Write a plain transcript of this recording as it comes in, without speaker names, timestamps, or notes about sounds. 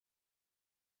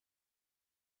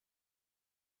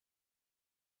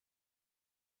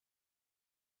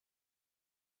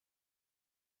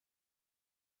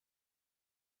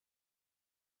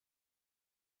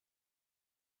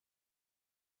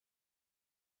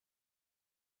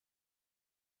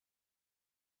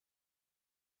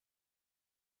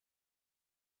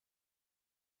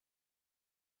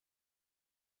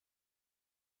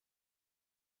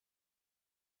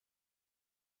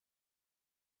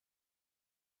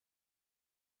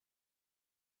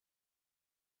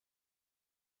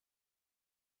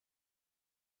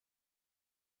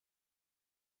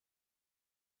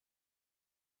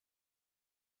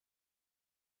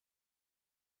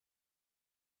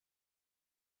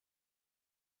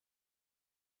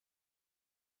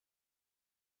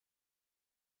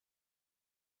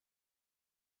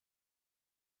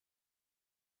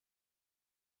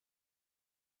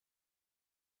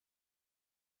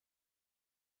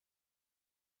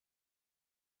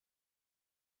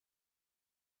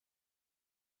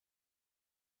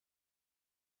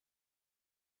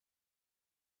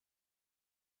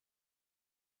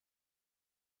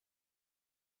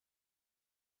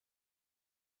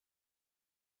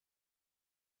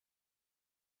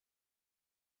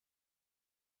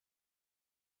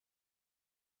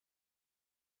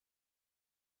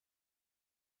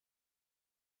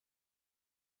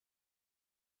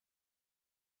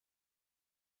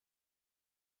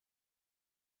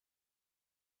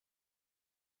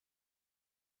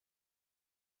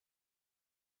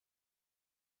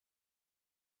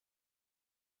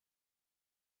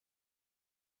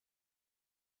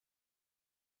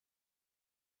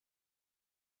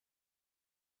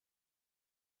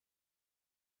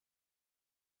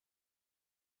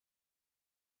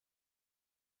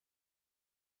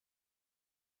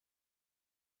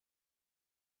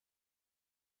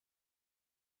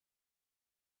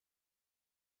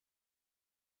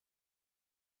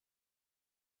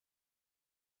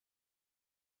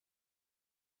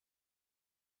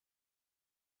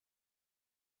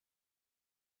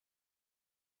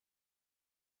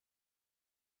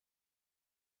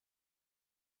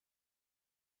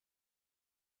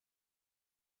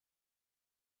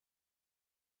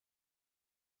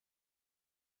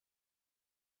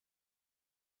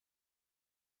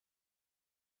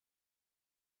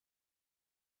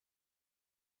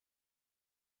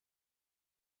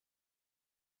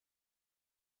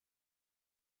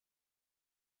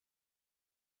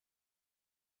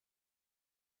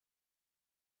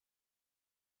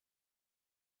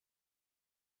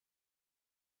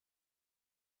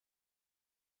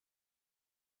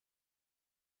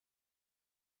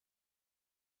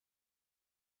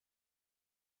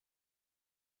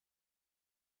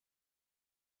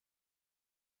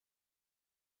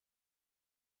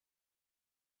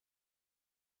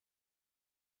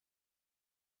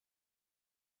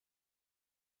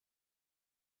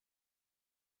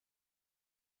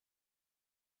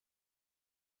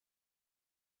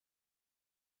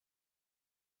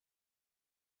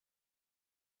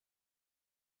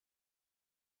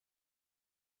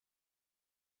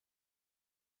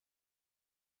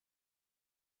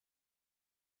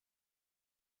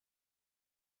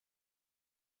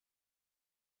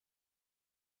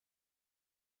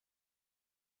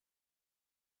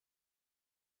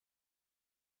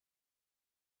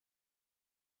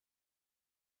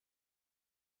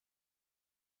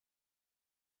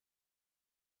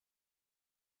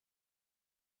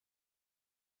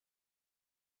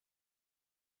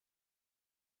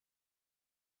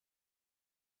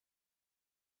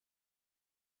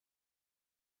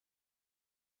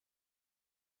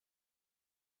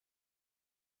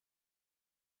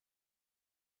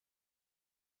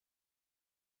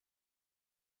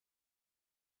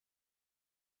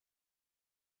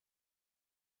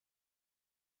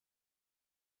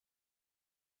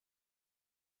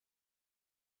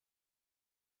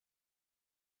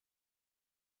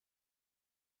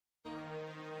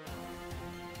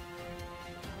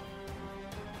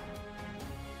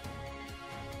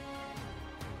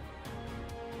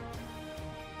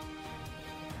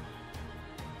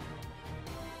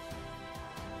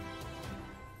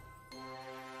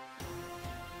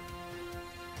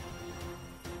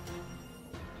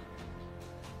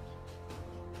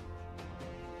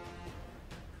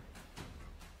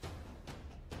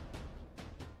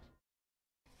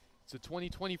It's a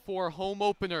 2024 home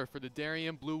opener for the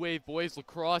Darien Blue Wave Boys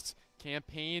Lacrosse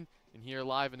campaign. And here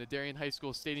live in the Darien High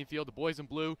School Stadium Field, the boys in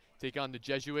blue take on the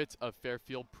Jesuits of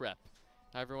Fairfield Prep.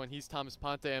 Hi everyone, he's Thomas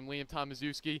Ponte. I'm Liam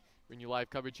Tomaszewski, bringing you live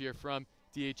coverage here from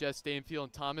DHS Stadium Field.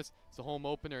 And Thomas, it's a home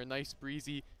opener, a nice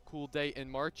breezy, cool day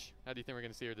in March. How do you think we're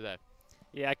going to see here today?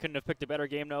 Yeah, I couldn't have picked a better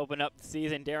game to open up the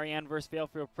season. Darien versus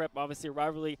Fairfield Prep, obviously a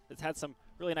rivalry that's had some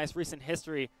really nice recent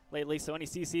history lately. So any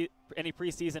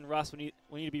preseason rust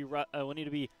will need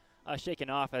to be shaken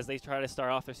off as they try to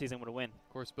start off their season with a win.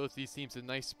 Of course, both these teams a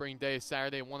nice spring day,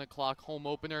 Saturday, 1 o'clock home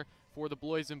opener for the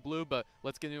boys in blue. But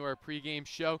let's get into our pregame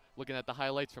show, looking at the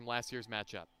highlights from last year's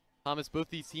matchup. Thomas, both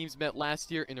these teams met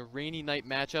last year in a rainy night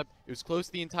matchup. It was close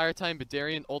the entire time, but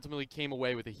Darien ultimately came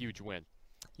away with a huge win.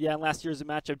 Yeah, in last year's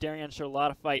matchup, Darien showed a lot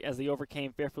of fight as they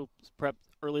overcame Fairfield Prep's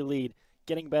early lead,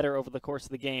 getting better over the course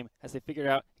of the game as they figured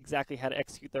out exactly how to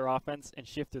execute their offense and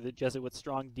shift through the Jesuits'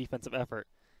 strong defensive effort.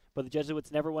 But the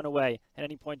Jesuits never went away at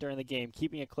any point during the game,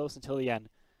 keeping it close until the end.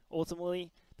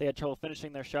 Ultimately, they had trouble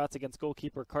finishing their shots against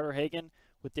goalkeeper Carter Hagan,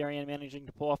 with Darien managing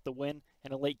to pull off the win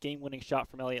and a late game-winning shot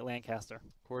from Elliot Lancaster.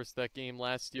 Of course, that game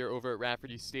last year over at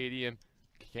Varsity Stadium,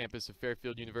 campus of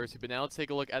Fairfield University. But now let's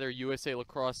take a look at our USA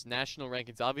Lacrosse national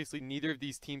rankings. Obviously, neither of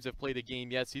these teams have played a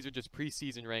game yet. These are just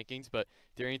preseason rankings, but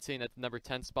Darien staying at the number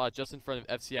 10 spot, just in front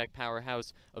of FCAC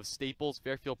powerhouse of Staples.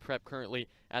 Fairfield Prep currently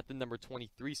at the number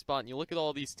 23 spot. And you look at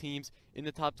all these teams in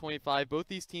the top 25. Both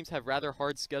these teams have rather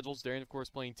hard schedules. Darien, of course,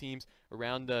 playing teams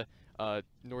around the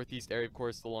northeast area, of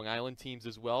course, the Long Island teams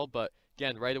as well. But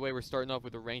again, right away, we're starting off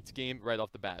with a ranked game right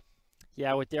off the bat.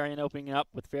 Yeah, with Darien opening up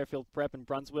with Fairfield Prep and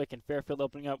Brunswick, and Fairfield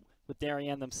opening up with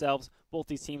Darien themselves, both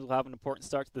these teams will have an important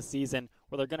start to the season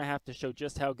where they're going to have to show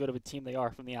just how good of a team they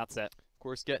are from the outset. Of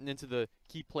course, getting into the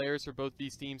key players for both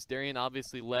these teams, Darien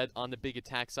obviously led on the big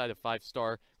attack side of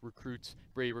 5-star recruits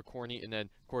Brady Ricorni, and then,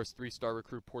 of course, 3-star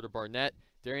recruit Porter Barnett.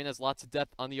 Darien has lots of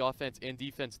depth on the offense and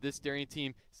defense. This Darien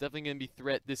team is definitely going to be a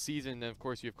threat this season. And then, of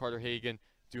course, you have Carter Hagan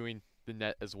doing the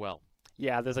net as well.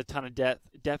 Yeah, there's a ton of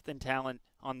depth and talent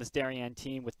on this Darien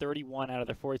team, with 31 out of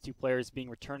their 42 players being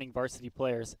returning varsity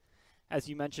players. As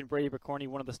you mentioned, Brady Ricorni,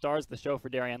 one of the stars of the show for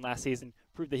Darien last season,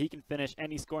 proved that he can finish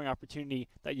any scoring opportunity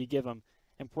that you give him.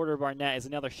 And Porter Barnett is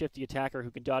another shifty attacker who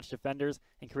can dodge defenders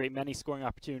and create many scoring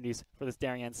opportunities for this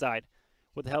Darien side.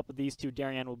 With the help of these two,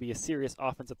 Darien will be a serious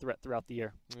offensive threat throughout the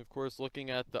year. And of course, looking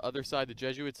at the other side, the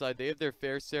Jesuit side, they have their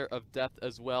fair share of depth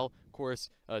as well. Of course,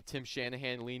 Tim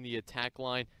Shanahan leading the attack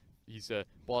line. He's a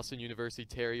Boston University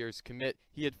Terriers commit.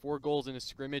 He had 4 goals in a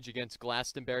scrimmage against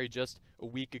Glastonbury just a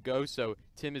week ago, so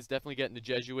Tim is definitely getting the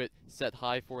Jesuit set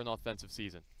high for an offensive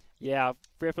season. Yeah,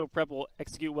 Fairfield Prep will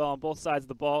execute well on both sides of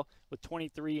the ball, with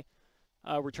 23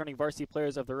 returning varsity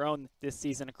players of their own this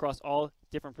season across all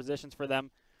different positions for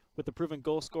them, with the proven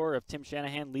goal scorer of Tim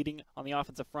Shanahan leading on the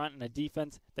offensive front and a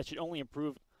defense that should only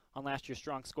improve on last year's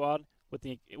strong squad. With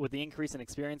the increase in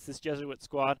experience, this Jesuit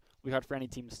squad will be hard for any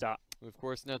team to stop. Of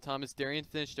course, now Thomas, Darien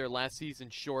finished their last season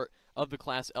short of the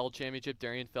Class L championship.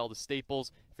 Darien fell to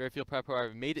Staples. Fairfield Prep,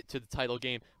 however, made it to the title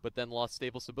game, but then lost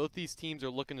Staples. So both these teams are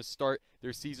looking to start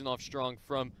their season off strong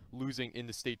from losing in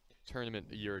the state tournament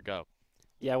a year ago.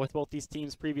 Yeah, with both these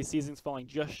teams' previous seasons falling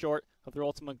just short of their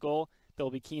ultimate goal,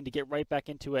 they'll be keen to get right back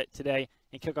into it today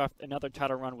and kick off another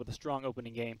title run with a strong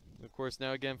opening game. Of course,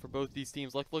 now again for both these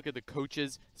teams, let's look at the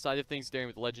coaches side of things. Darien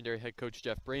with legendary head coach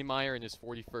Jeff Braymeyer in his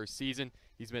 41st season.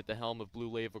 He's been at the helm of Blue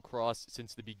Wave Lacrosse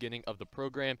since the beginning of the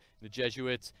program. The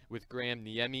Jesuits with Graham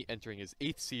Niemi entering his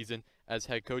 8th season as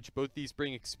head coach. Both these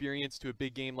bring experience to a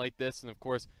big game like this, and of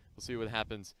course, we'll see what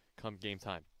happens come game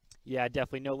time. Yeah,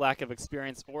 definitely no lack of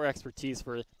experience or expertise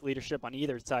for leadership on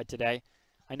either side today.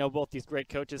 I know both these great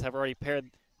coaches have already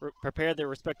prepared their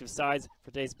respective sides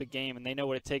for today's big game, and they know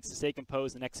what it takes to stay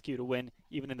composed and execute a win,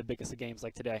 even in the biggest of games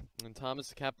like today. And Thomas,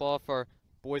 to cap off our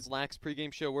Boys Lax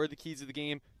pregame show, where are the keys of the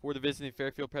game for the visiting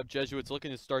Fairfield Prep Jesuits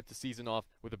looking to start the season off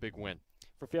with a big win?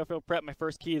 For Fairfield Prep, my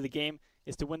first key to the game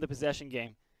is to win the possession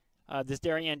game. This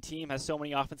Darien team has so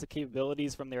many offensive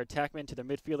capabilities from their attackmen to their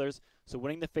midfielders, so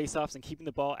winning the faceoffs and keeping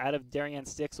the ball out of Darien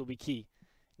sticks will be key.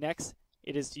 Next,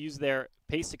 it is to use their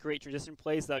pace to create transition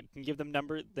plays that can give them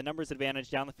the numbers advantage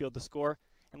down the field to score.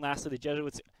 And lastly, the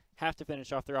Jesuits have to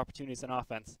finish off their opportunities on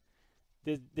offense.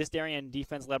 This Darien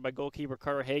defense, led by goalkeeper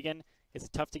Carter Hagan, is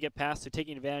tough to get past, so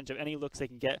taking advantage of any looks they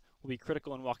can get will be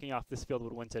critical in walking off this field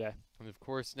with a win today. And of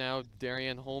course now,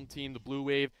 Darien home team, the Blue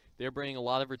Wave, they're bringing a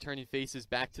lot of returning faces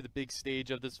back to the big stage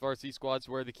of this varsity squad.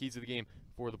 So where are the keys of the game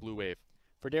for the Blue Wave?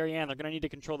 For Darien, they're going to need to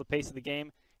control the pace of the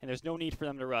game, and there's no need for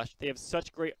them to rush. They have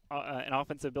such great an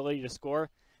offensive ability to score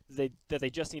that they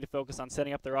just need to focus on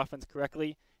setting up their offense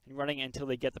correctly and running until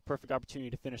they get the perfect opportunity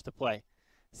to finish the play.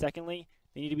 Secondly,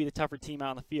 They need to be the tougher team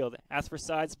out on the field. As for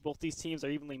sides, both these teams are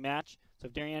evenly matched, so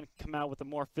if Darien come out with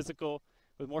more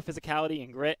physicality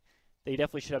and grit, they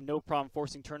definitely should have no problem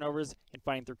forcing turnovers and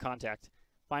fighting through contact.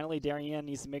 Finally, Darien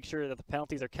needs to make sure that the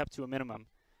penalties are kept to a minimum.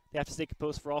 They have to stay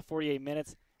composed for all 48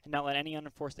 minutes and not let any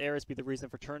unenforced errors be the reason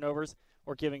for turnovers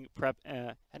or giving Prep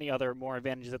any other more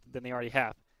advantages than they already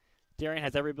have. Darien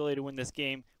has every ability to win this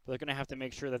game, but they're going to have to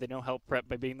make sure that they don't help Prep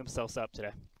by beating themselves up today.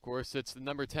 Of course, it's the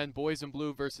number 10 Boys in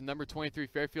Blue versus the number 23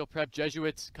 Fairfield Prep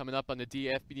Jesuits coming up on the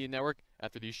DAF Media Network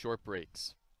after these short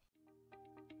breaks.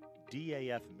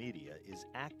 DAF Media is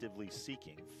actively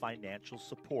seeking financial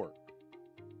support.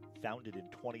 Founded in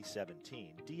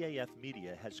 2017, DAF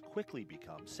Media has quickly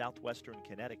become Southwestern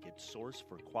Connecticut's source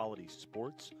for quality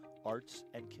sports, arts,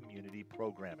 and community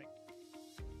programming.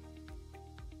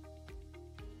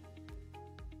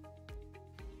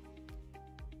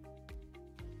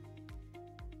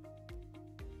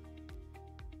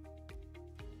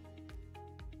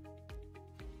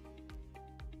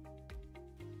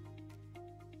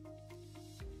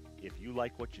 If you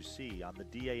like what you see on the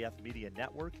DAF Media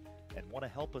Network and want to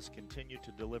help us continue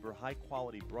to deliver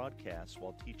high-quality broadcasts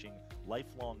while teaching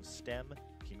lifelong STEM,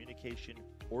 communication,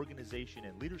 organization,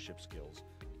 and leadership skills,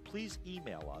 please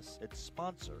email us at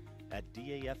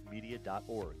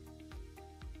sponsor@dafmedia.org.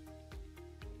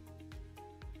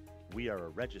 We are a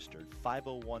registered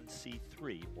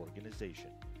 501c3 organization.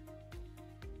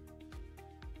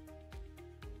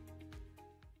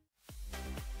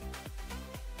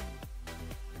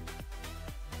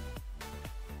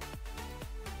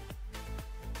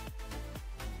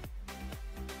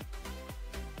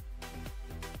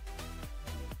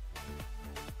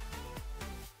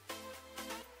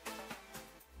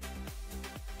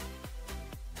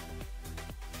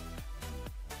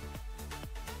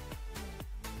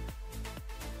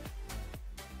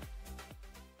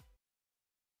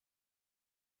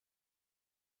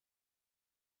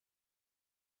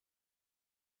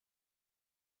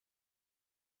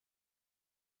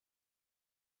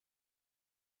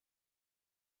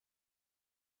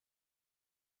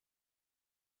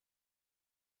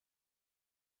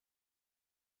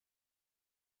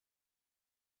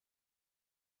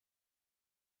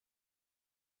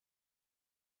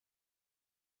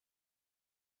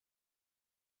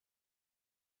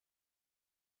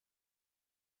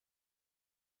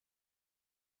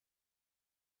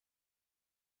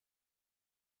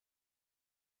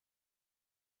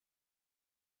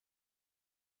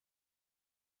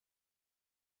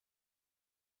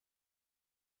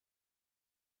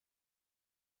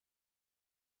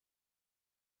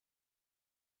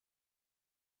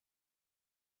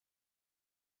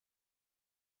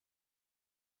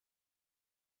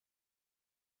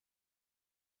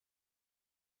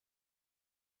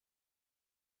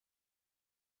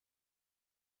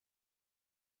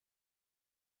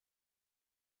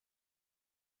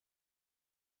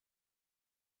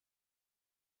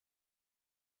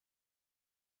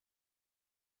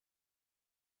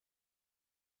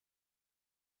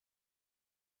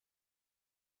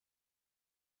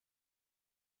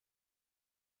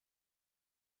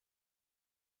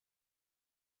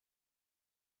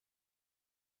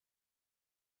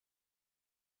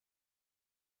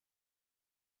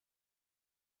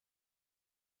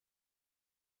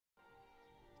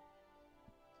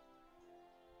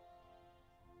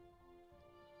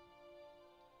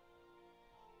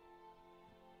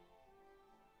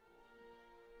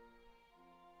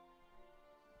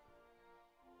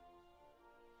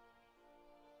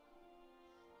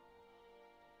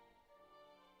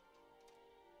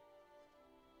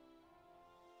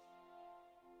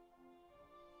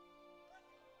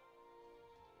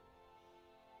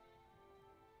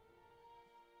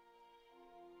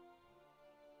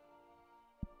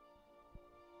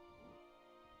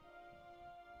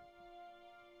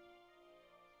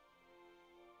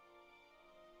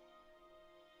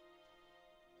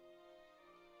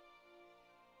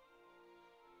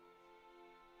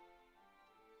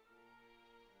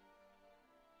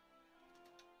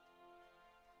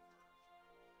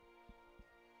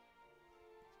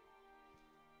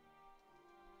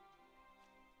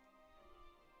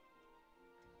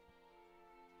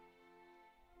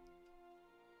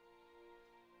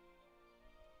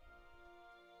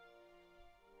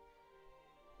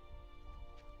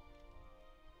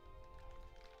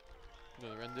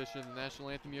 The rendition of the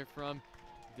national anthem here from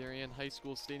Darien High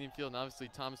School Stadium Field. And obviously,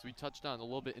 Thomas, we touched on a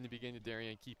little bit in the beginning of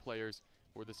Darien key players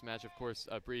for this match. Of course,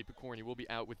 Brady Picorni will be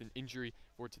out with an injury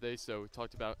for today. So we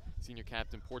talked about senior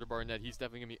captain Porter Barnett. He's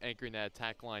definitely going to be anchoring that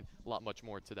attack line a lot much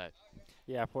more today.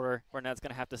 Yeah, Porter Barnett's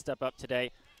going to have to step up today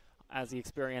as the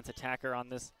experienced attacker on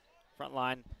this front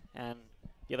line. and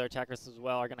the other attackers as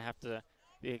well are going to have to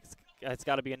be, it's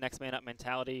got to be a next man up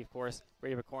mentality. Of course,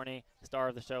 Brady McCorney, star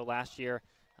of the show last year,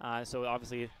 so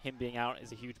obviously him being out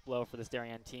is a huge blow for this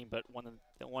Darien team, but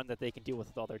one that they can deal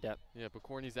with all their depth. Yeah,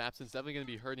 Picorni's absence definitely going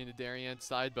to be hurting the Darien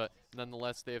side, but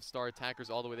nonetheless, they have star attackers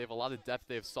all the way. They have a lot of depth.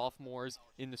 They have sophomores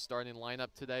in the starting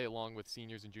lineup today, along with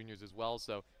seniors and juniors as well,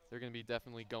 so they're going to be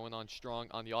definitely going on strong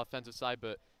on the offensive side,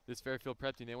 but this Fairfield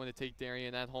Prep team, they want to take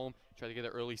Darien at home, try to get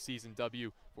an early season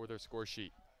W for their score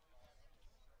sheet.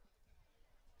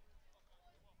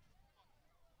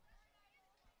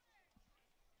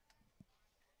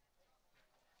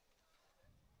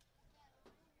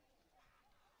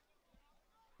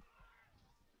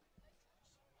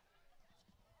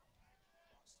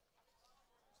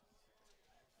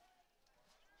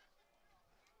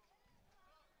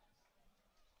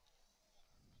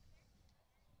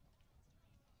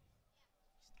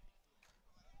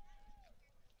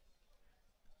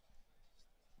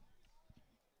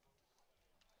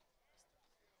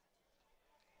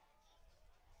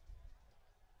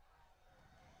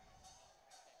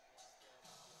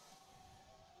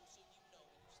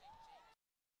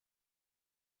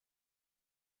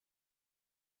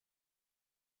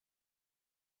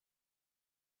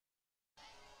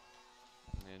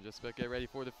 And just about get ready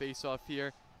for the face-off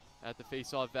here at the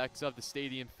face-off X of the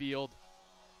Stadium Field.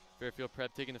 Fairfield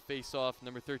Prep taking the face-off,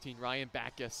 number 13, Ryan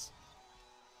Backus.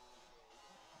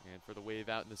 And for the wave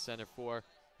out in the center for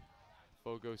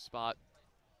Fogo spot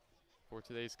for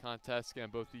today's contest. Again,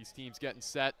 both these teams getting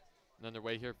set and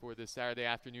underway here for this Saturday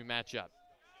afternoon matchup.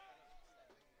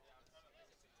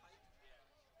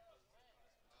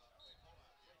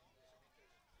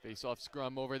 Face-off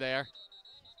scrum over there.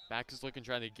 Backus looking,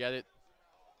 trying to get it.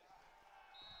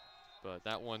 But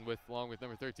that one along with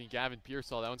number 13, Gavin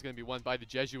Pearsall, that one's going to be won by the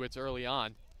Jesuits early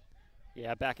on.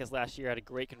 Yeah, Backus last year had a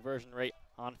great conversion rate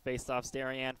on face-offs.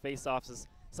 Darien face-offs is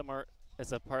somewhere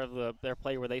as a part of their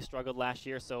play where they struggled last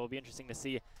year, so it'll be interesting to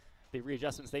see the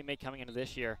readjustments they make coming into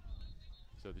this year.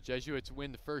 So the Jesuits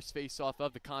win the first face-off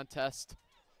of the contest.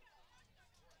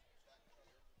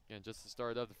 Again, just the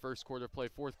start of the first quarter play,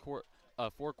 4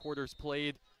 quarters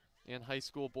played in high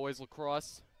school boys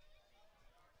lacrosse.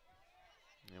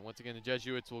 And once again, the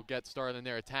Jesuits will get started on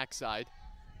their attack side.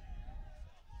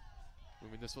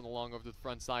 Moving this one along over to the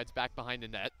front sides, back behind the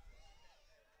net.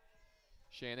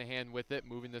 Shanahan with it,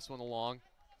 moving this one along.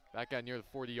 Back out near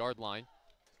the 40-yard line.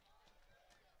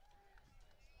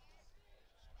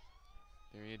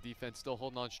 Darien defense still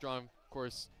holding on strong. Of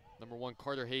course, number 1,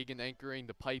 Carter Hagan anchoring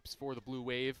the pipes for the Blue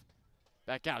Wave.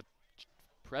 Back out.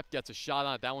 Prep gets a shot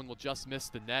on it. That one will just miss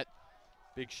the net.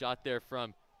 Big shot there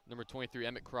from number 23,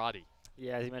 Emmett Crotty.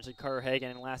 Yeah, as you mentioned, Carter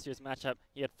Hagan in last year's matchup,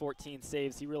 he had 14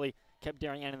 saves. He really kept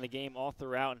Darien in the game all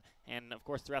throughout, and of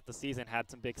course throughout the season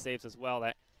had some big saves as well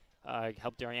that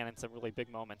helped Darien in some really big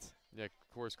moments. Yeah,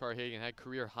 of course, Carter Hagan had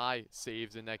career-high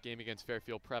saves in that game against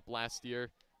Fairfield Prep last year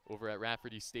over at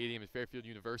Rafferty Stadium at Fairfield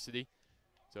University.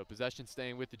 So possession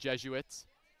staying with the Jesuits.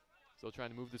 Still trying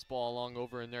to move this ball along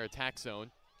over in their attack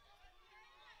zone.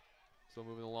 Still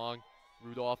moving along.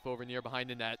 Rudolph over near behind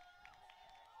the net.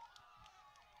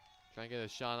 Trying to get a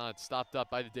shot on it, stopped up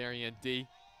by the Darien D.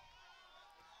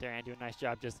 Darien doing a nice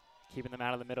job just keeping them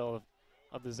out of the middle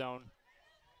of the zone.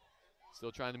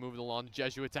 Still trying to move it along. The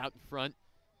Jesuits out in front.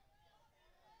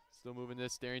 Still moving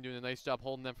this. Darien doing a nice job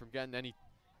holding them from getting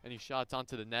any shots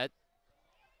onto the net.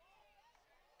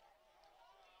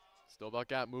 Still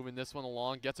buck out, moving this one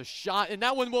along. Gets a shot, and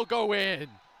that one will go in.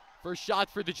 First shot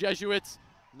for the Jesuits,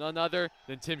 none other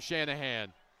than Tim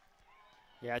Shanahan.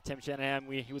 Yeah, Tim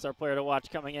Shanahan, he was our player to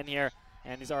watch coming in here,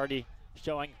 and he's already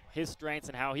showing his strengths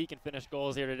and how he can finish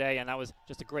goals here today, and that was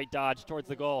just a great dodge towards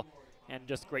the goal and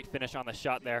just great finish on the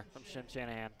shot there from Tim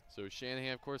Shanahan. So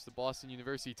Shanahan, of course, the Boston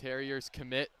University Terriers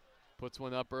commit, puts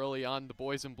one up early on the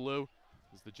boys in blue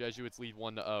as the Jesuits lead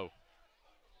 1-0.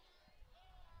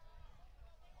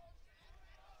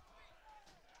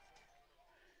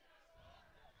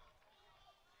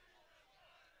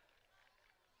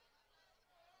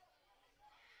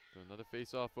 So another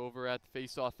face-off over at the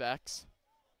face-off X.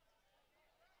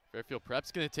 Fairfield Prep's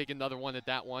going to take another one at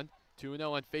that one. 2-0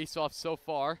 on face-off so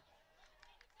far.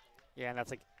 Yeah, and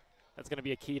that's going to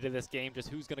be a key to this game, just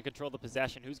who's going to control the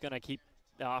possession, who's going to keep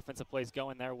the offensive plays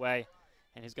going their way,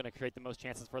 and who's going to create the most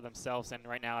chances for themselves. And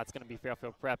right now it's going to be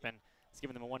Fairfield Prep, and it's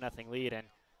giving them a 1-0 lead and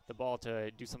the ball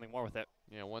to do something more with it.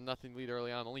 Yeah, 1-0 lead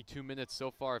early on. Only 2 minutes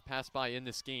so far have passed by in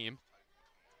this game.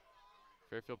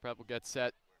 Fairfield Prep will get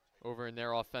set over in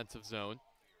their offensive zone.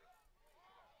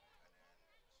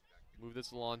 Move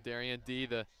this along. Darien D,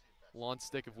 the lawn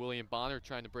stick of William Bonner,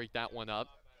 trying to break that one up.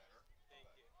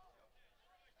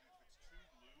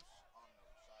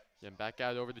 Again, back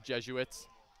out over the Jesuits.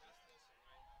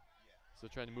 Still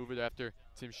trying to move it after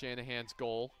Tim Shanahan's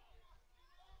goal.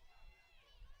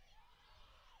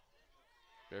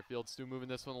 Fairfield still moving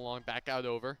this one along, back out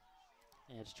over.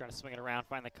 Yeah, just trying to swing it around,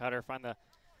 find the cutter, find the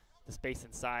space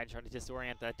inside, trying to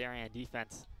disorient that Darien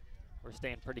defense. We're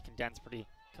staying pretty condensed, pretty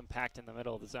compact in the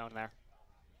middle of the zone there.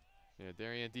 Yeah,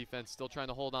 Darien defense still trying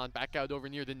to hold on, back out over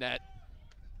near the net.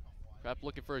 Prep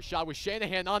looking for a shot with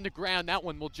Shanahan on the ground. That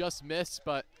one will just miss,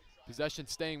 but possession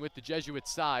staying with the Jesuit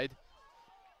side.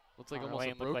 Looks like almost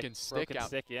a broken stick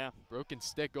out. Broken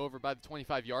stick over by the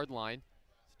 25-yard line.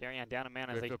 Darien down a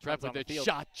man as they Prep with a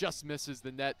shot, just misses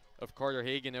the net of Carter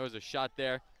Hagan. There was a shot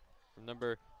there from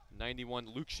number 91,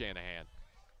 Luke Shanahan.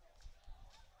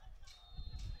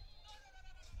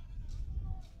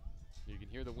 You can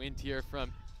hear the wind here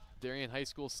from Darien High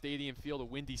School Stadium Field, a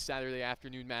windy Saturday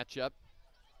afternoon matchup.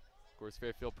 Of course,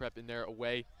 Fairfield Prep in their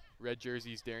away red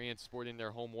jerseys, Darien sporting their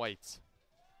home whites.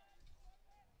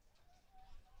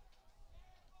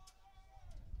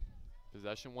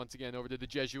 Possession once again over to the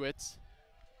Jesuits.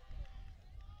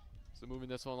 So moving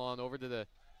this one on over to the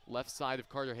left side of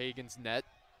Carter Hagan's net.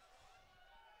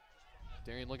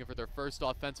 Darien looking for their first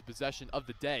offensive possession of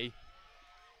the day.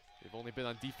 They've only been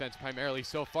on defense primarily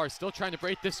so far. Still trying to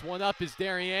break this one up is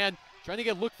Darien. Trying to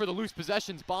get a look for the loose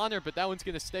possessions, Bonner, but that one's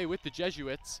going to stay with the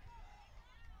Jesuits.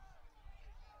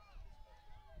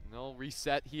 And they'll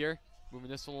reset here. Moving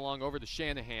this one along over to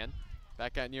Shanahan.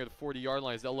 Back out near the 40-yard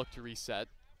line as they'll look to reset.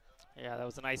 Yeah, that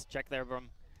was a nice check there from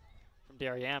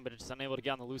Darien, but it's just unable to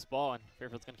get on the loose ball, and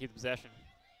Fairfield's going to keep the possession.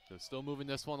 So still moving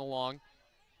this one along.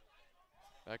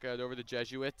 Back out over the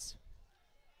Jesuits.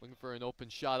 Looking for an open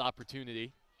shot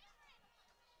opportunity.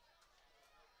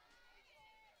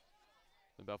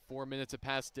 About 4 minutes have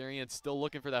passed. Darien still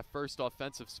looking for that first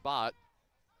offensive spot.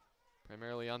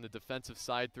 Primarily on the defensive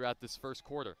side throughout this first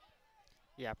quarter.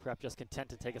 Yeah, Prep just content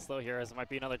to take it slow here as it might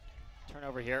be another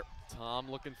turnover here. Tom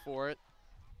looking for it.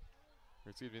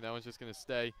 Or excuse me, that one's just going to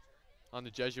stay on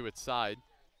the Jesuit side.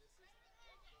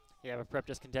 Yeah, but Prep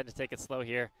just content to take it slow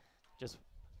here. Just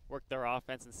work their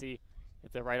offense and see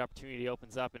if the right opportunity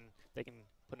opens up and they can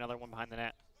put another one behind the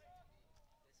net.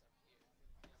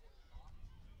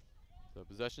 So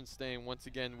possession staying once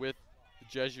again with the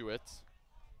Jesuits.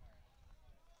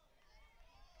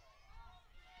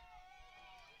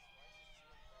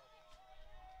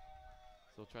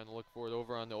 Still trying to look for it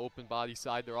over on the open body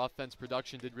side. Their offense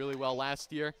production did really well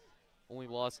last year. Only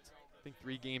lost, I think,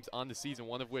 3 games on the season,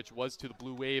 one of which was to the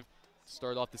Blue Wave to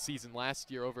start off the season last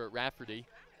year over at Rafferty.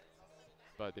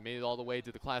 But they made it all the way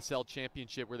to the Class L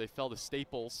championship where they fell to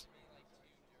Staples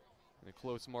in a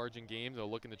close margin game. They're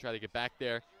looking to try to get back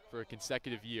there for a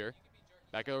consecutive year.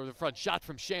 Back over the front, shot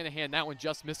from Shanahan. That one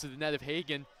just misses the net of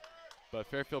Hagan. But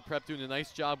Fairfield Prep doing a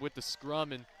nice job with the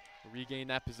scrum and regain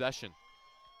that possession.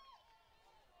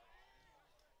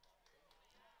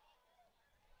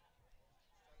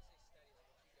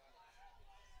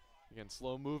 Again,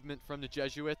 slow movement from the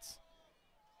Jesuits.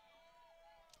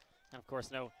 And of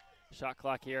course, no shot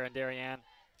clock here in Darien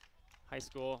High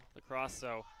School Lacrosse,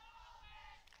 so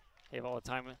they have all the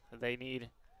time that they need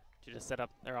to just set up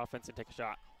their offense and take a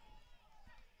shot.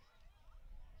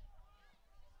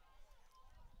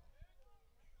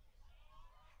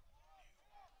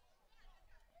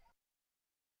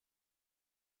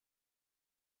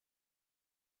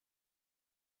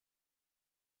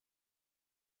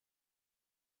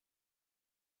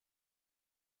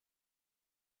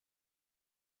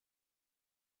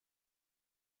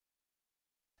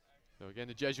 So again,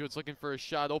 the Jesuits looking for a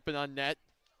shot open on net.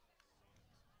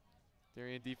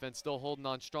 Darien defense still holding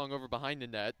on strong over behind the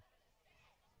net.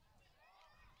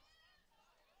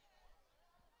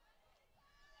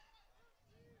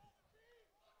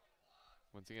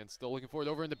 Once again, still looking for it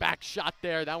over in the back. Shot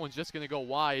there. That one's just going to go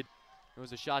wide. There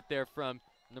was a shot there from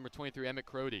number 23, Emmett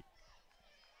Crody.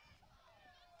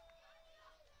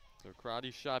 So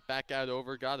Crowdy's shot back out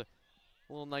over. Got a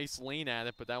little nice lane at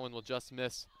it, but that one will just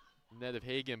miss net of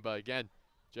Hagan. But again,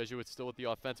 Jesuits still with the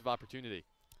offensive opportunity.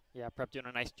 Yeah, Prep doing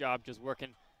a nice job just working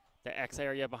the X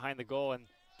area behind the goal and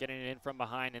getting it in from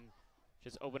behind and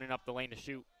just opening up the lane to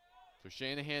shoot. So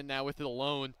Shanahan now with it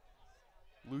alone.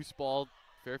 Loose ball.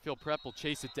 Fairfield Prep will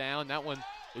chase it down. That one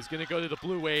is going to go to the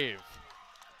Blue Wave.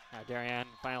 Now Darien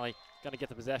finally going to get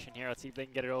the possession here. Let's see if they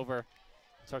can get it over and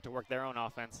start to work their own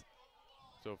offense.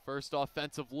 So first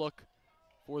offensive look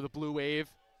for the Blue Wave.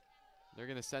 They're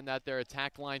going to send out their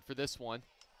attack line for this one.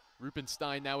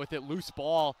 Rupenstein now with it. Loose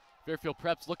ball. Fairfield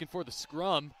Prep's looking for the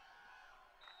scrum.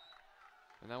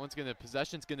 And that one's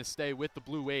possession's going to stay with the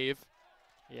Blue Wave.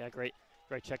 Yeah, great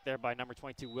check there by number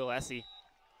 22, Will Essie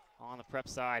on the Prep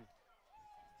side.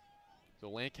 So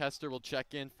Lancaster will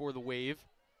check in for the wave.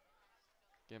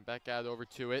 Again, back out over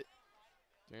to it.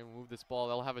 Darien will move this ball.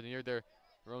 They'll have it near their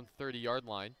own 30-yard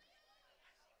line.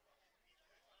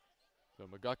 So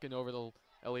McGuckin over to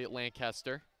Elliott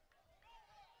Lancaster.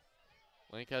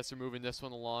 Lancaster moving this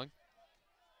one along.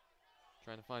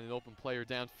 Trying to find an open player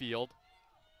downfield.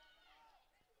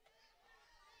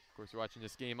 Of course, we're watching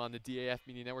this game on the DAF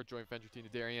Media Network, joint venture between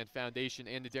the Darien Foundation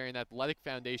and the Darien Athletic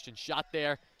Foundation. Shot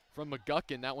there from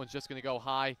McGuckin. That one's just going to go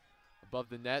high above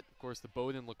the net. Of course, the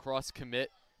Bowdoin Lacrosse commit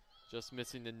just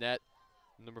missing the net.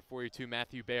 Number 42,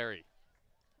 Matthew Barry.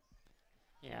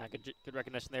 Yeah, good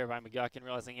recognition there by McGuckin,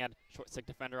 realizing he had a short stick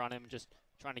defender on him, just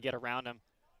trying to get around him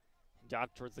and dodge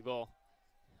towards the goal.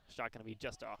 Shot going to be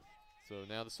just off. So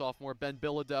now the sophomore Ben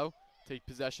Bilodeau take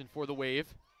possession for the wave.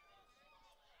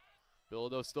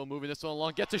 Bilodeau still moving this one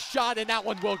along, gets a shot, and that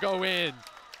one will go in.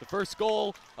 The first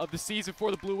goal of the season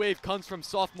for the Blue Wave comes from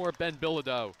sophomore Ben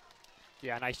Bilodeau.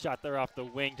 Yeah, nice shot there off the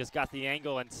wing, just got the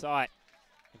angle and saw it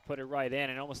and put it right in.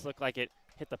 It almost looked like it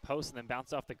hit the post and then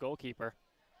bounced off the goalkeeper.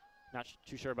 Not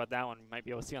too sure about that one. Might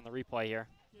be able to see on the replay here.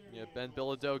 Yeah, Ben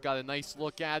Bilodeau got a nice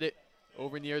look at it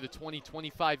over near the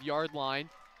 20-25-yard line.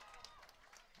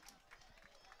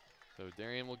 So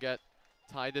Darien will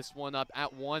tie this one up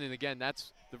at 1, and again,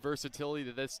 that's the versatility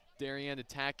that this Darien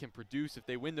attack can produce. If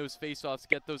they win those faceoffs,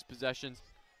 get those possessions,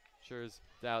 sure as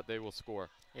doubt they will score.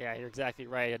 Yeah, you're exactly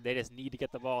right. They just need to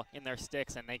get the ball in their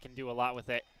sticks, and they can do a lot with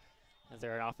it as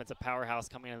they're an offensive powerhouse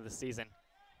coming into the season.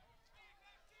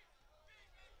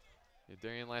 Yeah,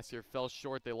 Darien last year fell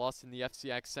short. They lost in the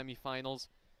FCX semifinals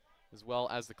as well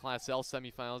as the Class L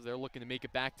semifinals. They're looking to make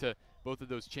it back to both of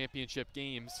those championship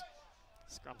games.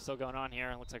 Scrum still going on here.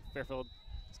 It looks like Fairfield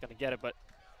is going to get it, but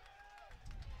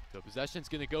the possession's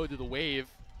going to go to the Wave.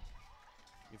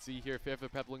 You can see here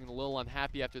Fairfield Prep looking a little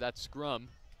unhappy after that scrum.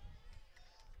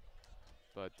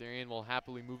 But Darien will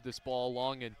happily move this ball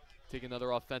along and take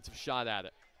another offensive shot at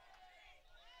it.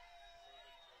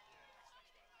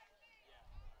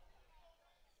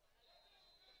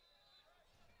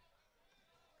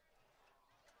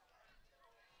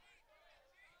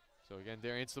 So again,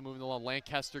 Darien still moving along.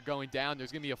 Lancaster going down.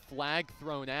 There's going to be a flag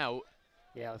thrown out.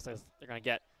 Yeah, looks like they're going to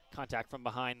get contact from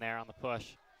behind there on the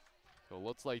push. So it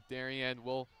looks like Darien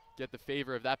will get the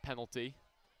favor of that penalty.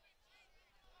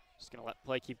 Just going to let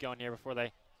play keep going here before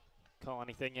they call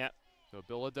anything yet. So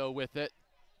Bilodeau with it.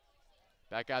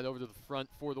 Back out over to the front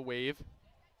for the Wave.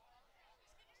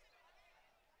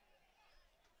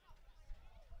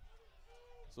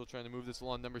 Still trying to move this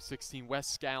along. Number 16,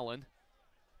 Wes Scallon.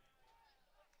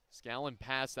 Scallon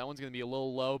pass. That one's going to be a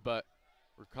little low, but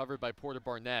recovered by Porter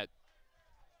Barnett.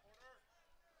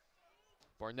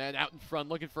 Barnett out in front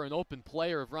looking for an open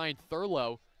player of Ryan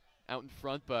Thurlow out in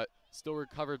front, but still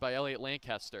recovered by Elliott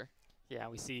Lancaster. Yeah,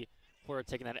 we see Porter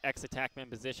taking that ex-attackman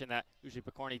position that usually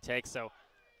Picorni takes, so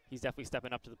he's definitely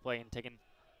stepping up to the plate and taking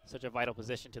such a vital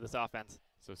position to this offense.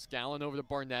 So Scallon over to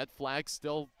Barnett. Flag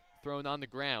still thrown on the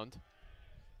ground.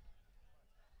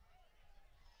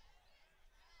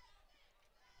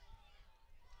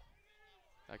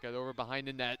 That got over behind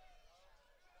the net.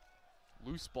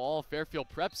 Loose ball. Fairfield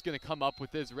Prep's going to come up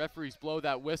with this. Referees blow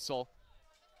that whistle.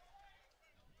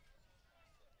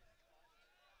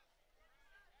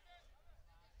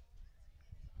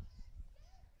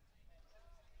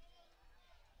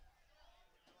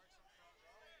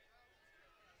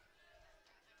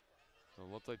 So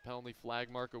it looks like penalty flag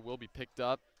marker will be picked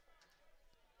up.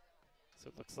 So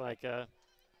it looks like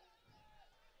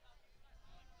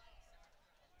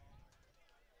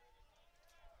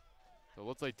So it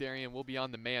looks like Darien will be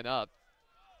on the man up.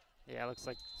 Yeah, it looks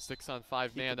like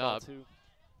 6-on-5 man up. Too.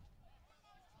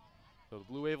 So the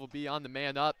Blue Wave will be on the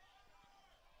man up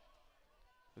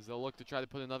as they'll look to try to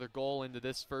put another goal into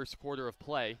this first quarter of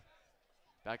play.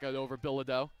 Back out over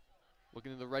Bilodeau.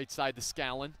 Looking to the right side to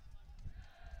Scallon.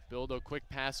 Bilodeau quick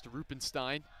pass to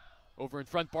Rupenstein. Over in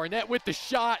front, Barnett with the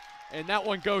shot, and that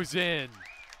one goes in.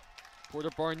 Porter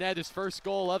Barnett, his first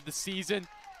goal of the season.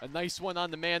 A nice one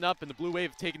on the man up, and the Blue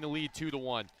Wave taking the lead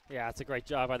 2-1. Yeah, it's a great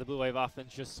job by the Blue Wave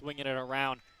offense, just swinging it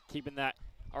around, keeping that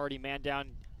already man-down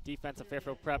defense of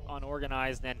Fairfield Prep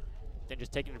unorganized, and then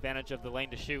just taking advantage of the lane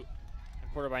to shoot.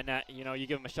 And Porter Barnett, you know, you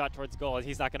give him a shot towards goal,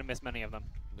 he's not going to miss many of them.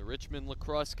 The Richmond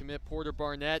Lacrosse commit, Porter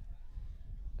Barnett.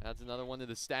 That's another one to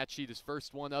the stat sheet, his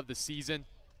first one of the season.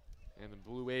 And the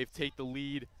Blue Wave take the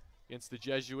lead against the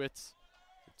Jesuits.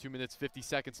 2 minutes, 50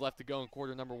 seconds left to go in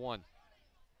quarter number 1.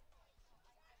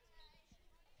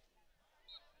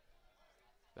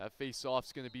 That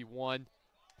face-off's going to be won.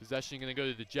 Possession going to go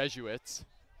to the Jesuits.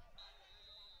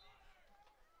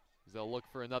 They'll look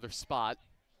for another spot.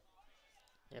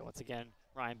 Yeah, once again,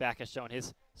 Ryan Back has shown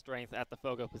his strength at the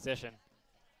Fogo position,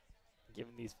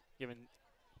 given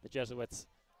the Jesuits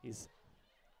these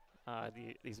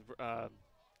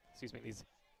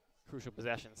crucial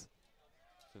possessions.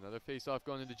 So another face-off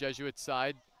going to the Jesuits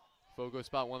side. Fogo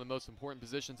spot, one of the most important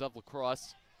positions of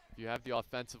lacrosse. If you have the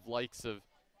offensive likes of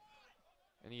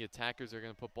any attackers, they're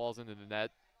going to put balls into the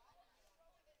net.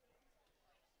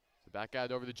 So back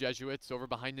out over the Jesuits, over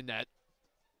behind the net.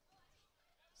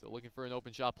 So looking for an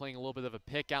open shot, playing a little bit of a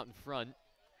pick out in front.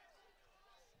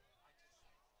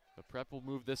 The Prep will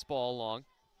move this ball along.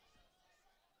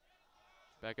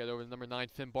 Back out over to number 9,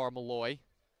 Finbar Malloy.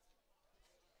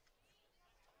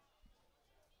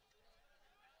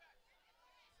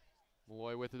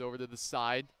 Malloy with it over to the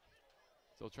side.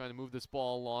 Still trying to move this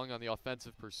ball along on the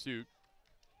offensive pursuit.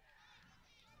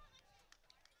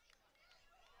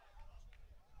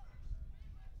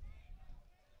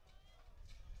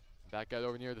 Back out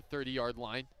over near the 30-yard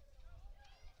line.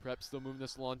 Prep still moving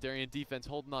this along. Darien defense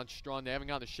holding on strong. They haven't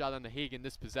gotten a shot on the Hagen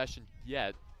this possession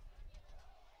yet.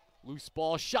 Loose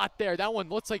ball, shot there. That one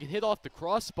looks like it hit off the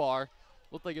crossbar.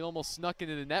 Looked like it almost snuck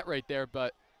into the net right there,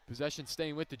 but possession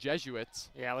staying with the Jesuits.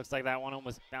 Yeah, it looks like that one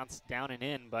almost bounced down and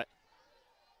in, but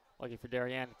lucky for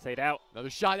Darien, it stayed out. Another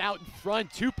shot out in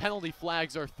front. 2 penalty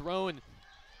flags are thrown,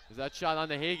 as that shot on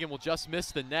the Hagen will just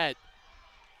miss the net.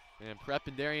 And Prep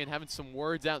and Darien having some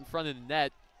words out in front of the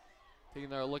net. Taking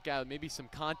another look at maybe some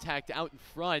contact out in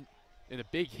front, and a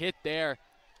big hit there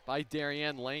by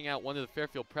Darien, laying out one of the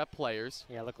Fairfield Prep players.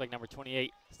 Yeah, it looked like number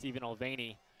 28, Stephen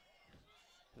Olvaney.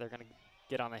 They're going to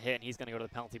get on the hit, and he's going to go to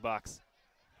the penalty box.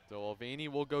 So Olvaney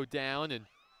will go down, and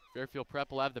Fairfield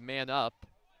Prep will have the man up.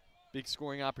 Big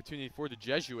scoring opportunity for the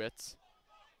Jesuits.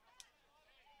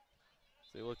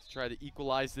 So they look to try to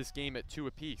equalize this game at 2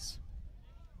 apiece.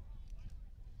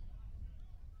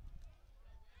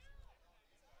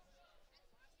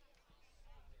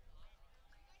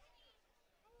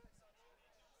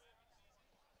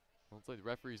 Looks like the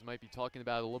referees might be talking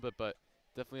about it a little bit, but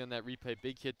definitely on that replay,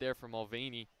 big hit there from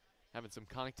Olvaney, having some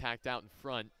contact out in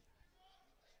front.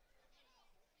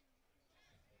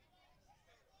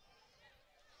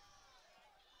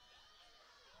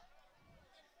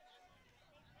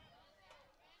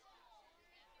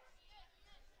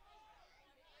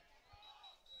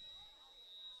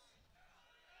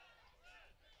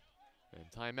 And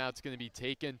timeout's going to be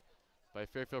taken by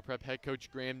Fairfield Prep head coach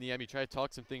Graham Niem. He tried to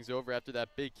talk some things over after that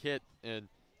big hit, and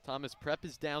Thomas, Prep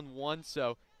is down 1,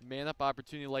 so man-up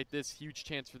opportunity like this, huge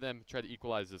chance for them to try to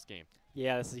equalize this game.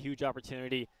 Yeah, this is a huge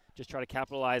opportunity. Just try to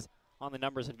capitalize on the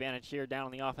numbers advantage here down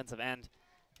on the offensive end,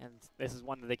 and this is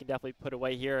one that they can definitely put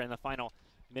away here in the final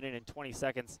minute and 20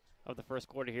 seconds of the first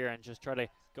quarter here, and just try to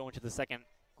go into the second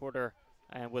quarter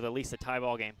and with at least a tie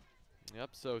ball game. Yep,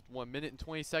 so 1 minute and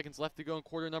 20 seconds left to go in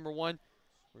quarter number 1.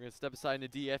 We're going to step aside in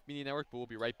the DAF Media Network, but we'll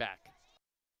be right back.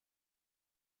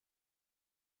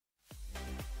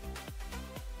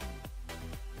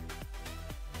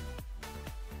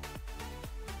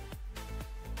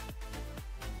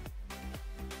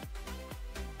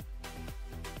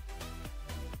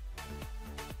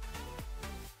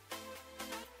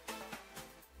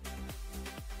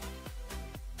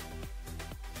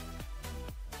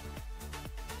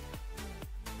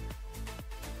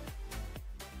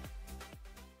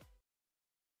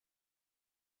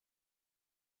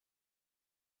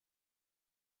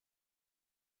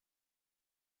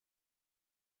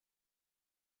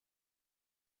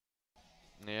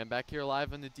 And back here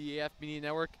live on the DAF Media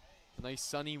Network. A nice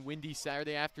sunny, windy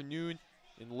Saturday afternoon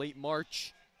in late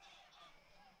March.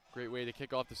 Great way to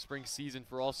kick off the spring season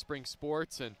for all spring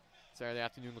sports, and Saturday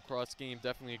afternoon lacrosse game,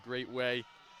 definitely a great way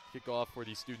to kick off for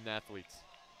these student athletes.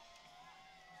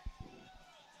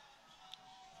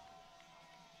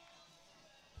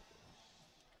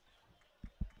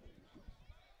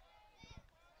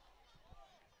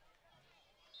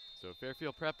 So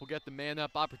Fairfield Prep will get the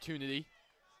man-up opportunity.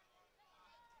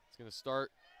 It's going to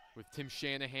start with Tim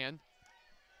Shanahan.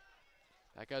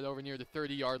 Back out over near the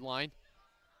 30-yard line.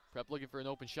 Prep looking for an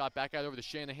open shot. Back out over to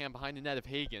Shanahan behind the net of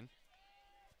Hagen.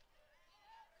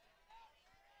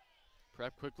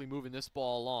 Prep quickly moving this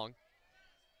ball along.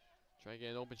 Trying to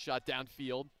get an open shot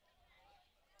downfield.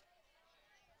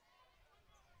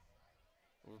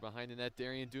 Over behind the net,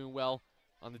 Darien doing well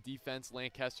on the defense.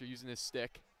 Lancaster using his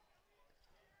stick.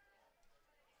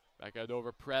 Back out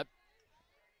over Prep.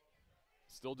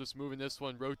 Still just moving this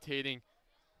one, rotating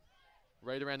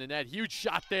right around the net. Huge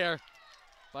shot there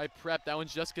by Prep. That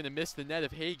one's just going to miss the net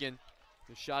of Hagen.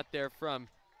 The shot there from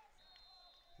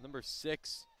number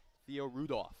 6, Theo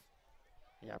Rudolph.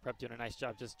 Yeah, Prep doing a nice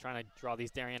job just trying to draw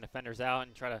these Darien defenders out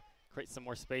and try to create some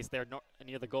more space there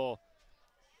near the goal.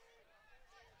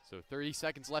 So 30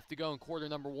 seconds left to go in quarter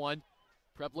number 1.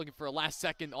 Prep looking for a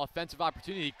last-second offensive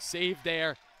opportunity. Saved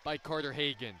there by Carter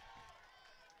Hagan.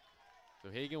 So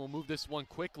Hagan will move this one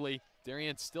quickly.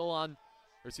 Darien still on,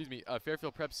 or excuse me,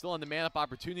 Fairfield Prep still on the man-up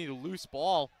opportunity. The loose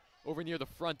ball over near the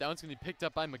front. That one's going to be picked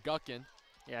up by McGuckin.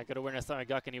 Yeah, good awareness on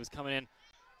McGuckin. He was coming in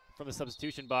from the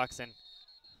substitution box, and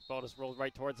the ball just rolled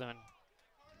right towards him.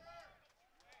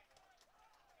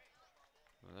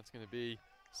 Well, that's going to be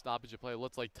stoppage of play. It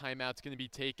looks like timeout's going to be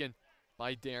taken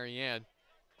by Darien.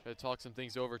 Try to talk some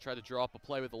things over, try to draw up a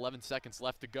play with 11 seconds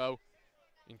left to go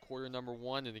in quarter number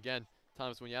 1. And again,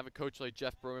 Thomas, when you have a coach like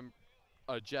Jeff Braymeyer,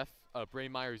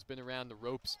 who's been around the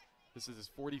ropes, this is his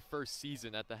 41st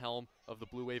season at the helm of the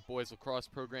Blue Wave Boys Lacrosse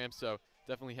program, so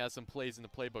definitely has some plays in the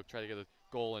playbook, try to get a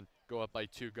goal and go up by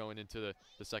 2 going into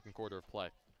the second quarter of play.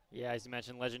 Yeah, as you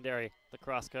mentioned, legendary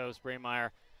lacrosse coach Braymeyer.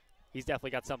 He's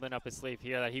definitely got something up his sleeve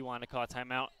here that he wanted to call a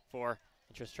timeout for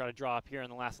and just try to draw up here in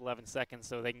the last 11 seconds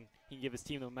so he can give his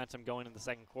team the momentum going into the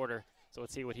second quarter. So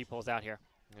let's see what he pulls out here.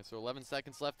 Yeah, so 11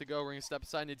 seconds left to go. We're going to step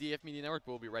aside in the DF Media Network,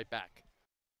 but we'll be right back.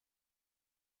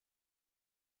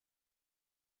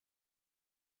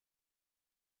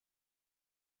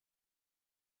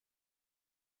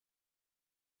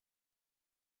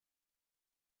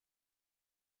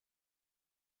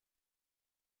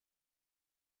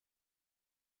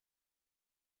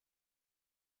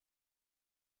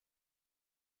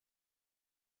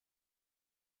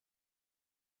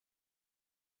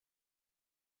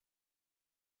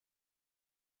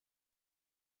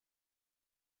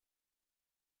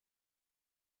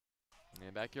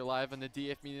 And back here live on the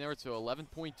DF Media Network, so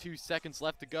 11.2 seconds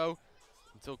left to go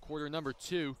until quarter number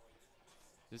 2.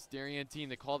 This Darien team,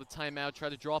 they call the timeout, try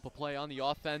to draw up a play on the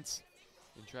offense,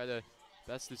 and try to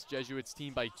best this Jesuits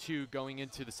team by 2 going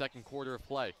into the second quarter of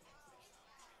play.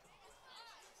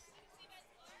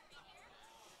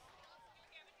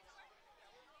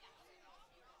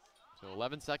 So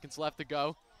 11 seconds left to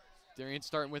go. Darien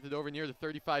starting with it over near the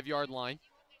 35-yard line.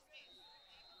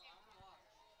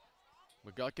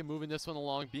 McGuckin moving this one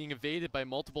along, being evaded by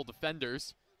multiple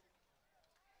defenders.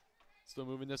 Still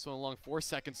moving this one along, 4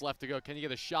 seconds left to go. Can he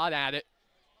get a shot at it?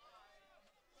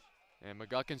 And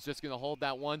McGuckin's just going to hold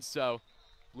that one, so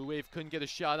Blue Wave couldn't get a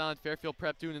shot on. Fairfield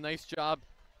Prep doing a nice job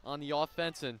on the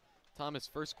offense, and Thomas,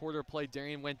 first quarter of play,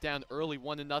 Darien went down early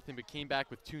 1-0, but came back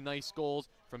with 2 nice goals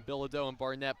from Bilodeau and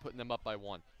Barnett, putting them up by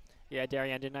 1. Yeah,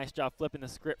 Darien did a nice job flipping the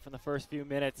script from the first few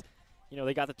minutes. You know,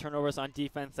 they got the turnovers on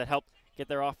defense that helped get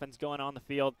their offense going on the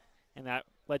field, and that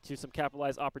led to some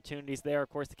capitalized opportunities there, of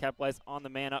course, to capitalize on the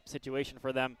man-up situation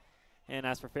for them. And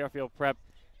as for Fairfield Prep,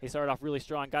 they started off really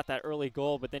strong, got that early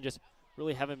goal, but then just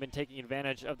really haven't been taking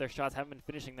advantage of their shots, haven't been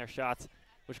finishing their shots,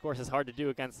 which, of course, is hard to do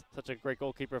against such a great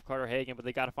goalkeeper of Carter Hagan, but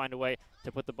they got to find a way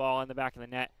to put the ball in the back of the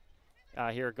net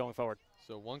here going forward.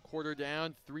 So 1 quarter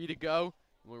down, 3 to go.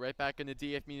 We're right back in the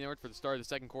DF Media Network for the start of the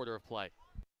second quarter of play.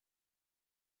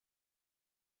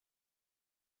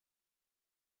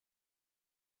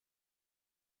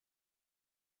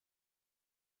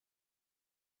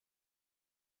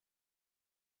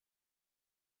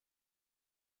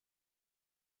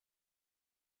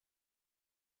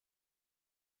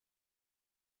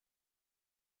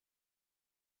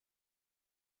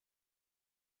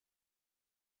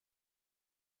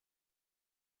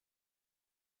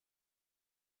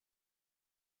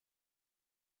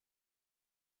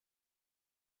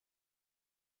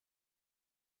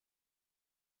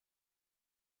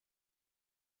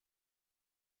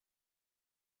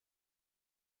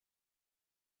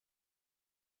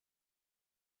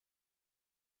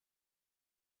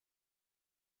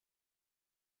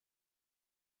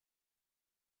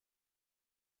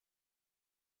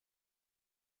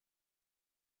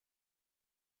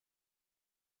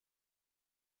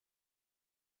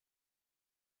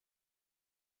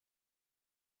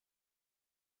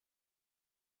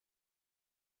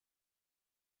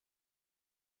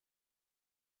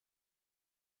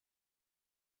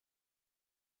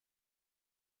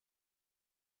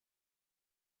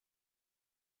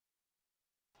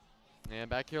 And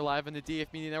back here live on the DF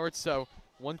Media Network, so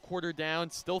 1 quarter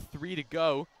down, still 3 to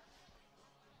go.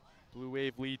 Blue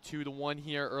Wave lead 2-1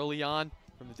 here early on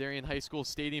from the Darien High School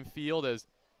Stadium Field, as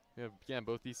again,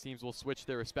 both these teams will switch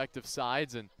their respective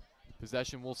sides, and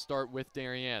possession will start with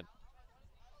Darien.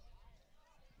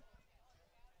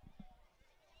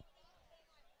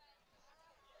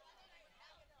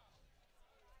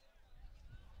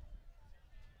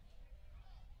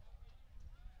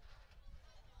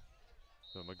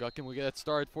 So McGuckin will get it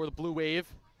started for the Blue Wave.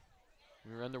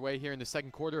 We're underway here in the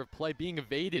second quarter of play, being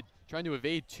evaded, trying to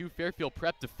evade 2 Fairfield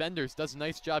Prep defenders. Does a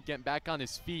nice job getting back on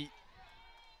his feet.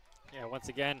 Yeah, once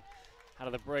again, Out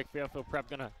of the break, Fairfield Prep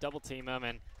going to double team him,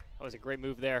 and that was a great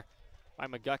move there by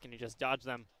McGuckin. He just dodged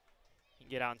them and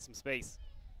get out in some space.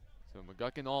 So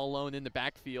McGuckin all alone in the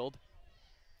backfield.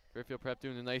 Fairfield Prep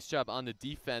doing a nice job on the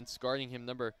defense, guarding him,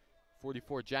 number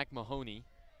 44, Jack Mahoney.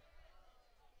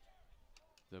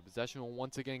 The possession will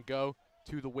once again go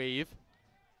to the Wave.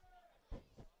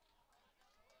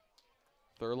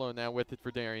 Thurlow now with it for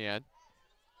Darien.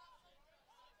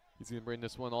 He's going to bring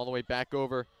this one all the way back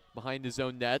over behind his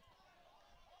own net.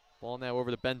 Ball now over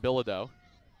to Ben Bilodeau.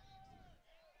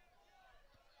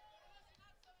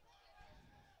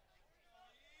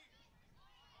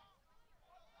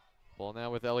 Ball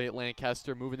now with Elliott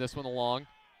Lancaster moving this one along.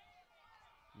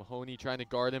 Mahoney trying to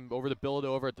guard him over to Bilodeau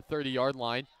over at the 30-yard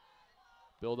line.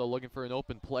 Bilodeau looking for an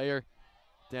open player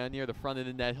down near the front of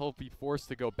the net. He'll be forced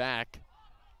to go back,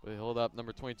 but he'll hold up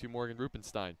number 22, Morgan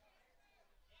Rupenstein.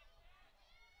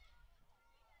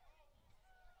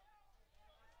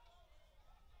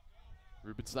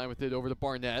 Rupenstein with it over to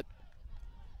Barnett.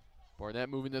 Barnett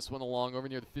moving this one along over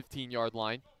near the 15-yard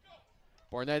line.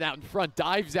 Barnett out in front,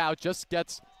 dives out, tries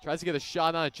to get a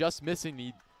shot on it, just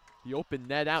missing the open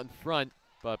net out in front,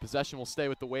 but possession will stay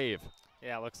with the Wave.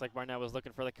 Yeah, looks like Barnett was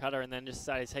looking for the cutter and then just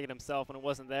decided to take it himself when it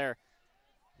wasn't there.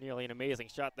 Nearly an amazing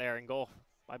shot there and goal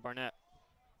by Barnett.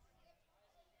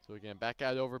 So again, back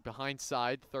out over behind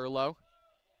side, Thurlow.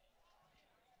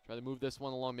 Try to move this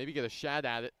one along, maybe get a shot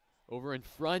at it. Over in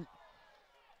front,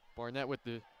 Barnett with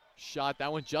the shot.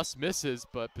 That one just misses,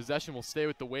 but possession will stay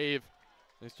with the Wave.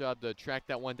 Nice job to track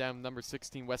that one down, number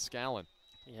 16, Wes Scallon.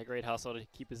 Yeah, great hustle to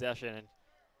keep possession and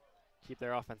keep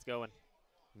their offense going.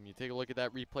 And you take a look at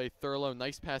that replay. Thurlow,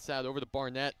 nice pass out over to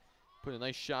Barnett. Put a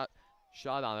nice shot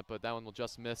on it, but that one will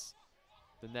just miss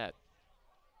the net.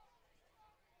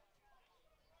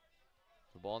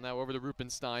 The ball now over to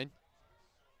Rupenstein.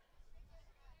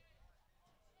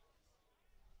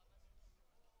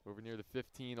 Over near the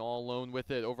 15, all alone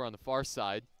with it over on the far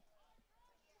side.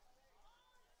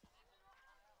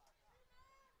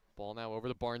 Ball now over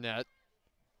to Barnett.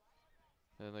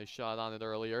 And a nice shot on it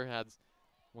earlier. Had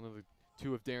one of the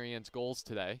two of Darien's goals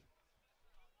today.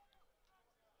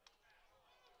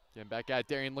 Again, back at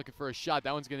Darien looking for a shot.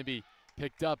 That one's going to be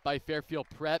picked up by Fairfield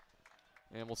Prep.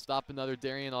 And we'll stop another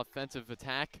Darien offensive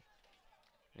attack.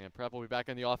 And Prep will be back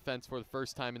on the offense for the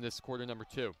first time in this quarter number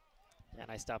 2. Yeah,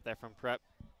 nice stop there from Prep.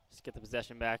 Just get the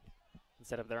possession back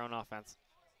instead of their own offense.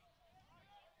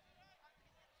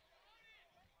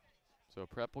 So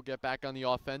Prep will get back on the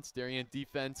offense. Darien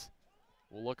defense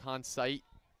will look on site.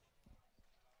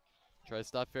 Try to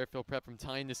stop Fairfield Prep from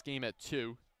tying this game at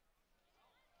 2.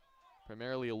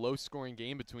 Primarily a low-scoring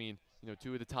game between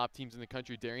two of the top teams in the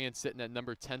country. Darien sitting at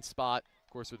number 10 spot.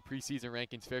 Of course, with preseason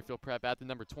rankings, Fairfield Prep at the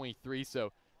number 23.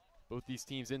 So both these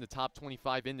teams in the top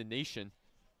 25 in the nation.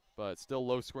 But still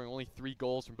low-scoring. Only 3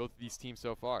 goals from both of these teams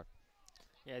so far.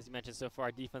 Yeah, as you mentioned so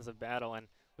far, defensive battle, and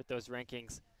with those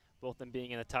rankings, both them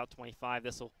being in the top 25,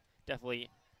 this will definitely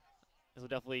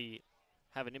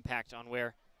have an impact on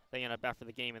where they end up after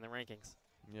the game in the rankings.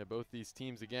 Yeah, both these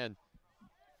teams, again,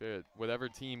 whatever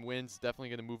team wins, definitely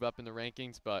going to move up in the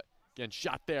rankings. But again,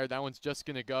 shot there. That one's just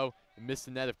going to go and miss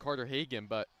the net of Carter Hagan.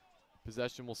 But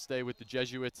possession will stay with the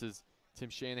Jesuits as Tim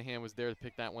Shanahan was there to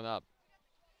pick that one up.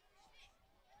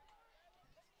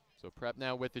 So Prep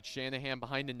now with it. Shanahan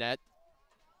behind the net.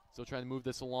 Still trying to move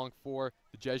this along for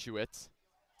the Jesuits.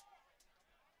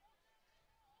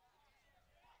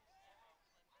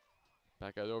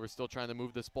 Back out over, still trying to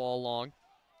move this ball along.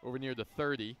 Over near the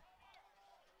 30.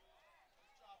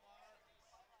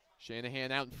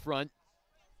 Shanahan out in front.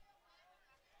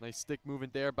 Nice stick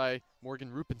movement there by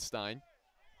Morgan Rupenstein.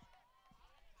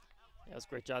 Yeah, it was a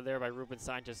great job there by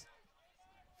Rupenstein, just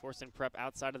forcing Prep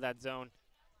outside of that zone.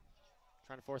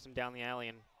 Trying to force him down the alley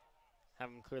and have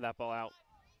him clear that ball out.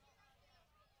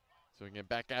 So again,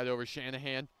 back out over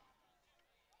Shanahan.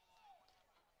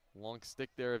 Long stick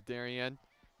there of Darien.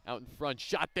 Out in front,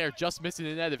 shot there, just missing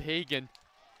the net of Hagan.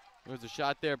 There was a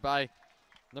shot there by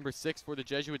number 6 for the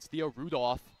Jesuits, Theo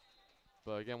Rudolph.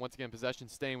 But again, once again, possession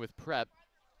staying with Prep.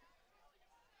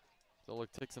 So it'll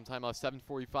take some time out.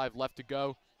 7:45 left to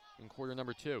go in quarter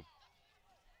number 2.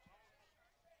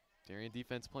 Darien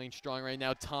defense playing strong right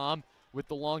now. Tom with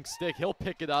the long stick, he'll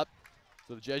pick it up.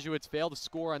 So the Jesuits fail to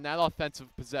score on that offensive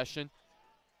possession.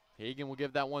 Hagan will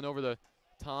give that one over to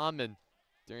Tom, and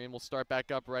Darien will start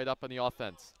back up right up on the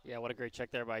offense. Yeah, what a great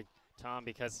check there by Tom,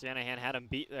 because Shanahan had him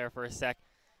beat there for a sec.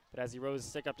 But as he rose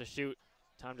stick up to shoot,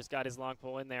 Tom just got his long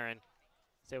pull in there and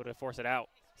was able to force it out.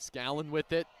 Scallon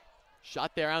with it.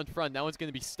 Shot there out in front. That one's going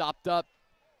to be stopped up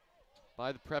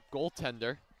by the Prep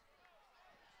goaltender.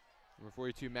 Number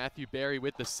 42, Matthew Barry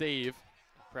with the save.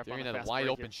 Prep on Darien the had a fast wide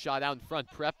break open here. shot out in front.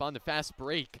 Prep on the fast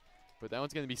break, but that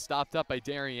one's going to be stopped up by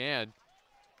Darien.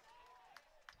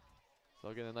 So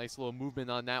I'll get a nice little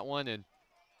movement on that one, and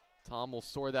Tom will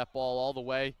soar that ball all the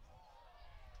way.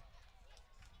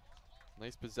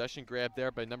 Nice possession grab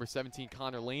there by number 17,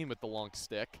 Connor Lane, with the long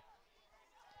stick.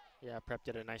 Yeah, Prep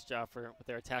did a nice job with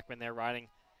their attackmen there, riding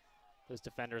those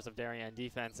defenders of Darien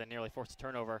defense and nearly forced a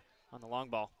turnover on the long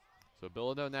ball. So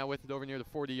Bilodeau now with it over near the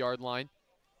 40-yard line.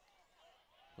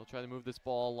 He'll try to move this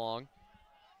ball along.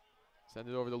 Send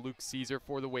it over to Luke Caesar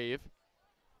for the wave.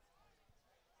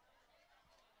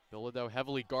 Bilodeau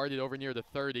heavily guarded over near the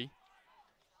 30.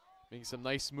 Making some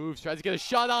nice moves. Tries to get a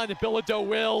shot on, and Bilodeau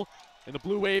will. And the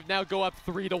Blue Wave now go up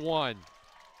 3-1.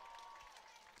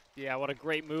 Yeah, what a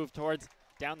great move towards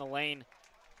down the lane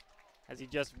as he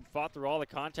just fought through all the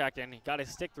contact and he got his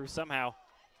stick through somehow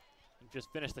and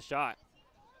just finished the shot.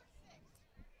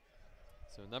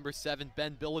 So number 7,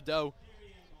 Ben Bilodeau,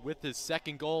 with his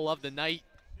second goal of the night,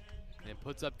 and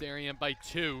puts up Darien by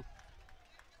 2.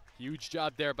 Huge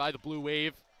job there by the Blue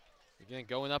Wave. Again,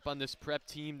 going up on this Prep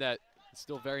team that is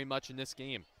still very much in this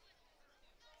game.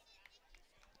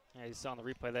 Yeah, you saw on the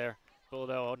replay there,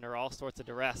 Bilodeau under all sorts of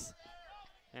duress.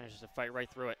 Managed to fight right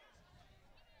through it.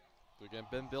 So again,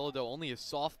 Ben Bilodeau, only a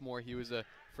sophomore. He was a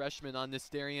freshman on this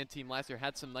Darien team last year.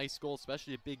 Had some nice goals,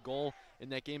 especially a big goal in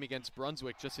that game against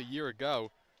Brunswick just a year ago.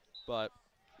 But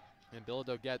and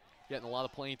Bilodeau getting a lot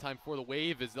of playing time for the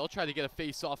Wave as they'll try to get a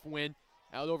face-off win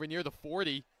out over near the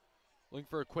 40. Looking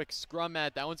for a quick scrum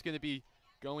at. That one's going to be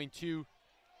going to,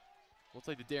 looks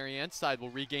like the Darien side will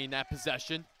regain that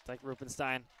possession. It's like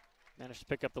Rupenstein managed to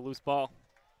pick up the loose ball.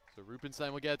 So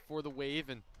Rupenstein will get it for the Wave,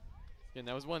 and again,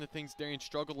 that was one of the things Darien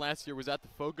struggled last year, was at the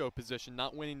Fogo position,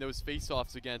 not winning those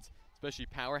face-offs against especially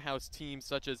powerhouse teams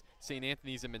such as St.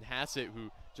 Anthony's and Manhasset, who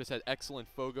just had excellent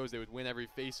Fogos. They would win every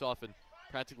face-off and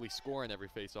practically score in every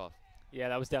face-off. Yeah,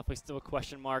 that was definitely still a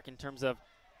question mark in terms of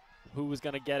who was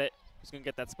going to get it, who's going to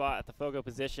get that spot at the Fogo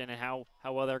position, and how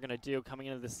well they're going to do coming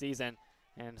into the season.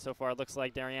 And so far, it looks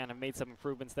like Darien have made some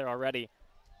improvements there already.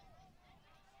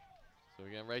 So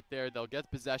again, right there, they'll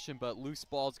get possession, but loose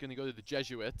ball is going to go to the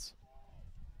Jesuits.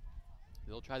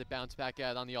 They'll try to bounce back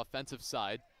out on the offensive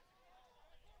side.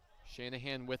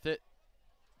 Shanahan with it.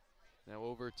 Now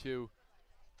over to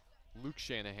Luke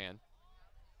Shanahan.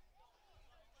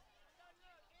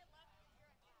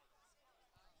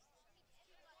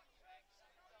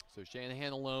 So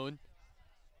Shanahan alone.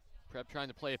 Prep trying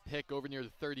to play a pick over near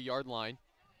the 30-yard line.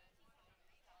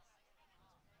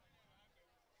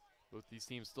 Both these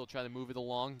teams still trying to move it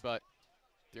along, but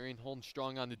Darien holding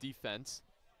strong on the defense.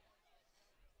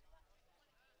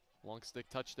 Long stick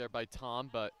touch there by Tom,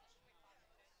 but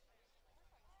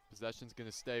possession's going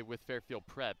to stay with Fairfield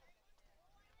Prep.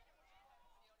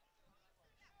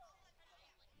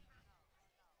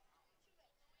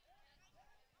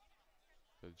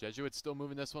 So the Jesuits still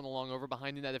moving this one along over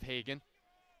behind the net of Hagen.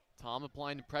 Tom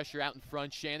applying the pressure out in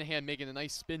front. Shanahan making a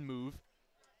nice spin move.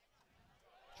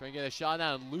 Trying to get a shot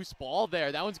on a loose ball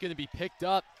there. That one's going to be picked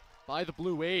up by the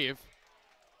Blue Wave.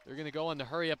 They're going to go on the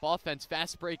hurry-up offense.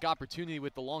 Fast break opportunity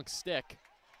with the long stick.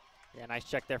 Yeah, nice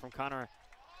check there from Connor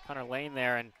Lane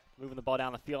there and moving the ball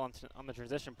down the field on the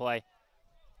transition play.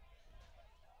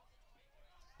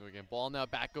 So again, ball now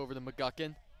back over to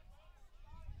McGuckin.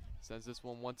 Sends this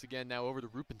one once again now over to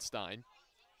Rupenstein.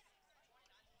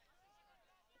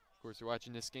 Of course, you're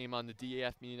watching this game on the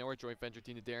DAF Media Network, joint venture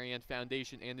team, the Darien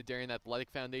Foundation and the Darien Athletic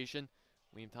Foundation.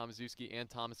 Liam Tomaszewski and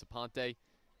Thomas Aponte.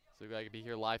 So glad I could be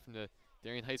here live from the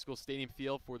Darien High School Stadium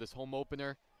Field for this home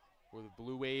opener for the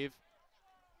Blue Wave,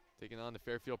 taking on the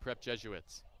Fairfield Prep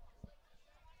Jesuits.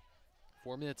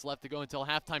 4 minutes left to go until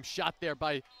halftime. Shot there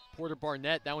by Porter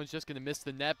Barnett. That one's just going to miss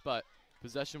the net, but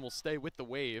possession will stay with the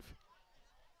Wave.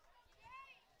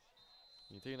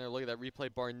 You're taking a look at that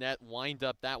replay. Barnett wind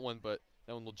up that one, but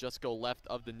that one will just go left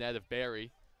of the net of Barry.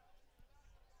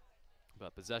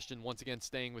 But possession once again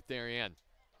staying with Darien.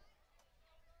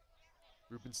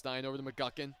 Rupenstein over to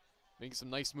McGuckin. Making some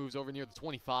nice moves over near the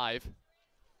 25.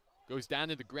 Goes down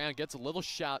to the ground, gets a little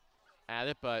shot at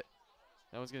it, but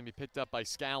that one's going to be picked up by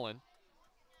Scallon.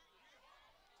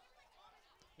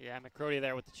 Yeah, McCrody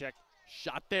there with the check.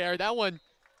 Shot there. That one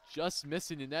just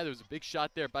missing the net. It was a big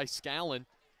shot there by Scallon,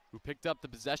 who picked up the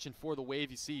possession for the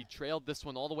Wave. You see, he trailed this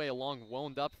one all the way along,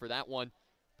 wound up for that one,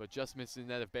 but just missing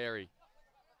the net of Barry.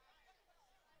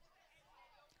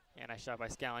 Yeah, nice shot by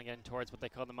Scallon getting towards what they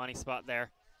call the money spot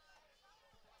there.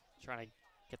 Trying to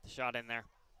get the shot in there.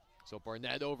 So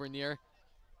Barnett over near,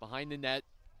 behind the net.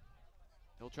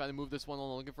 He'll try to move this one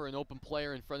on, looking for an open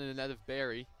player in front of the net of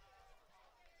Barry.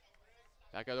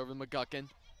 Back out over to McGuckin.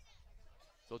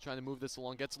 Still trying to move this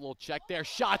along, gets a little check there.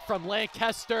 Shot from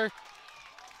Lancaster.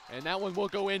 And that one will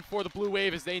go in for the Blue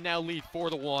Wave as they now lead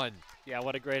 4-1. Yeah,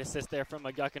 what a great assist there from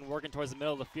McGuckin, working towards the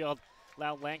middle of the field.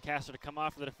 Allowed Lancaster to come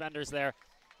off of the defenders there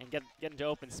and get into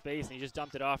open space, and he just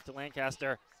dumped it off to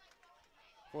Lancaster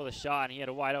for the shot, and he had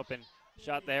a wide open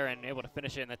shot there and able to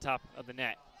finish it in the top of the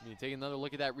net. I mean, take another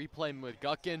look at that replay.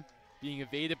 McGuckin being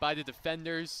evaded by the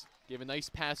defenders. Gave a nice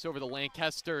pass over to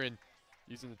Lancaster and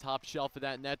using the top shelf of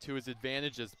that net to his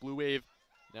advantage as Blue Wave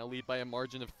now lead by a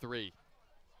margin of 3.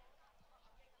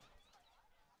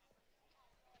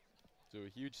 So a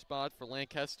huge spot for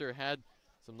Lancaster. Had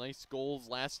some nice goals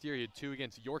last year. He had 2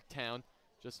 against Yorktown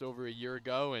just over a year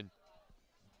ago. And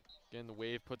again, the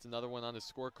Wave puts another one on the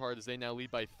scorecard as they now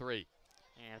lead by 3.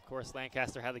 And of course,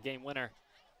 Lancaster had the game winner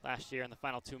last year in the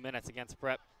final 2 minutes against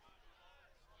Prep.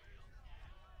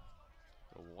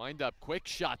 A wind up quick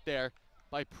shot there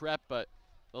by Prep, but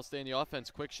they'll stay in the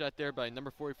offense. Quick shot there by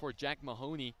number 44, Jack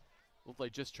Mahoney. Looked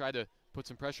like just tried to put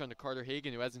some pressure on to Carter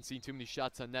Hagan, who hasn't seen too many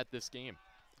shots on net this game.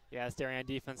 Yeah, this Darien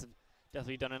defense have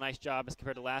definitely done a nice job as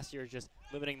compared to last year, just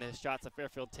limiting the shots that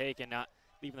Fairfield take and not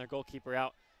leaving their goalkeeper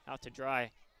out to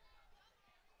dry.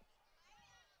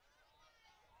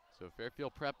 So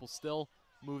Fairfield Prep will still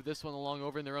move this one along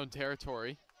over in their own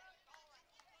territory.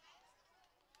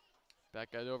 Back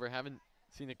out over, haven't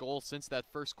seen a goal since that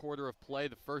first quarter of play,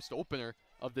 the first opener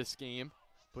of this game.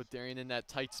 Put Darien in that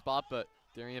tight spot, but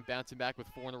Darien bouncing back with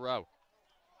 4 in a row.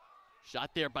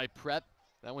 Shot there by Prep.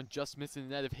 That one just missing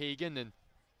the net of Hagan, and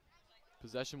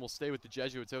possession will stay with the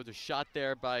Jesuits. There was a shot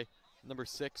there by number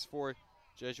 6 for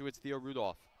Jesuits, Theo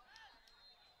Rudolph.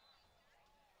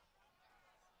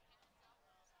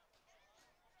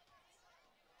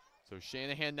 So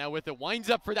Shanahan now with it,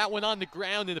 winds up for that one on the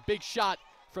ground, and a big shot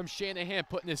from Shanahan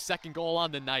putting his 2nd goal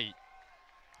on the night.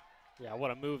 Yeah,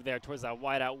 what a move there towards that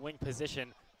wide out wing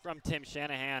position from Tim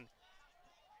Shanahan.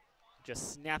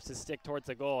 Just snaps his stick towards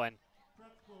the goal and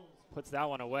puts that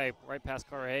one away right past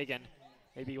Carter Hagan.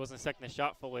 Maybe he wasn't expecting the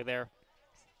shot fully there.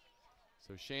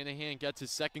 So Shanahan gets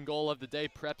his 2nd goal of the day.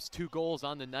 Prep's 2 goals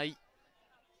on the night.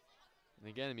 And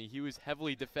again, I mean, he was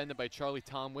heavily defended by Charlie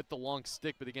Tom with the long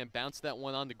stick, but again, bounced that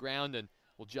one on the ground and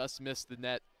will just miss the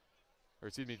net, or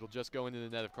excuse me, will just go into the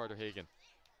net of Carter Hagan.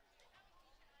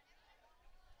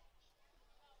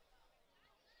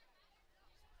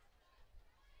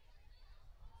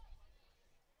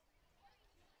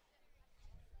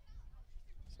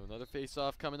 So another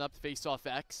face-off coming up, face-off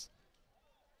X.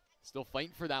 Still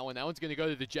fighting for that one. That one's going to go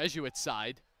to the Jesuit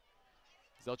side.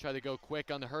 They'll try to go quick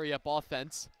on the hurry-up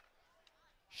offense.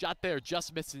 Shot there,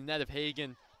 just missing the net of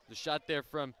Hagan. The shot there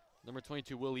from number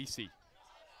 22, Will Easy.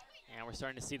 And we're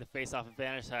starting to see the face-off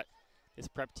advantage that this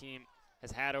Prep team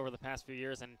has had over the past few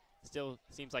years and still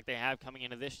seems like they have coming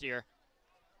into this year.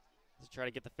 To try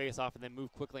to get the face-off and then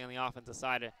move quickly on the offensive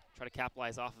side to try to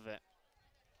capitalize off of it.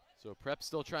 So Prep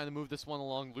still trying to move this one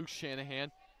along. Luke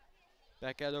Shanahan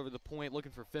back out over the point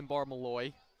looking for Finbar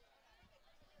Malloy.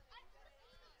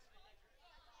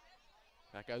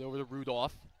 Back out over to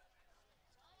Rudolph.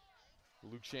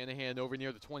 Luke Shanahan over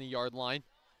near the 20-yard line.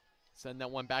 Send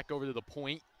that one back over to the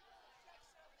point.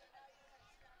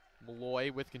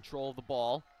 Malloy with control of the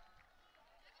ball.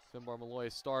 Finbar Malloy, a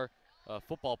star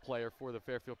football player for the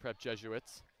Fairfield Prep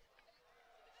Jesuits.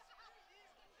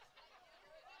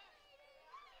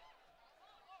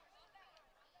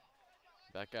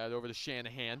 Back out over to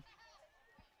Shanahan.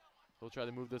 He'll try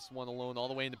to move this one alone all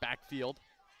the way in the backfield.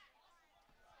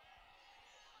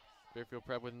 Fairfield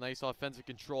Prep with nice offensive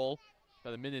control.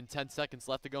 About 1 minute and 10 seconds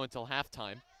left to go until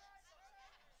halftime.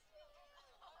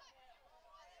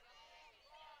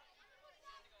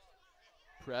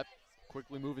 Prep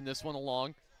quickly moving this one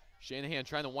along. Shanahan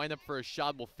trying to wind up for a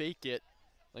shot, will fake it.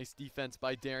 Nice defense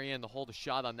by Darien to hold a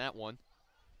shot on that one.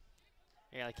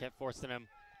 Yeah, they kept forcing him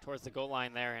towards the goal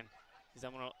line there, and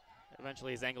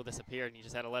eventually his angle disappeared and he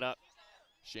just had to let up.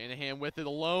 Shanahan with it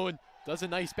alone. Does a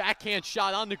nice backhand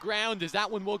shot on the ground as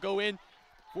that one will go in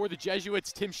for the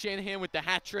Jesuits. Tim Shanahan with the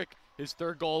hat trick, his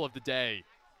 3rd goal of the day.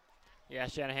 Yeah,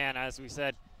 Shanahan, as we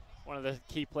said, one of the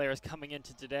key players coming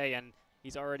into today, and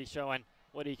he's already showing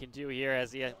what he can do here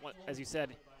as you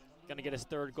said, going to get his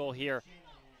 3rd goal here.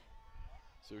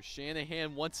 So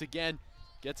Shanahan once again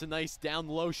gets a nice down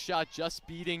low shot, just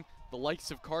beating the likes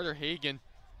of Carter Hagan.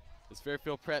 As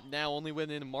Fairfield Prep now only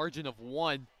within a margin of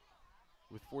 1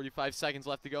 with 45 seconds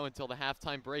left to go until the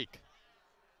halftime break.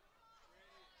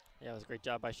 Yeah, it was a great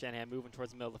job by Shanahan moving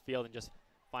towards the middle of the field and just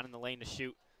finding the lane to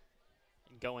shoot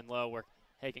and going low where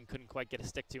Hagan couldn't quite get a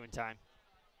stick to in time.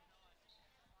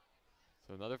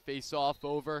 So another face-off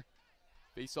over.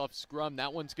 Face-off scrum.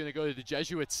 That one's going to go to the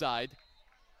Jesuit side.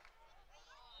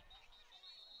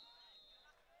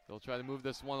 They'll try to move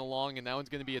this one along, and that one's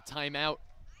going to be a timeout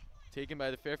taken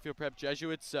by the Fairfield Prep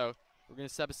Jesuits. So we're going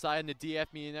to step aside in the DF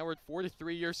Media Network.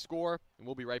 4-3 your score, and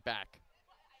we'll be right back.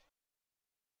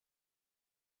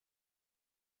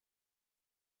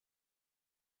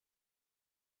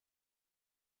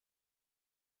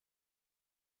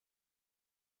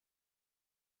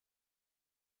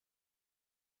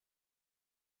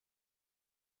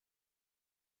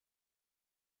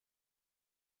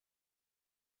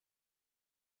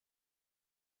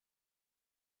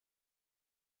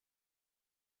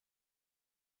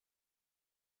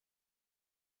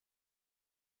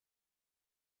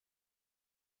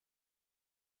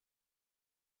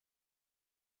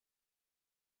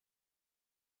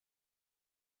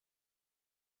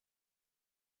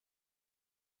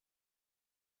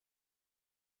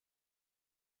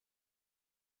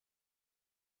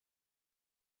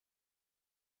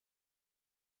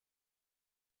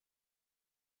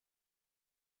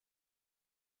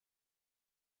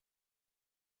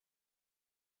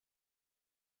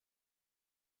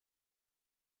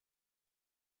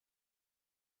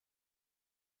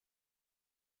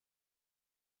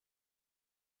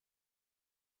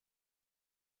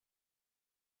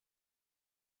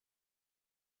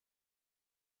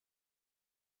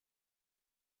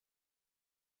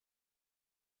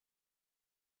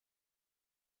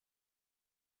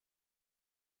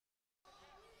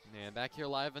 And back here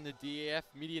live on the DAF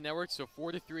Media Network. So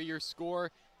 4-3 your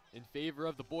score in favor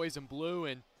of the boys in blue.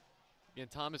 And again,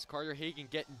 Thomas Carter Hagen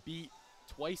getting beat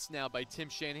twice now by Tim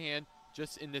Shanahan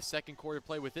just in this second quarter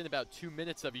play within about 2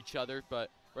 minutes of each other. But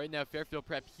right now, Fairfield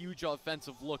Prep, huge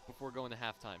offensive look before going to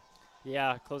halftime.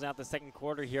 Yeah, closing out the second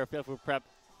quarter here, Fairfield Prep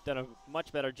done a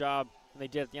much better job than they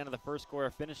did at the end of the first quarter,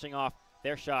 finishing off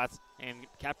their shots and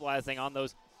capitalizing on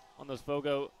those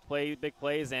Fogo big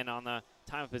plays and on the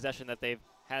time of possession that they've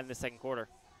had in the second quarter.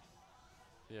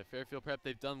 Yeah, Fairfield Prep,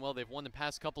 they've done well. They've won the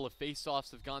past couple of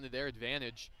face-offs, have gone to their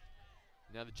advantage.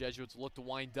 Now the Jesuits look to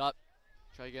wind up,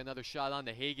 try to get another shot on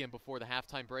to Hagen before the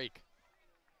halftime break.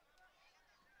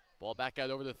 Ball back out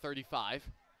over the 35.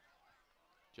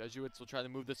 Jesuits will try to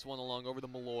move this one along over to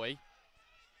Malloy.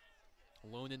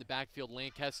 Alone in the backfield,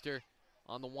 Lancaster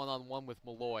on the one-on-one with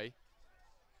Malloy.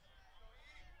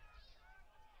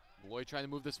 Malloy trying to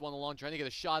move this one along, trying to get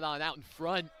a shot on out in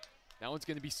front. That one's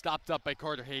going to be stopped up by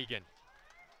Carter Hagen.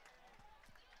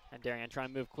 And Darien trying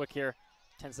to move quick here.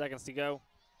 10 seconds to go.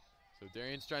 So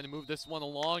Darien's trying to move this one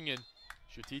along, and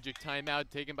strategic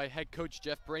timeout taken by head coach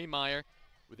Jeff Braymeyer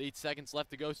with 8 seconds left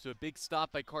to go. So a big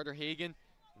stop by Carter Hagen.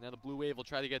 And now the Blue Wave will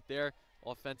try to get their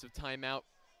offensive timeout,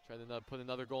 try to put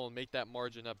another goal and make that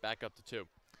margin up back up to 2.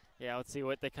 Yeah, let's see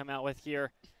what they come out with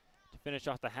here to finish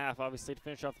off the half. Obviously, to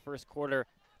finish off the first quarter,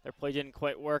 their play didn't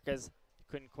quite work as they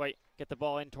couldn't quite get the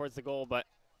ball in towards the goal, but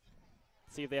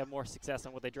see if they have more success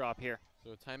on what they drop here.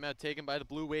 So a timeout taken by the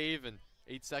Blue Wave, and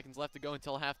 8 seconds left to go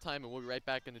until halftime, and we'll be right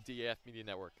back on the DAF Media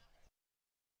Network.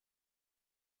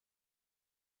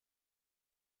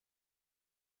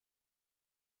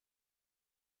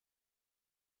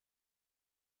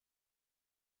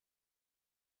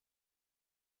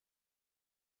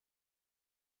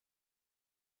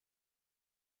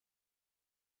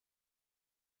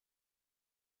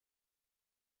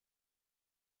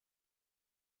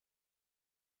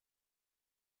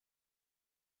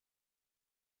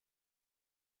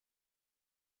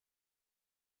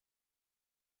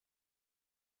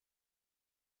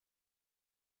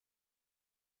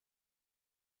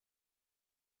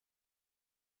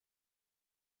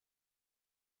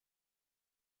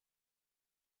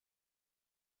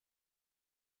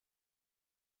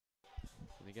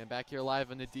 And again, back here live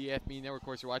on the DF Media Network. Of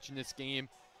course, you're watching this game.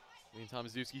 Me and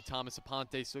Tomaszewski, Thomas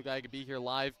Aponte, so glad I could be here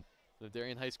live at the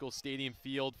Darien High School Stadium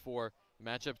Field for the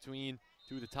matchup between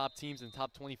two of the top teams in the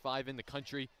top 25 in the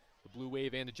country, the Blue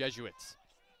Wave and the Jesuits.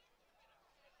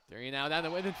 Darien now down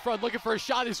the way in front, looking for a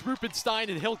shot is Rupenstein,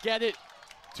 and he'll get it.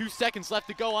 2 seconds left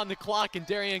to go on the clock, and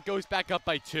Darien goes back up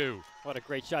by 2. What a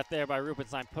great shot there by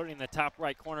Rupenstein, putting in the top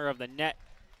right corner of the net.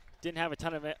 Didn't have a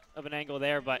ton of an angle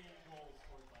there, but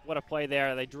what a play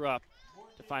there. They drew up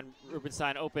to find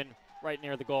Rupenstein open right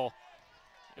near the goal.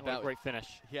 And what a great finish.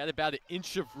 He had about an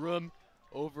inch of room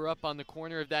over up on the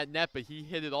corner of that net, but he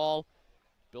hit it all.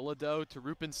 Bilodeau to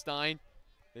Rupenstein.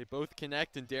 They both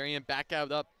connect, and Darien back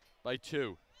out up by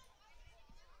 2.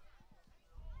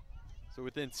 So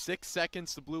within 6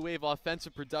 seconds, the Blue Wave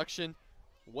offensive production.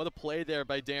 What a play there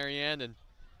by Darien, and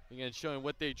again, showing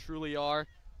what they truly are.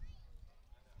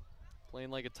 Playing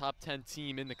like a top 10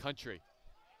 team in the country.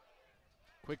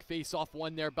 Quick face-off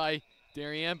one there by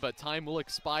Darien, but time will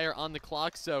expire on the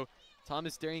clock, so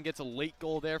Thomas Darien gets a late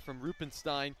goal there from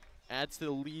Rupenstein adds to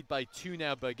the lead by 2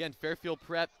 now. But again, Fairfield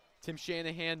Prep, Tim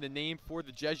Shanahan, the name for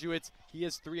the Jesuits. He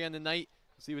has 3 on the night.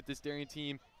 We'll see what this Darien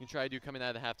team can try to do coming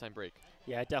out of the halftime break.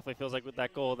 Yeah, it definitely feels like with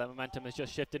that goal, that momentum has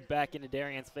just shifted back into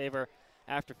Darien's favor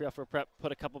after Fairfield Prep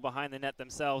put a couple behind the net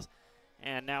themselves.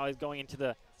 And now is going into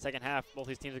the second half. Both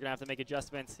these teams are going to have to make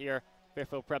adjustments here.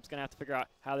 Fairfield Prep's going to have to figure out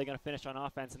how they're going to finish on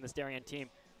offense in this Darien team.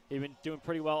 They've been doing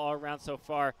pretty well all around so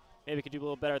far. Maybe could do a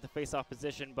little better at the face-off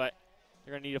position, but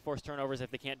they're going to need to force turnovers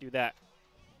if they can't do that.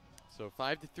 So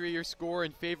 5-3 your score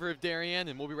in favor of Darien,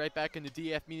 and we'll be right back in the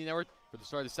DAF Media Network for the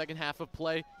start of the second half of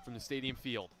play from the Stadium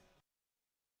Field.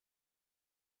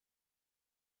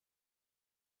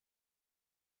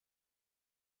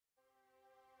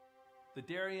 The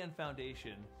Darien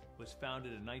Foundation was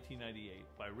founded in 1998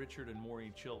 by Richard and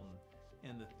Maureen Chilton,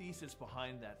 and the thesis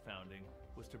behind that founding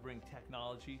was to bring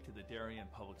technology to the Darien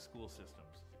public school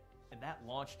systems. And that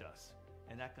launched us,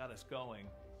 and that got us going,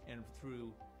 and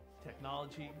through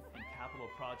technology and capital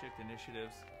project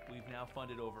initiatives, we've now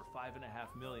funded over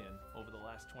 $5.5 million over the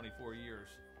last 24 years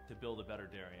to build a better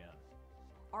Darien.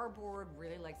 Our board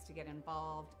really likes to get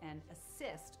involved and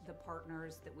assist the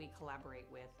partners that we collaborate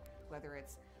with, whether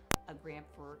it's a grant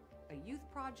for a youth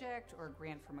project or a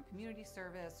grant from a community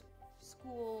service,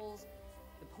 schools,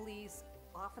 the police.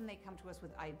 Often they come to us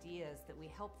with ideas that we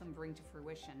help them bring to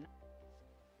fruition.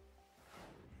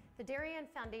 The Darien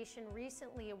Foundation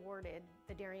recently awarded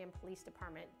the Darien Police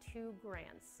Department 2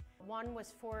 grants. One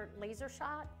was for laser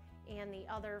shot and the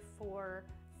other for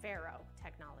Faro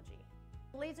technology.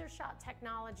 Laser shot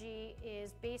technology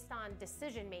is based on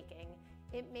decision making.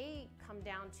 It may come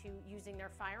down to using their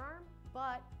firearm,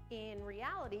 but in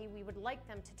reality, we would like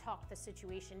them to talk the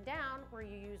situation down where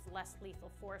you use less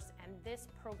lethal force, and this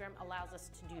program allows us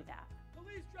to do that.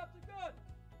 Police, drop the gun!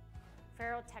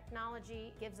 Faro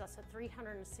technology gives us a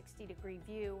 360-degree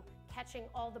view, catching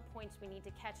all the points we need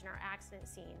to catch in our accident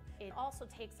scene. It also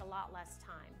takes a lot less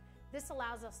time. This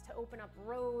allows us to open up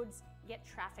roads, get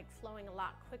traffic flowing a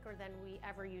lot quicker than we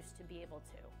ever used to be able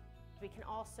to. We can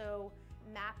also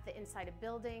map the inside of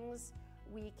buildings.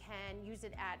 We can use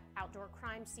it at outdoor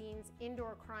crime scenes,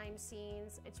 indoor crime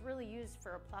scenes. It's really used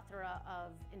for a plethora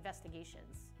of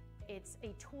investigations. It's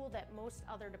a tool that most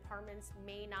other departments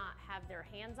may not have their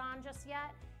hands on just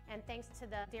yet, and thanks to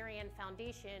the Darien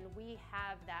Foundation, we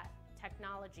have that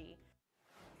technology.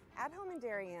 At Home in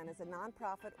Darien is a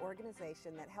nonprofit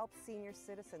organization that helps senior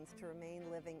citizens to remain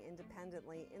living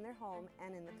independently in their home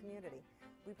and in the community.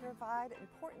 We provide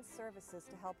important services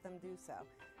to help them do so,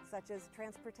 such as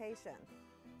transportation.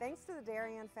 Thanks to the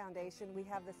Darien Foundation, we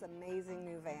have this amazing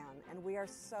new van, and we are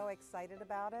so excited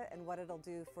about it and what it'll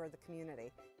do for the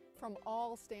community. From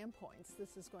all standpoints,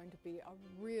 this is going to be a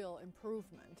real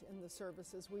improvement in the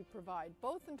services we provide,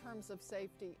 both in terms of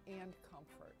safety and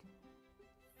comfort.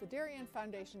 The Darien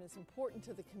Foundation is important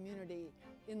to the community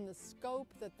in the scope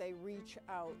that they reach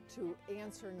out to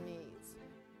answer needs.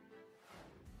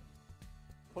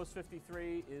 Post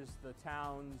 53 is the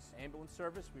town's ambulance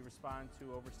service. We respond to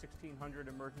over 1,600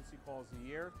 emergency calls a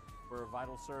year. We're a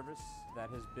vital service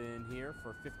that has been here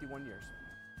for 51 years.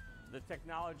 The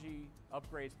technology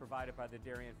upgrades provided by the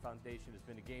Darien Foundation has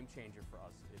been a game changer for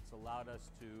us. It's allowed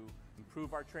us to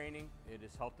improve our training. It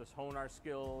has helped us hone our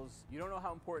skills. You don't know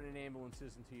how important an ambulance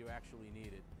is until you actually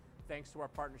need it. Thanks to our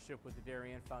partnership with the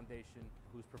Darien Foundation,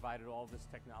 who's provided all this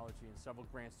technology and several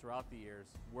grants throughout the years,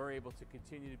 we're able to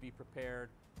continue to be prepared,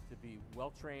 to be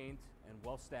well-trained and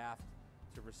well-staffed,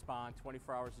 to respond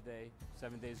 24 hours a day,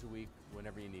 7 days a week,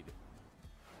 whenever you need it.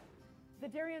 The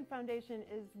Darien Foundation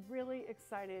is really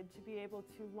excited to be able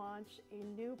to launch a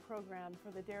new program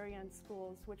for the Darien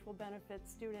schools, which will benefit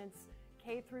students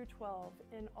K through 12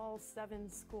 in all 7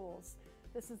 schools.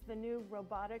 This is the new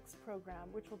robotics program,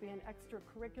 which will be an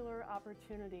extracurricular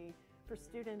opportunity for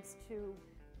students to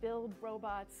build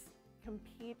robots,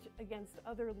 compete against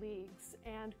other leagues,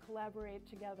 and collaborate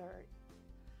together.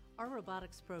 Our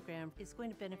robotics program is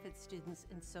going to benefit students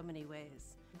in so many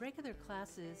ways. In regular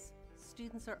classes,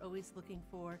 students are always looking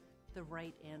for the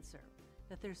right answer,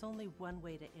 that there's only one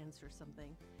way to answer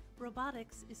something.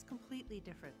 Robotics is completely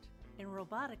different. In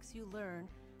robotics, you learn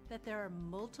that there are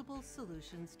multiple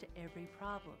solutions to every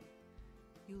problem.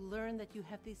 You learn that you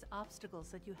have these obstacles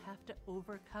that you have to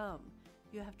overcome.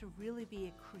 You have to really be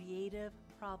a creative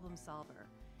problem solver.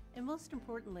 And most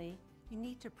importantly, you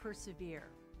need to persevere.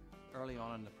 Early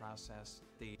on in the process,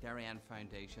 the Darien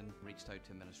Foundation reached out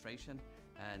to administration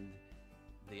and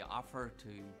the offer to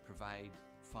provide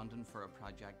funding for a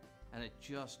project, and it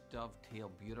just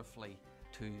dovetailed beautifully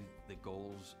to the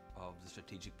goals of the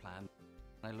strategic plan.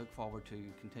 I look forward to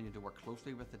continue to work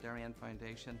closely with the Darien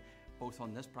Foundation, both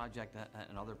on this project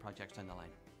and other projects down the line.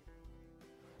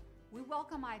 We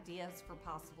welcome ideas for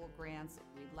possible grants.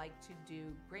 We'd like to do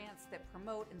grants that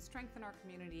promote and strengthen our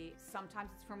community. Sometimes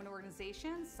it's from an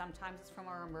organization, sometimes it's from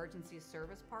our emergency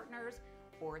service partners,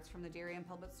 or it's from the Darien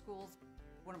Public Schools.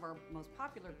 One of our most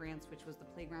popular grants, which was the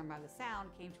Playground by the Sound,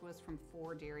 came to us from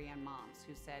 4 Darien moms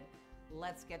who said,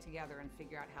 let's get together and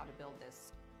figure out how to build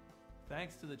this.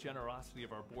 Thanks to the generosity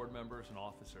of our board members and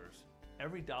officers,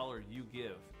 every dollar you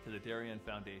give to the Darien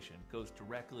Foundation goes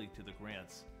directly to the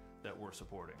grants that we're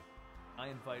supporting. I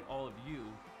invite all of you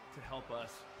to help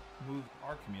us move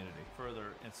our community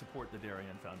further and support the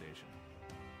Darien Foundation.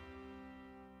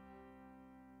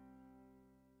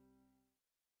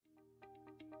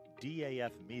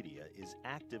 DAF Media is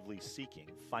actively seeking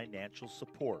financial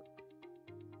support.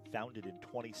 Founded in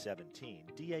 2017,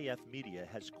 DAF Media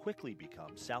has quickly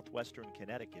become Southwestern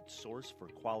Connecticut's source for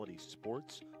quality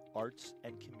sports, arts,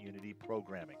 and community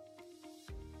programming.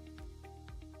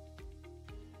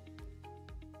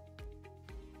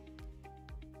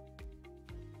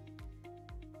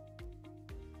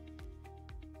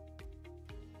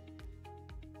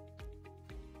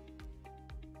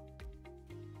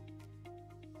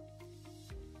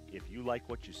 If you like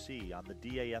what you see on the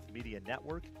DAF Media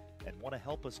Network and want to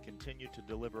help us continue to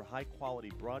deliver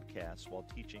high-quality broadcasts while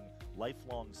teaching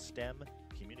lifelong STEM,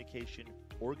 communication,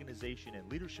 organization, and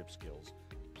leadership skills,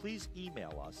 please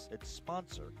email us at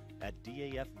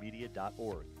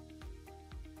sponsor@dafmedia.org.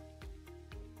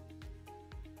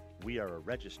 We are a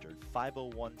registered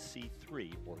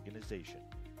 501c3 organization.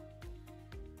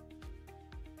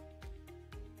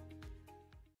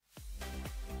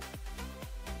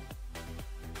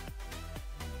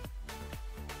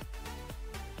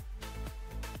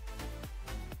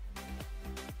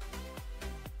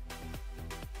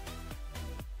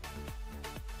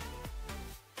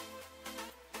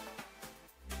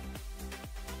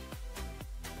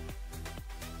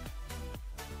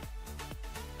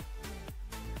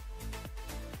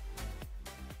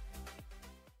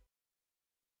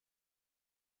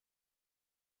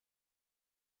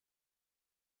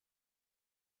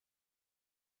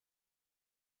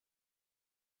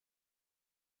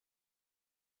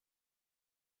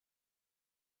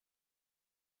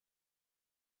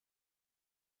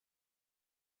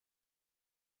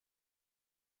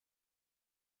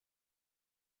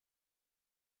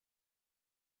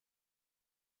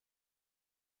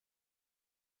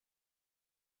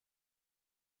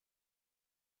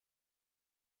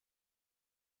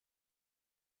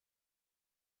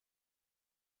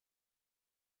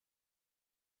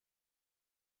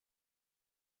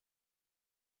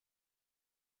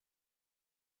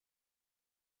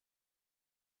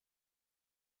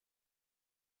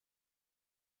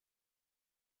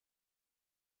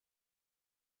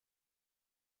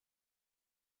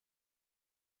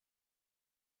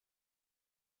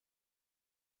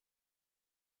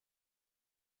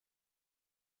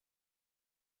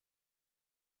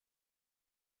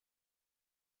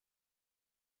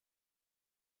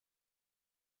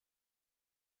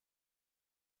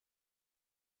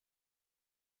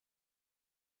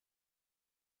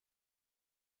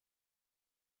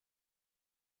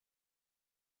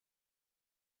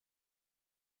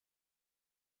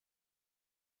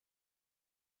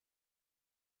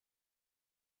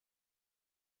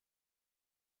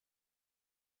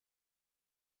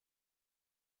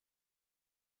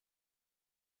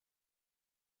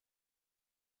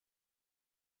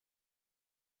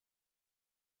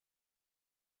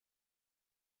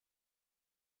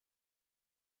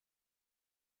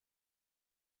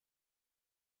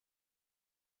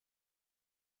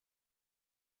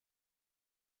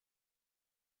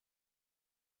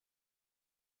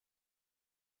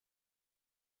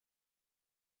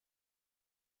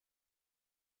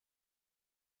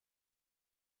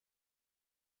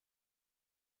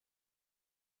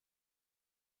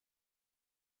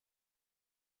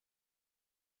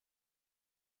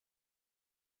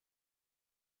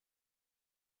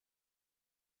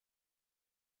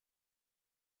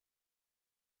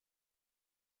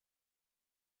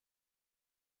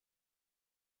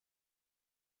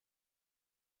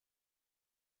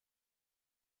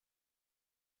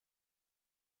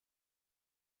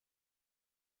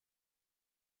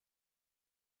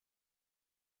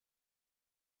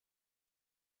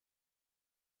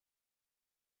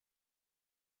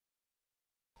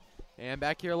 And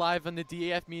back here live on the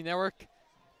DAF Media Network,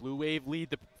 Blue Wave lead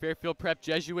the Fairfield Prep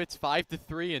Jesuits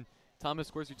 5-3. And Thomas,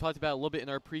 of course, we talked about a little bit in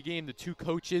our pregame, the two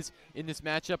coaches in this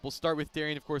matchup. We'll start with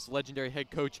Darien, of course, legendary head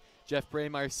coach Jeff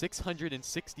Braemeier,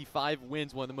 665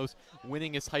 wins, one of the most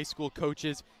winningest high school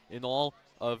coaches in all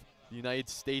of the United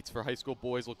States for high school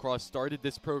boys lacrosse. Started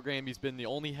this program. He's been the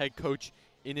only head coach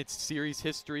in its series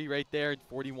history right there in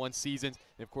 41 seasons.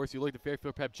 And, of course, you look at the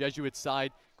Fairfield Prep Jesuits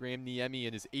side, Graham Niemi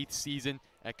in his 8th season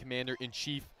at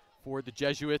Commander-in-Chief for the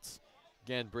Jesuits.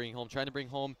 Again, trying to bring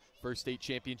home first state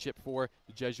championship for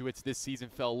the Jesuits this season.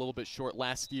 Fell a little bit short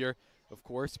last year, of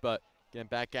course, but again,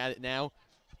 back at it now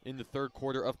in the 3rd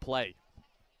quarter of play.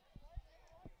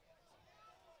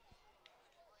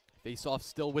 Face-off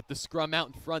still with the scrum out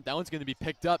in front. That one's going to be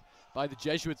picked up by the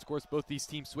Jesuits. Of course, both these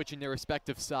teams switching their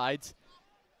respective sides.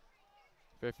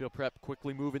 Fairfield Prep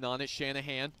quickly moving on it.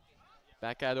 Shanahan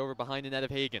back out over behind the net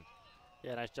of Hagen.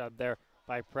 Yeah, nice job there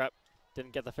by Prep.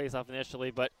 Didn't get the face-off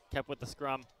initially, but kept with the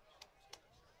scrum.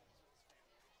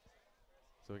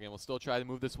 So again, we'll still try to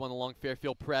move this one along.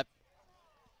 Fairfield Prep.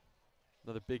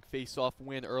 Another big face-off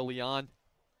win early on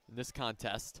in this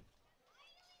contest.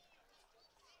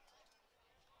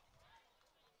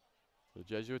 The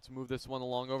Jesuits move this one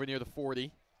along over near the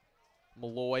 40.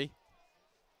 Malloy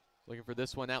looking for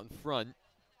this one out in front.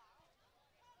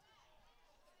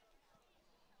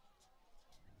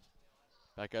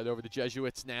 Back out over the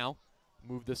Jesuits now.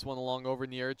 Move this one along over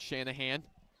near Shanahan,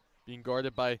 being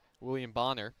guarded by William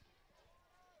Bonner.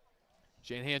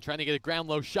 Shanahan trying to get a ground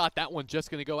low shot. That one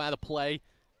just going to go out of play,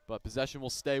 but possession will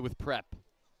stay with Prep.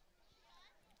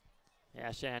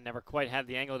 Yeah, Shanahan never quite had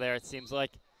the angle there, it seems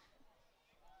like.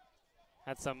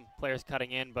 Had some players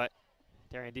cutting in, but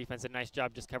Darien defense did a nice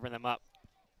job just covering them up.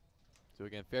 So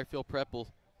again, Fairfield Prep will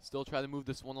still try to move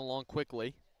this one along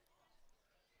quickly.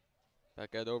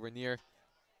 Back out over near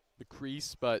the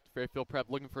crease, but Fairfield Prep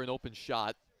looking for an open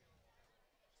shot.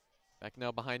 Back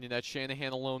now behind the net,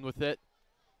 Shanahan alone with it.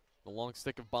 The long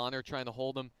stick of Bonner trying to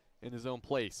hold him in his own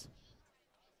place.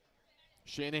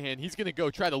 Shanahan, he's going to go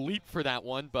try to leap for that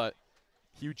one, but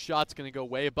huge shot's going to go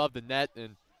way above the net,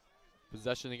 and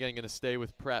possession again going to stay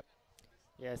with Prep.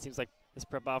 Yeah, it seems like this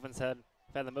Prep offense had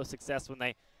the most success when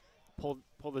they pulled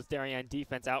this Darien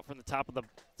defense out from the top of the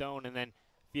zone and then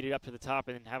feed it up to the top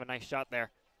and have a nice shot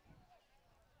there.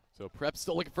 So Prep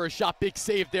still looking for a shot. Big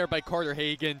save there by Carter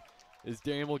Hagen as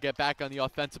Darien will get back on the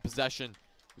offensive possession.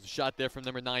 There's a shot there from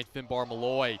number 9, Finbar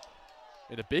Malloy.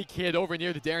 And a big hit over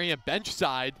near the Darien bench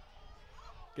side.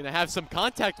 Going to have some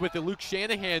contact with it. Luke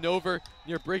Shanahan over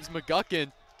near Briggs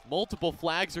McGuckin. Multiple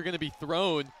flags are going to be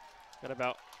thrown. Got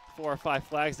about 4 or 5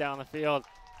 flags down the field.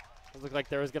 It looked like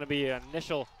there was going to be an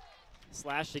initial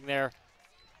slashing there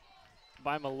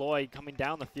by Malloy coming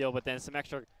down the field, but then some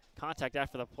extra contact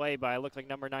after the play by, it looked like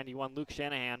number 91, Luke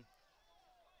Shanahan.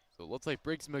 So it looks like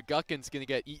Briggs McGuckin's going to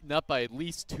get eaten up by at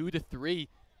least 2 to 3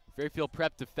 Fairfield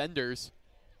Prep defenders.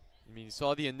 I mean, you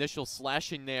saw the initial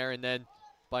slashing there, and then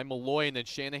by Malloy, and then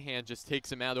Shanahan just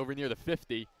takes him out over near the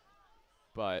 50.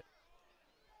 But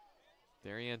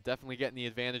Darien definitely getting the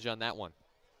advantage on that one.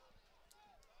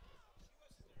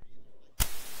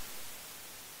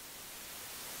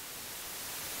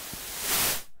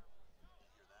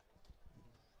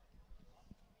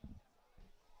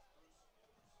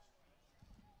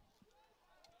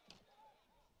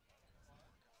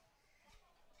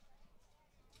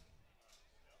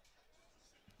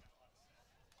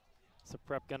 So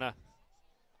Prep gonna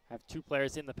have 2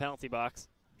 players in the penalty box.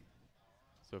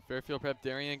 So Fairfield Prep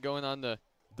Darien going on the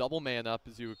double man up,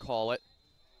 as you would call it.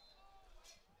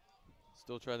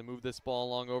 Still trying to move this ball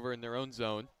along over in their own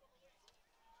zone.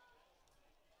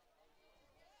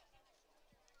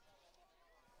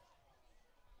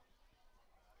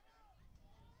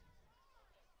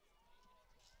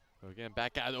 So again,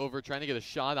 back out over, trying to get a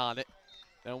shot on it.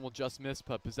 That one will just miss,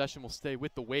 but possession will stay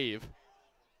with the Wave.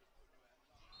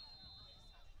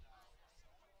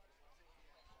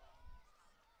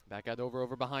 Back out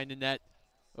over behind the net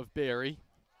of Barry.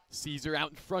 Caesar out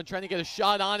in front trying to get a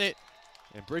shot on it.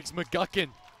 And Briggs McGuckin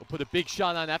will put a big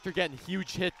shot on after getting a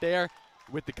huge hit there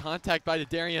with the contact by the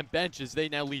Darien bench as they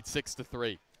now lead 6 to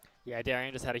 3. Yeah,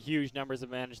 Darien just had a huge numbers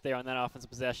advantage there on that offensive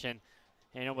possession.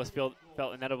 And it almost felt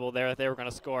inevitable there that they were going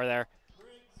to score there.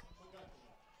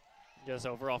 Just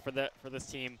overall for this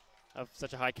team of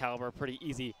such a high caliber, pretty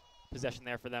easy possession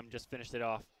there for them. Just finished it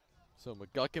off. So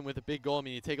McGuckin with a big goal. I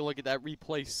mean, you take a look at that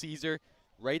replay. Caesar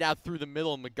right out through the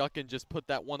middle, and McGuckin just put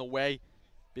that one away.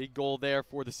 Big goal there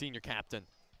for the senior captain.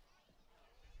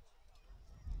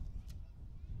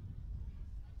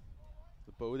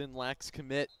 The Bowdoin lacks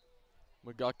commit.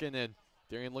 McGuckin and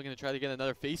Darien looking to try to get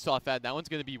another face-off at. That one's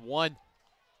going to be won.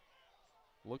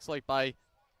 Looks like by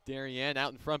Darien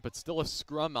out in front, but still a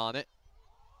scrum on it.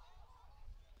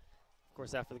 Of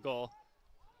course, after the goal,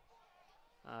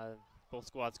 both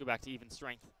squads go back to even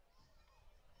strength.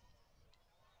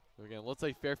 So again, looks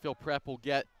like Fairfield Prep will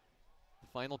get the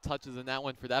final touches in that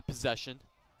one for that possession.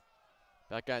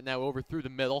 Back out now over through the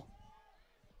middle.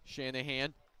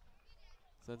 Shanahan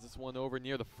Sends this one over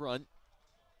near the front.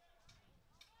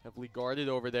 Heavily guarded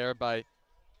over there by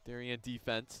Darien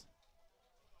defense.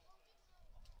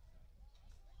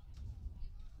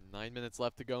 9 minutes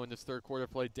left to go in this third quarter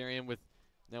play. Darien with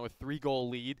now a 3-goal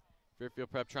lead. Fairfield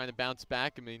Prep trying to bounce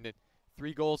back. I mean,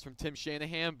 3 goals from Tim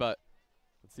Shanahan, but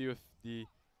let's see if the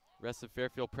rest of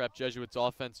Fairfield Prep Jesuits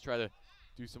offense try to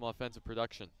do some offensive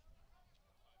production.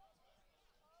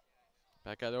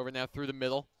 Back out over now through the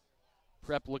middle.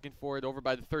 Prep looking for it over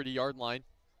by the 30-yard line.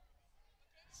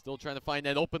 Still trying to find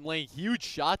that open lane. Huge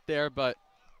shot there, but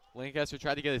Lancaster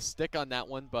tried to get a stick on that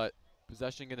one, but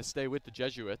possession going to stay with the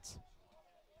Jesuits.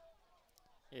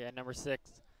 Yeah, number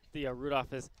 6, Theo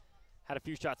Rudolph has had a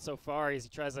few shots so far as he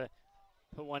tries to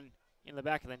put one in the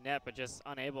back of the net, but just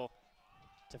unable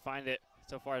to find it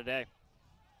so far today.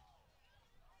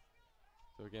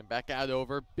 So again, back out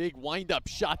over. Big wind-up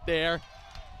shot there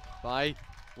by,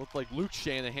 looked like Luke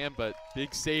Shanahan, but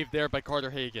big save there by Carter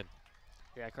Hagan.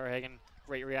 Yeah, Carter Hagan,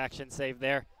 great reaction, save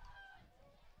there.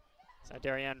 So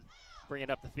Darien bringing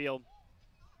up the field.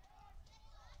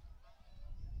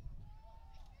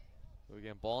 So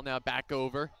again, ball now back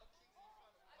over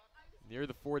near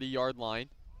the 40-yard line.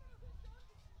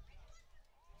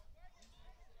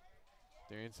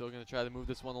 Darien still going to try to move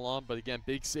this one along, but again,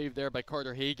 big save there by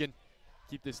Carter Hagan.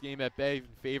 Keep this game at bay in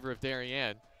favor of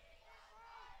Darien.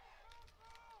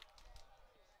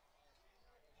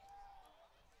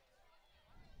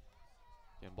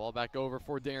 Again, ball back over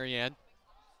for Darien.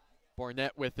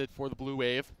 Barnett with it for the Blue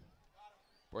Wave.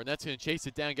 Barnett's going to chase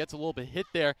it down, gets a little bit hit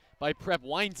there by Prep,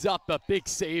 winds up a big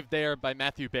save there by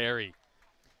Matthew Barry.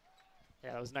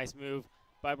 Yeah, that was a nice move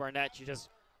by Barnett. You just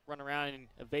run around and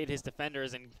evade his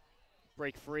defenders and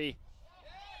break free.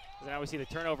 So now we see the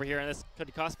turnover here, and this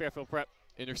could cost Fairfield Prep.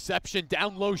 Interception,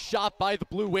 down low shot by the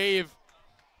Blue Wave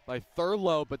by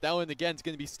Thurlow, but that one again is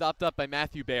going to be stopped up by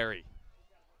Matthew Barry.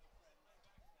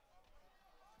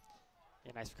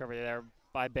 Yeah, nice recovery there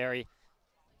by Barry.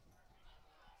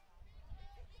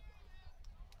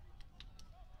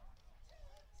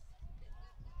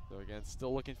 So again,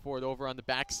 still looking for it over on the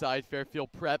backside. Fairfield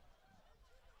Prep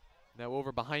now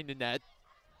over behind the net.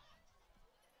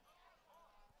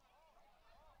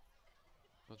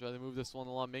 They'll try to move this one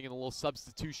along, making a little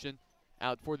substitution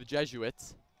out for the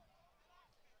Jesuits.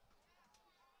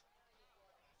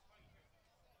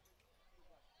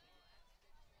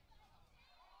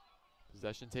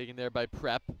 Possession taken there by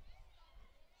Prep.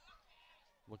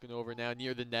 Looking over now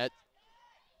near the net.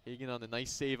 Hagan on the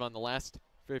nice save on the last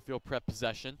Fairfield Prep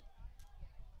possession.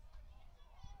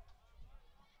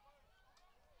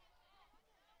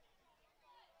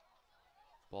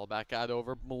 Ball back out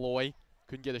over. Malloy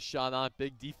couldn't get a shot on.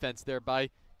 Big defense there by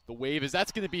the Wave, as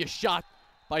that's going to be a shot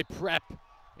by Prep.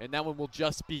 And that one will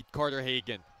just beat Carter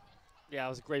Hagan. Yeah, it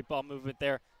was a great ball movement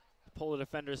there. Pull the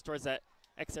defenders towards that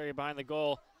X area behind the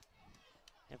goal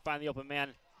and find the open man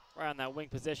right on that wing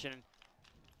position.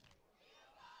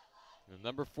 And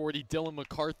number 40, Dylan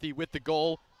McCarthy with the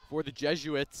goal for the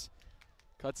Jesuits.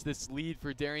 Cuts this lead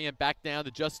for Darien back down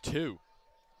to just 2.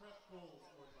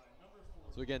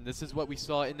 So again, this is what we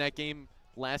saw in that game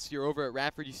last year over at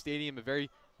Rafferty Stadium, a very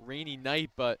rainy night,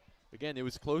 but again, it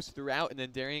was close throughout, and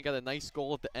then Darien got a nice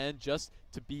goal at the end just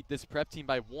to beat this Prep team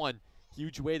by 1.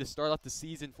 Huge way to start off the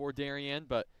season for Darien,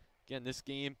 but again, this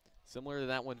game, similar to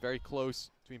that one, very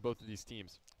close between both of these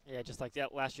teams. Yeah, just like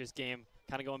that last year's game,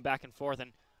 kind of going back and forth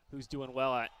and who's doing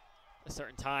well at a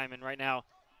certain time, and right now,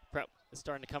 Prep is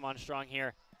starting to come on strong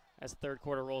here as the third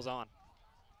quarter rolls on.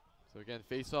 So again,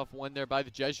 face-off won there by the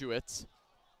Jesuits.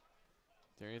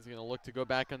 Darien's going to look to go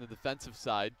back on the defensive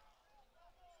side.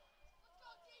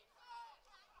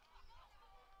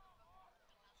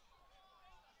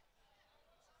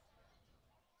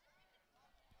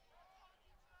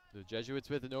 The Jesuits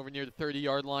with it over near the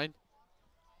 30-yard line.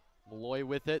 Malloy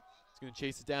with it. He's going to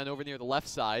chase it down over near the left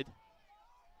side.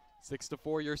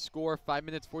 6-4 your score. 5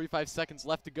 minutes, 45 seconds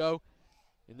left to go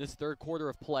in this third quarter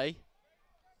of play.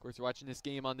 Of course, you're watching this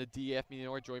game on the DAF Media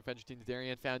Network, joint venture team, the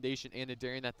Darien Foundation and the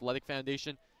Darien Athletic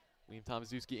Foundation. Liam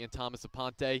Tomaszewski and Thomas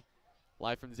Aponte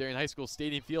live from the Darien High School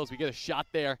Stadium Field. We get a shot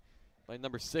there by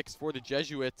number 6 for the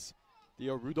Jesuits,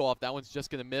 Theo Rudolph. That one's just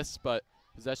going to miss, but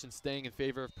possession staying in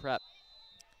favor of Prep.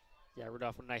 Yeah,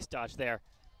 Rudolph with a nice dodge there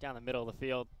down the middle of the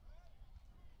field.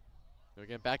 So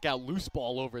again, back out, loose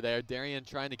ball over there. Darien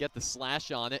trying to get the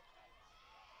slash on it.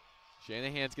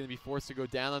 Shanahan's going to be forced to go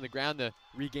down on the ground to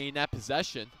regain that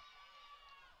possession.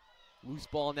 Loose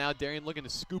ball now, Darien looking to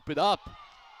scoop it up.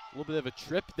 A little bit of a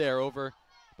trip there over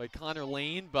by Connor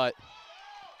Lane, but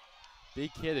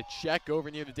big hit, a check over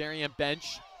near the Darien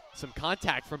bench. Some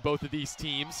contact from both of these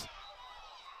teams.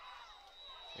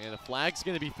 And the flag's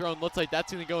going to be thrown. Looks like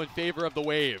that's going to go in favor of the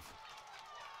Wave.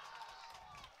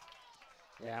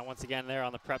 Yeah, once again there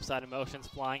on the Prep side, emotions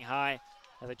flying high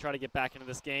as they try to get back into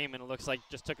this game, and it looks like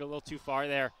just took it a little too far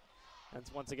there. And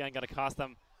it's once again going to cost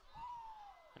them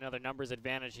another numbers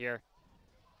advantage here.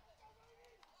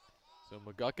 So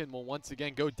McGuckin will once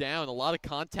again go down. A lot of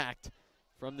contact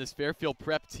from this Fairfield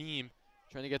Prep team,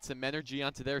 trying to get some energy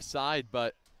onto their side,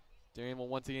 but Darien will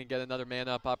once again get another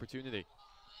man-up opportunity.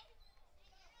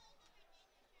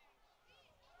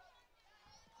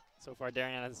 So far,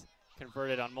 Darien has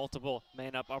converted on multiple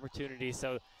man-up opportunities,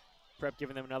 so Prep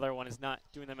giving them another one is not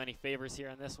doing them any favors here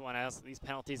in this one, as these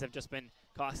penalties have just been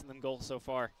costing them goals so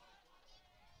far.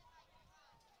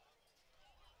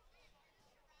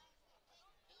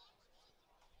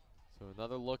 So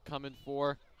another look coming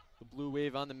for the Blue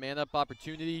Wave on the man-up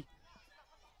opportunity.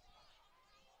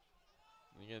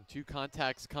 And again, 2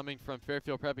 contacts coming from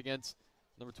Fairfield Prep against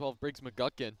number 12, Briggs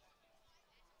McGuckin.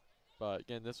 But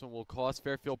again, this one will cost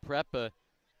Fairfield Prep a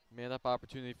man-up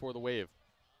opportunity for the Wave.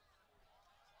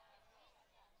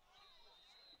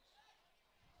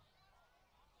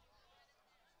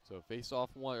 So face-off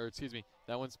one, or excuse me,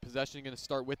 that one's possession going to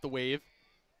start with the Wave.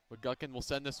 McGuckin will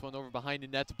send this one over behind the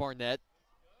net to Barnett.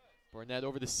 Barnett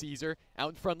over to Caesar.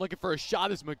 Out in front looking for a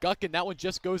shot is McGuckin. That one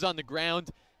just goes on the ground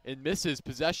and misses.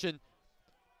 Possession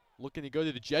looking to go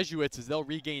to the Jesuits as they'll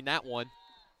regain that one.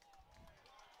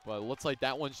 But it looks like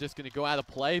that one's just going to go out of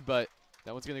play, but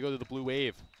that one's going to go to the Blue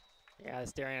Wave. Yeah,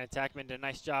 this Darien attackman did a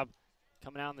nice job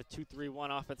coming out in the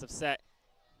 2-3-1 offensive set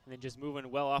and then just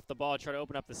moving well off the ball, try to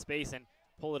open up the space and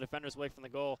pull the defenders away from the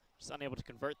goal. Just unable to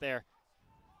convert there.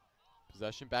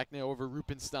 Possession back now over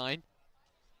Rupenstein.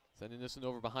 Sending this one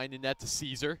over behind the net to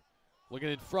Caesar. Looking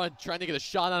in front, trying to get a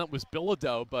shot on it was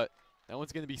Bilodeau, but that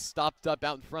one's going to be stopped up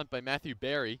out in front by Matthew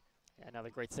Barry. Yeah, another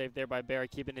great save there by Barry,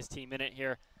 keeping his team in it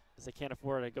here as they can't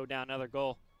afford to go down another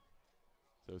goal.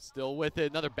 So still with it,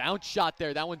 another bounce shot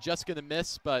there. That one just going to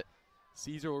miss, but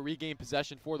Caesar will regain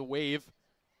possession for the Wave.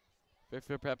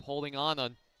 Fairfield Prep holding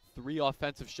on 3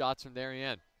 offensive shots from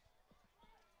Darien.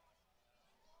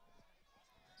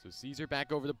 So Caesar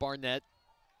back over to Barnett.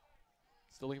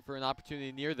 Still looking for an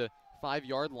opportunity near the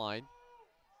 5-yard line.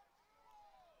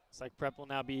 Looks like Prep will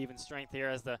now be even strength here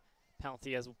as the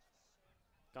penalty has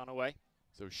gone away.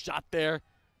 So shot there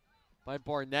by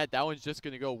Barnett. That one's just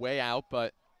going to go way out,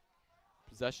 but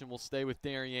possession will stay with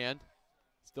Darien.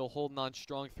 Still holding on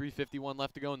strong, 3:51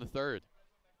 left to go in the third.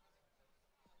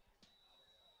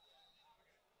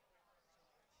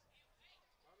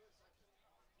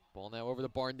 Ball now over to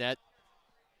Barnett.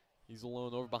 He's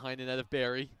alone over behind the net of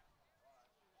Barry.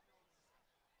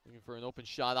 Looking for an open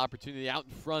shot opportunity out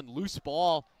in front. Loose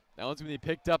ball. That one's going to be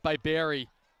picked up by Barry.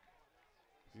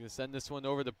 He's going to send this one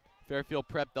over to Fairfield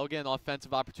Prep. They'll get an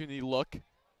offensive opportunity look.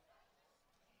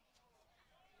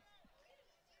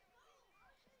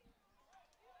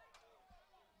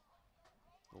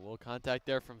 A little contact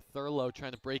there from Thurlow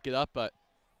trying to break it up, but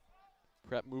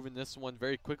Prep moving this one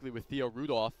very quickly with Theo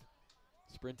Rudolph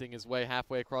sprinting his way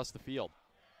halfway across the field.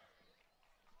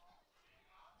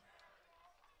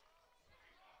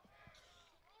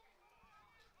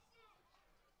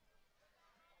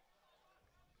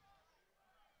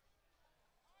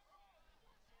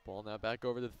 Ball now back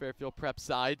over to the Fairfield Prep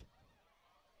side.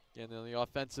 Again, on the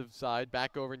offensive side,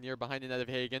 back over near behind the net of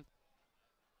Hagan.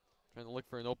 Trying to look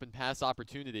for an open pass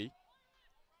opportunity.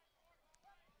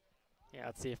 Yeah,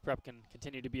 let's see if Prep can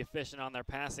continue to be efficient on their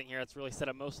passing here. It's really set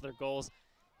up most of their goals.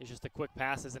 It's just the quick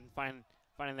passes and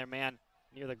finding their man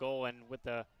near the goal and with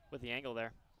the angle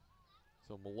there.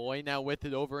 So Malloy now with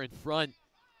it over in front.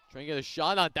 Trying to get a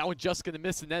shot on it. That one just going to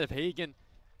miss the net of Hagan.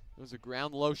 It was a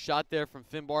ground low shot there from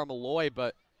Finbar Malloy,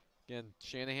 but again,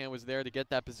 Shanahan was there to get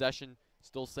that possession.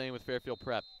 Still staying with Fairfield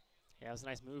Prep. Yeah, it was a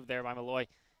nice move there by Malloy,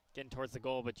 getting towards the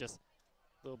goal, but just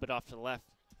a little bit off to the left.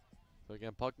 So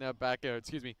again, puck now back,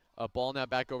 ball now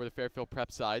back over the Fairfield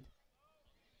Prep side.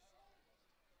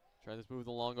 Trying to move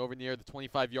along over near the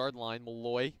 25-yard line.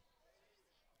 Malloy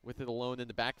with it alone in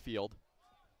the backfield.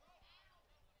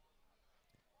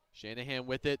 Shanahan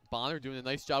with it. Bonner doing a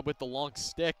nice job with the long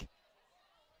stick.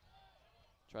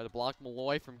 Try to block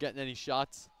Malloy from getting any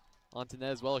shots onto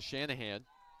net as well as Shanahan.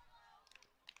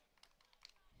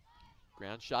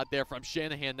 Ground shot there from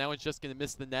Shanahan. That one's just going to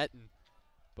miss the net,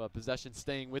 but possession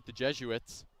staying with the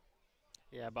Jesuits.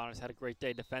 Yeah, Bonner's had a great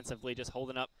day defensively, just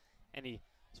holding up any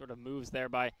sort of moves there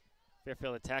by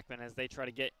Fairfield attackmen as they try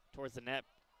to get towards the net.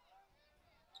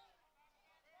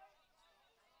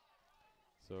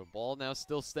 So ball now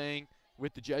still staying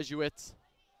with the Jesuits.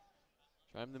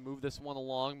 Trying to move this one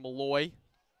along. Malloy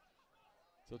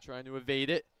still trying to evade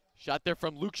it. Shot there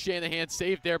from Luke Shanahan,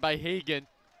 saved there by Hagan.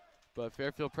 but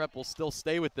Fairfield Prep will still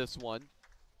stay with this one.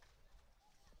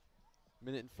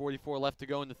 Minute and 44 left to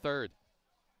go in the third.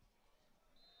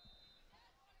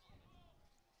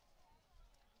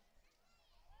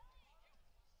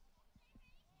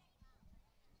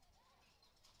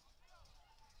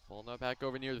 Ball now back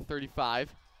over near the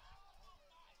 35.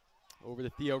 Over to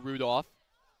Theo Rudolph.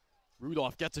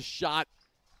 Rudolph gets a shot.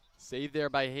 Saved there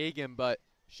by Hagan, but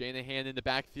Shanahan in the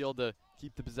backfield to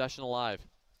keep the possession alive.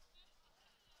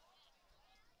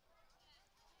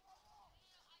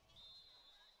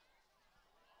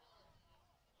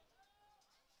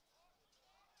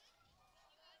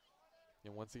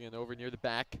 And once again over near the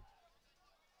back.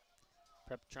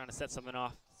 Prep trying to set something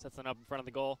off, set something up in front of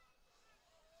the goal.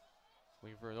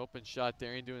 Looking for an open shot.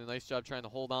 Darien doing a nice job trying to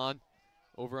hold on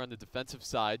over on the defensive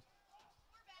side.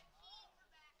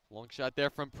 Long shot there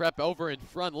from Prep over in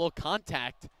front. A little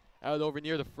contact out over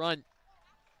near the front.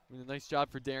 Doing a nice job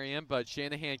for Darien, but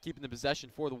Shanahan keeping the possession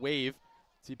for the Wave.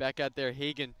 See back out there,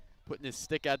 Hagan putting his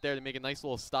stick out there to make a nice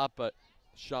little stop, but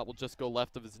the shot will just go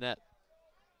left of his net.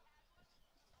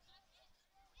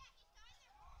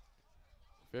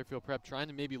 Fairfield Prep trying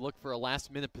to maybe look for a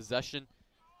last-minute possession.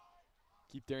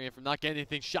 Keep Darien from not getting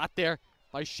anything. Shot there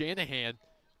by Shanahan.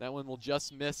 That one will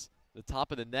just miss the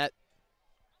top of the net.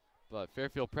 But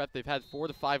Fairfield Prep, they've had 4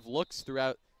 to 5 looks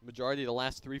throughout the majority of the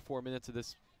last 3-4 minutes of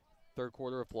this third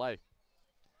quarter of play.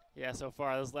 Yeah, so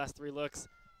far those last 3 looks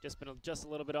just been just a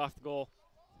little bit off the goal.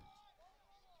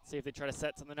 See if they try to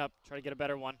set something up, try to get a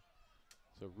better one.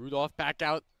 So Rudolph back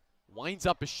out, winds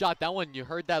up a shot. That one, you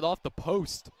heard that off the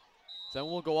post. So that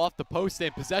one will go off the post,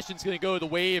 and possession's going to go to the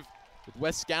Wave with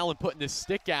Wes Scallon putting his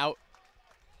stick out.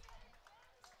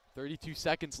 32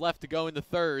 seconds left to go in the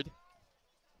third.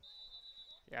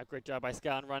 Yeah, great job by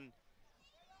Scallon running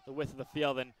the width of the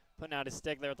field and putting out his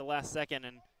stick there at the last second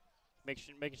and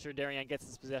making sure Darien gets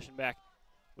his possession back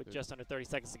with just under 30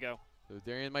 seconds to go. So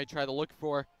Darien might try to look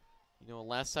for, a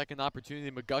last-second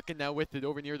opportunity. McGuckin now with it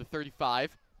over near the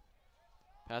 35.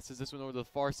 Passes this one over to the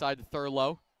far side to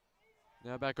Thurlow.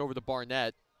 Now back over to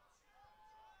Barnett.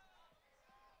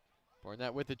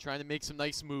 Barnett with it, trying to make some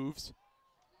nice moves.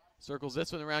 Circles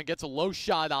this one around, gets a low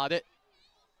shot on it.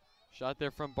 Shot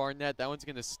there from Barnett. That one's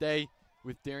going to stay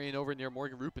with Darien over near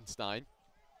Morgan Rupenstein.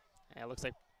 Yeah, it looks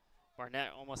like Barnett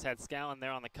almost had Scallon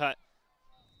there on the cut.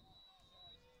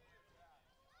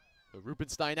 So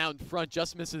Rupenstein out in front,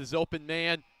 just misses his open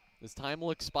man. His time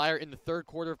will expire in the third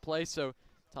quarter of play. So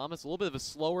Thomas, a little bit of a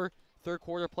slower third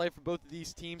quarter play for both of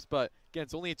these teams. But again,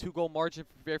 it's only a 2-goal margin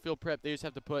for Fairfield Prep. They just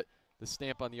have to put the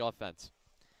stamp on the offense.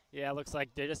 Yeah, it looks like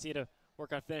they just need to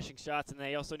work on finishing shots, and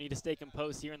they also need to stay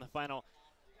composed here in the final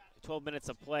 12 minutes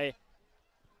of play.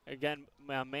 Again,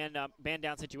 man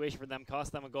down situation for them,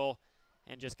 cost them a goal,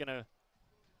 and just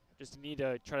need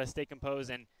to try to stay composed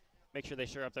and make sure they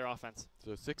shore up their offense.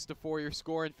 So 6-4 your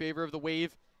score in favor of the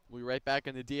Wave. We'll be right back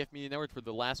on the DF Media Network for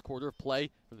the last quarter of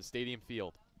play from the Stadium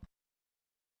Field.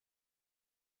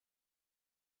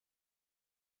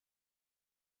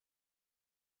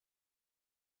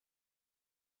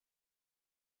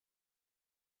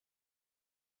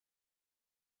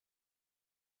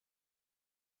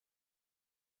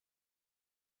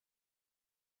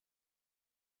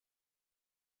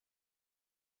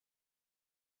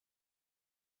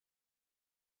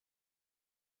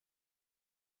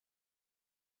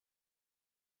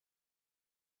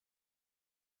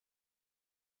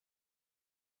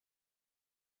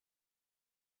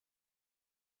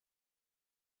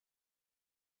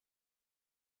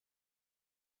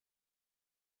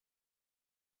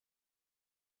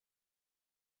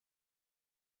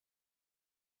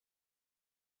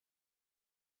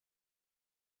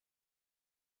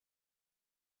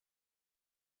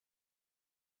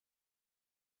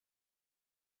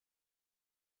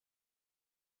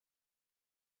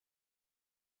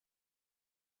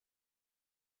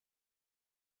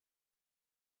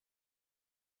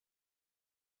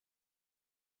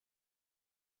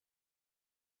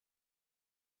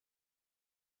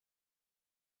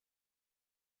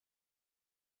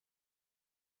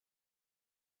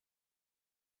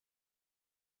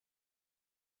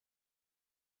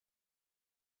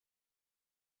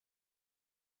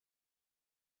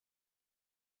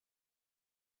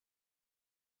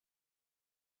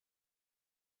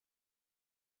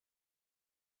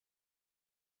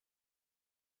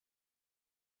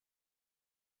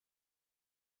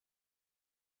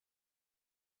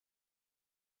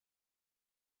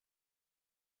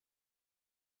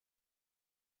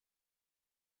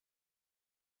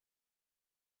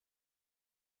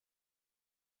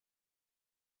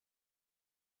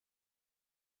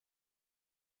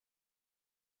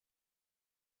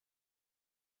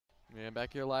 And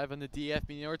back here live on the DAF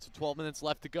Media Network, so 12 minutes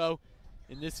left to go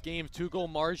in this game. 2-goal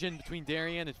margin between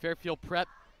Darien and Fairfield Prep.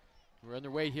 We're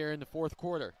underway here in the fourth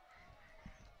quarter.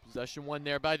 Possession won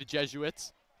there by the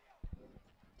Jesuits.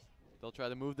 They'll try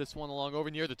to move this one along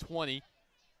over near the 20.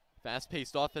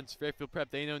 Fast-paced offense, Fairfield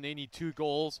Prep, they know they need 2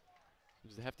 goals.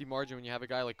 There's a hefty margin when you have a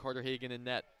guy like Carter Hagan in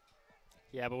net.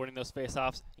 Yeah, but winning those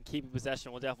face-offs and keeping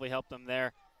possession will definitely help them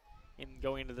there in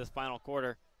going into this final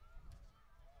quarter.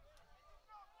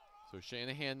 So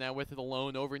Shanahan now with it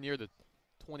alone over near the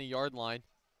 20-yard line.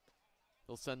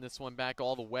 He'll send this one back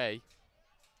all the way.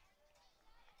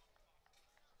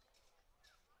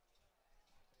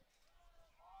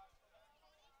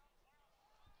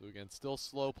 So again, still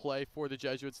slow play for the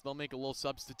Jesuits. They'll make a little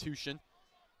substitution.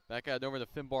 Back out over to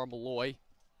Finbar Malloy.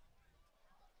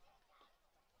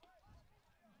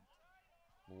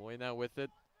 Malloy now with it.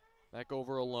 Back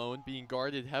over alone, being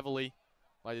guarded heavily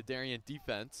by the Darien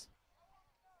defense.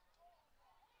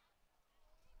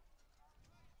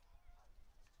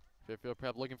 Fairfield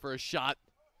Prep looking for a shot.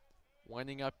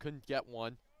 Winding up, couldn't get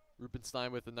one.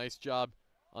 Rubenstein with a nice job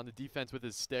on the defense with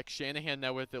his stick. Shanahan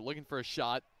now with it, looking for a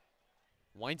shot.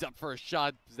 Winds up for a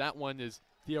shot. That one is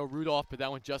Theo Rudolph, but that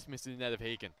one just missed the net of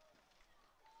Haken.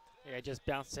 Yeah, just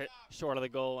bounced it short of the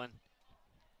goal, and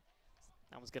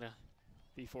that one's going to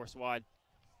be forced wide.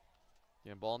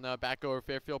 Yeah, ball now back over.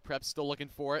 Fairfield Prep still looking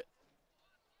for it.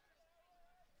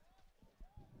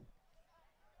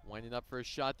 Winding up for a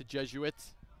shot, the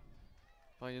Jesuits.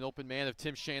 Find an open man of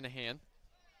Tim Shanahan.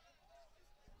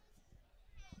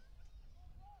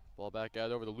 Ball back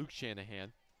out over to Luke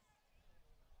Shanahan.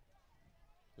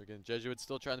 So again, Jesuits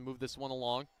still trying to move this one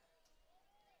along.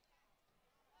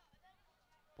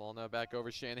 Ball now back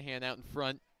over Shanahan out in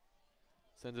front.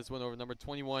 Sends this one over number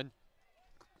 21,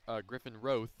 Griffin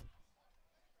Roth.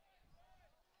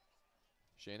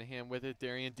 Shanahan with it.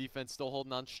 Darien defense still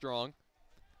holding on strong.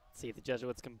 Let's see if the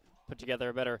Jesuits can put together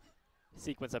a better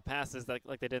sequence of passes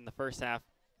like they did in the first half.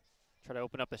 Try to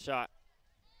open up the shot.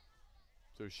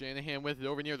 So Shanahan with it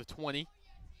over near the 20.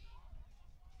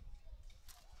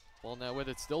 Ball now with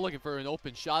it, still looking for an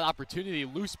open shot opportunity.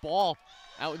 Loose ball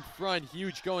out in front,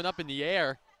 huge going up in the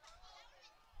air.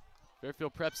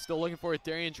 Fairfield Prep still looking for it.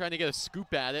 Darien trying to get a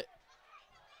scoop at it.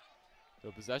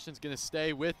 So possession's going to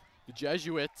stay with the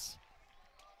Jesuits.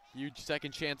 Huge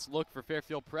second chance look for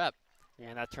Fairfield Prep.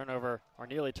 And that turnover, or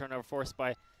nearly turnover, forced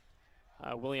by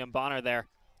William Bonner there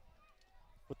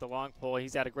with the long pull.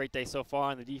 He's had a great day so far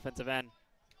on the defensive end.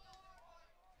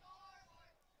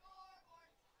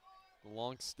 The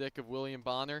long stick of William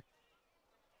Bonner.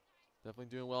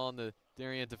 Definitely doing well on the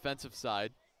Darien defensive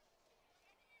side.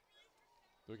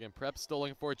 So again, Prep still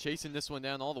looking for it, chasing this one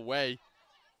down all the way.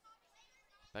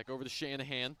 Back over to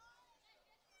Shanahan.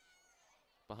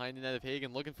 Behind the net of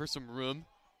Hagan, looking for some room.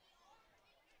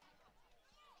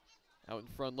 Out in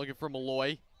front, looking for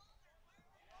Malloy.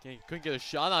 Couldn't get a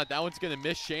shot on it. That one's going to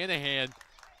miss Shanahan.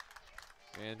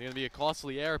 And going to be a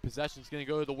costly error. Possession's going to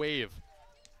go to the Wave.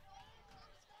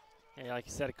 Yeah, like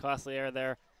you said, a costly error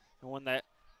there. And one that,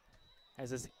 as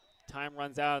this time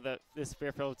runs out, that this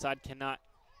Fairfield side cannot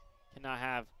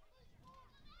have.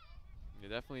 Yeah,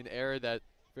 definitely an error that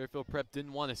Fairfield Prep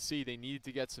didn't want to see. They needed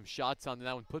to get some shots on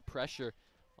that one, put pressure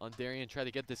on Darien, try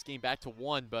to get this game back to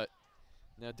 1, but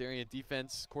now Darien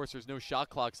defense, of course, there's no shot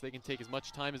clock, so they can take as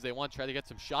much time as they want, try to get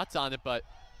some shots on it, but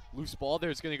loose ball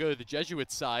there is going to go to the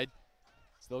Jesuits side.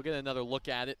 So they'll get another look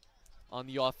at it on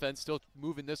the offense, still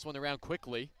moving this one around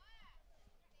quickly.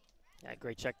 Yeah,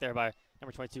 great check there by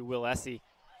number 22, Will Essie.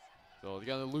 So they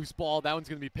got a loose ball. That one's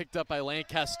going to be picked up by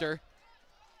Lancaster.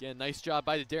 Again, nice job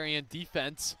by the Darien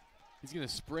defense. He's going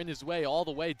to sprint his way all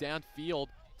the way downfield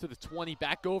to the 20,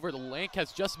 back over to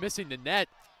Lancaster, just missing the net.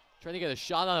 Trying to get a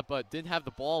shot on it, but didn't have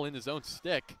the ball in his own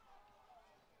stick.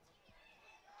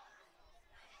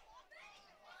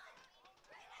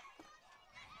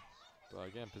 So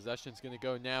again, possession's going to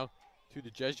go now to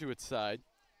the Jesuit side.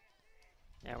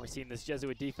 And we're seeing this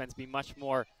Jesuit defense be much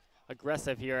more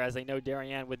aggressive here, as they know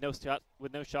Darien with no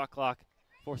shot clock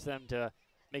force them to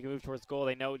make a move towards goal.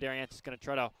 They know Darien's just going to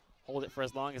try to hold it for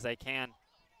as long as they can.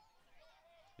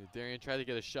 Yeah, Darien tried to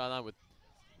get a shot on with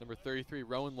number 33,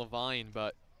 Rowan Levine,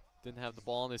 but didn't have the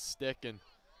ball on his stick, and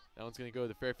that one's going to go to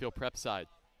the Fairfield Prep side.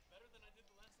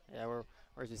 Yeah,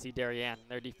 whereas you see Darien,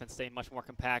 their defense staying much more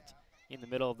compact in the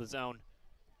middle of the zone,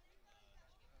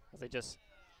 as they just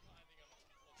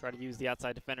try to use the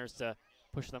outside defenders to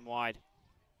push them wide.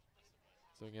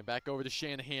 So again, back over to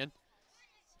Shanahan.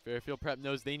 Fairfield Prep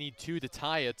knows they need 2 to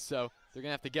tie it, so they're going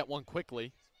to have to get one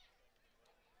quickly.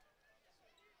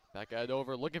 Back out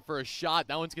over, looking for a shot.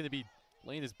 That one's going to be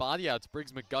laying his body out. It's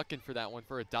Briggs McGuckin for that one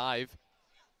for a dive.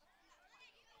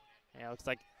 Yeah, looks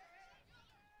like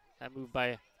that move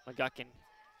by McGuckin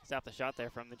stopped the shot there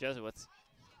from the Jesuits.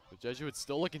 The Jesuits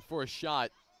still looking for a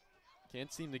shot.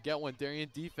 Can't seem to get one. Darien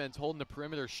defense holding the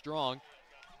perimeter strong.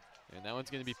 And that one's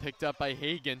going to be picked up by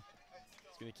Hagan.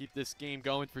 He's going to keep this game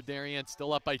going for Darien.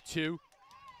 Still up by 2.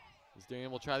 As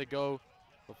Darien will try to go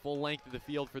the full length of the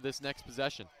field for this next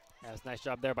possession. That was a nice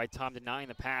job there by Tom denying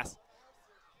the pass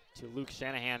to Luke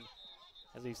Shanahan,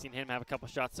 as we've seen him have a couple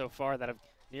shots so far that have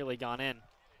nearly gone in.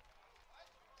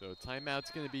 So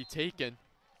timeout's going to be taken.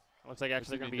 Looks like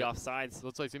actually going to be offsides.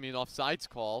 Looks like it's going to be an offsides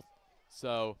call.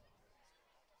 So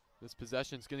this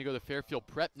possession's going to go to Fairfield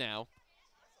Prep now.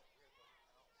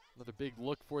 Another big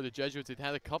look for the Jesuits. They've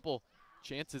had a couple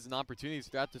chances and opportunities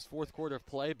throughout this fourth quarter of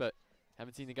play, but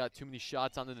haven't seen they got too many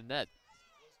shots onto the net.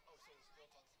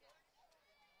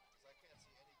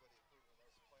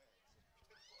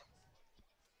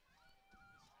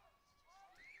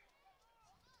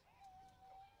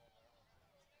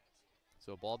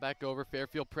 So ball back over.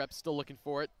 Fairfield Prep still looking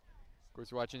for it. Of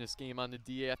course, we're watching this game on the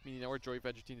DAF Media Network. Joy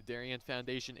Fedgertine, the Darien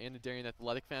Foundation, and the Darien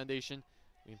Athletic Foundation.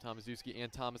 Liam Tomaszewski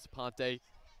and Thomas Aponte.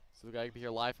 So the guy will be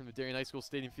here live from the Darien High School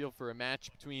Stadium Field for a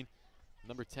match between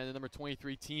number 10 and number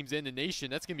 23 teams in the nation.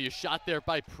 That's going to be a shot there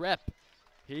by Prep.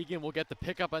 Hagan will get the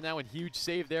pickup on that one. Huge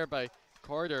save there by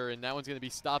Carter, and that one's going to be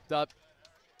stopped up.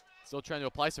 Still trying to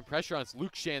apply some pressure on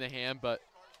Luke Shanahan, but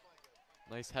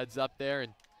nice heads up there,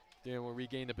 and Darien will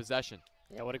regain the possession.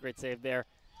 Yeah, what a great save there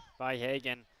by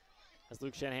Hagan, as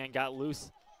Luke Shanahan got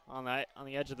loose on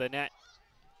the edge of the net,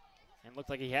 and looked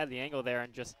like he had the angle there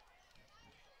and just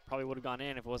probably would have gone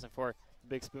in if it wasn't for the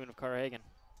big spoon of Carter Hagan.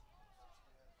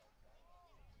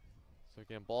 So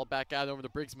again, ball back out over to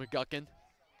Briggs McGuckin.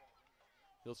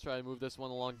 He'll try to move this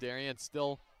one along Darien,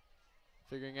 still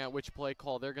figuring out which play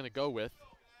call they're going to go with.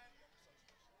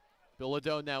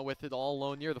 Bilodeau now with it all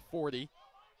alone near the 40.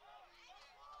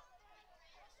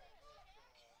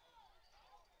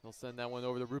 He'll send that one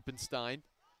over to Rupenstein.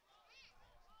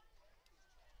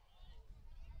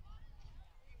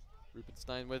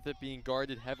 Rupenstein with it, being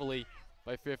guarded heavily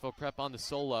by Fairfield Prep on the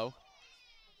solo.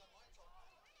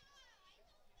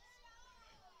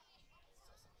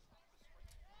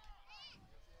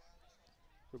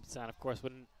 Rupenstein, of course,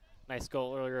 with a nice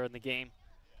goal earlier in the game.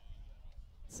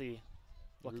 Let's see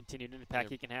what continued impact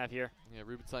he can have here. Yeah,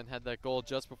 Rupenstein had that goal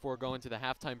just before going to the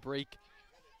halftime break.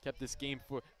 Kept this game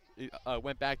for,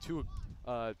 went back to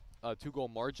a 2-goal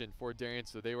margin for Darien.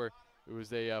 So it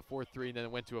was a 4-3, and then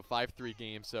it went to a 5-3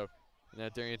 game. So now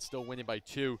Darien's still winning by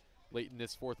 2 late in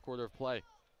this fourth quarter of play.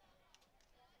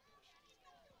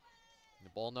 And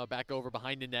the ball now back over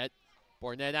behind the net.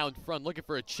 Barnett out in front looking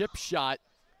for a chip shot.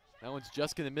 That one's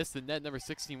just going to miss the net. Number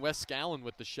 16, Wes Scallon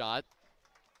with the shot.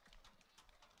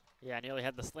 Yeah, nearly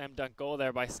had the slam dunk goal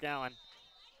there by Scallon,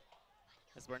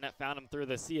 as Barnett found him through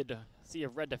the sea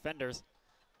of red defenders.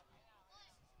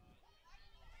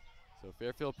 So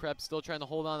Fairfield Prep still trying to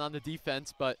hold on the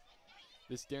defense, but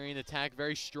this Darien attack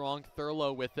very strong.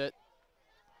 Thurlow with it.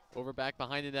 Over back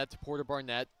behind the net to Porter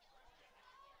Barnett.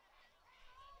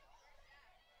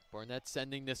 Barnett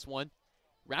sending this one.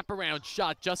 Wraparound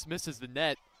shot just misses the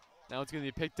net. Now it's going to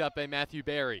be picked up by Matthew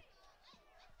Barry.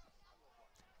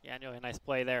 Yeah, nearly a nice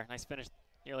play there. Nice finish,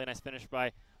 nearly a nice finish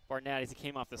by Barnett as he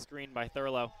came off the screen by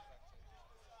Thurlow.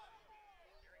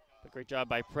 But great job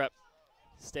by Prep.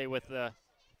 Stay with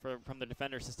from the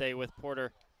defenders to stay with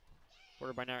Porter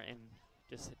Barnett and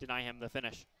just deny him the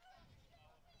finish.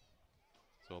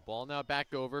 So ball now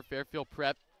back over. Fairfield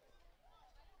Prep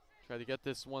try to get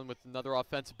this one with another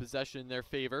offensive possession in their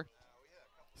favor.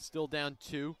 Still down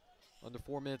 2. Under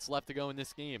 4 minutes left to go in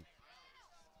this game.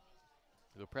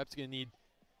 So Prep's going to need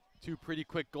 2 pretty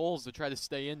quick goals to try to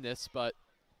stay in this, but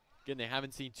again, they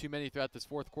haven't seen too many throughout this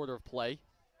fourth quarter of play.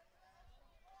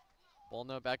 Ball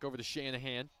now back over to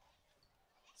Shanahan.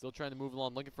 Still trying to move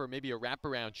along, looking for maybe a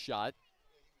wraparound shot.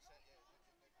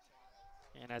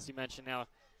 And as you mentioned now,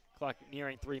 clock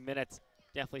nearing 3 minutes.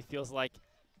 Definitely feels like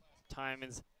time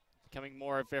is becoming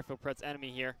more of Fairfield Prep's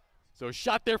enemy here. So a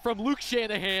shot there from Luke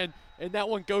Shanahan, and that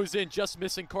one goes in, just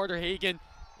missing Carter Hagan,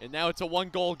 and now it's a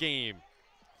 1-goal game.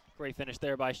 Great finish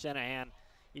there by Shanahan.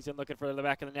 He's been looking for the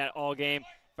back of the net all game.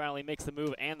 Finally makes the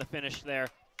move and the finish there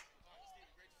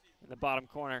in the bottom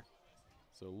corner.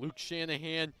 So Luke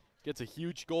Shanahan gets a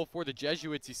huge goal for the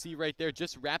Jesuits. You see right there,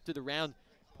 just wrapped it around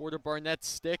Porter Barnett's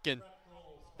stick, and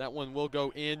that one will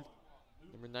go in.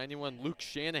 Number 91, Luke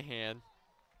Shanahan.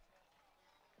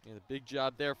 And a big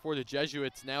job there for the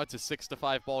Jesuits. Now it's a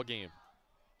 6-5 ball game.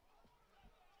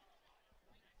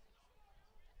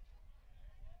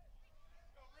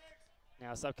 Now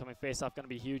this upcoming faceoff going to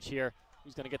be huge here.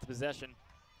 Who's going to get the possession?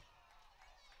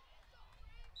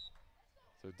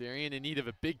 So Darien in need of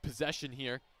a big possession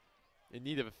here, in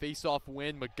need of a face-off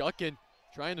win. McGuckin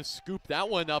trying to scoop that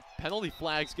one up. Penalty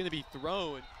flag's going to be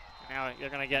thrown. And now they're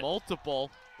going to get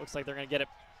multiple. Looks like they're going to get it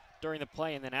during the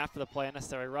play and then after the play,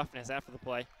 unnecessary roughness after the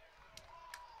play.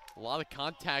 A lot of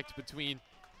contact between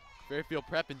Fairfield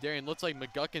Prep and Darien. Looks like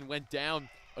McGuckin went down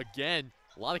again.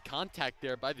 A lot of contact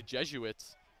there by the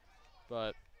Jesuits.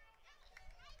 But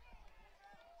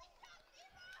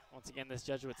once again, this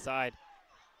Jesuit side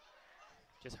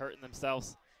just hurting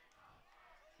themselves,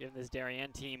 giving this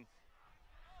Darien team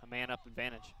a man-up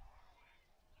advantage.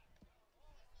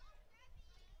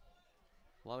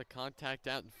 A lot of contact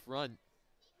out in front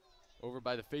over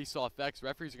by the face-off X.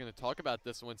 Referees are going to talk about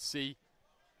this one, see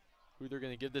who they're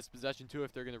going to give this possession to,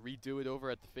 if they're going to redo it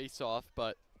over at the face-off.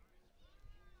 But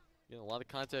you know, a lot of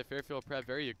contact. Fairfield Prep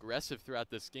very aggressive throughout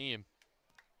this game.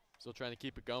 Still trying to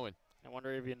keep it going. I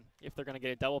wonder if they're going to get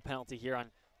a double penalty here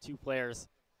on two players,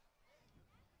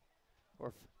 or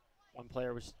if one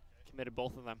player was committed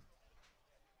both of them.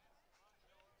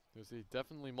 There's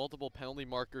definitely multiple penalty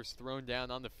markers thrown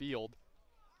down on the field.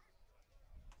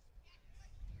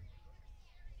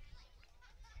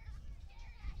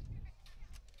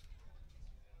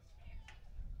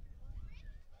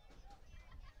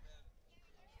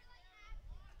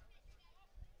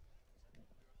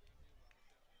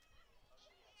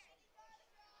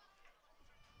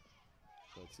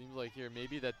 So it seems like here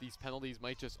maybe that these penalties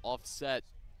might just offset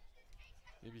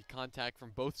maybe contact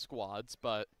from both squads,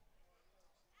 but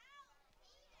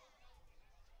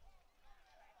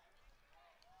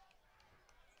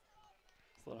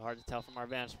it's a little hard to tell from our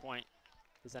vantage point.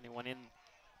 Is anyone in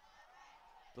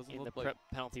the Prep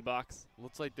penalty box?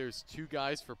 Looks like there's two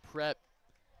guys for Prep.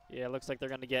 Yeah, it looks like they're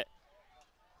going to get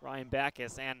Ryan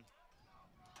Backus and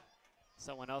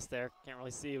someone else there. Can't really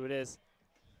see who it is.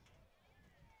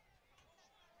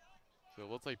 So it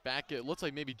looks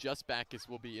like maybe just Backus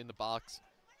will be in the box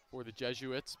for the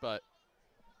Jesuits, but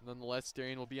nonetheless,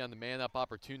 Darien will be on the man-up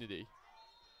opportunity.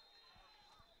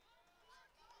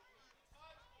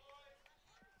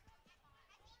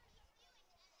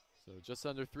 So just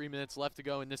under 3 minutes left to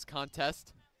go in this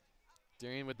contest.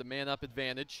 Darien with the man-up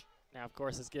advantage. Now, of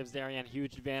course, this gives Darien a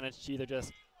huge advantage to either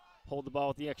just hold the ball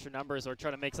with the extra numbers or try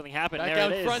to make something happen. Back there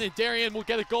out it is. front, and Darien will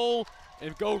get a goal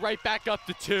and go right back up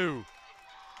to 2.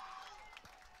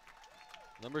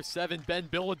 Number 7, Ben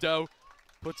Bilodeau,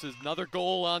 puts another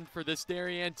goal on for this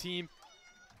Darien team.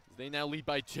 They now lead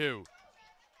by 2.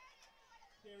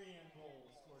 Darien goal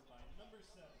scored by number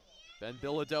Ben7.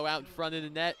 Bilodeau out in front of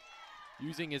the net,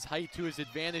 using his height to his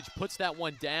advantage, puts that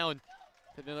one down.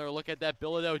 Take another look at that.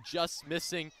 Bilodeau just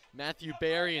missing Matthew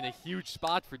Barry in a huge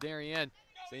spot for Darien.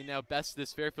 They now best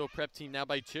this Fairfield Prep team now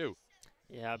by 2.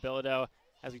 Yeah, Bilodeau,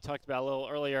 as we talked about a little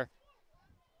earlier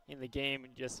in the game,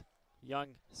 just young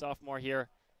sophomore here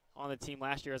on the team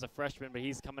last year as a freshman, but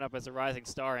he's coming up as a rising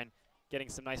star and getting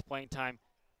some nice playing time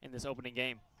in this opening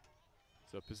game.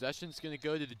 So possession's going to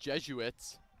go to the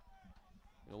Jesuits.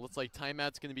 It looks like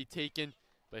timeout's going to be taken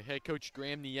by head coach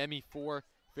Graham Niemi for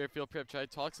Fairfield Prep. Try to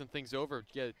talk some things over,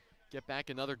 get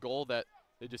back another goal that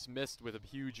they just missed with a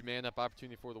huge man-up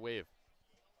opportunity for the Wave.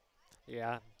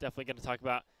 Yeah, definitely going to talk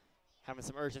about having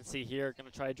some urgency here. Going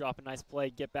to try to drop a nice play,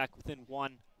 get back within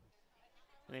 1,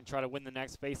 and then try to win the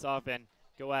next face-off and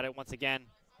go at it once again.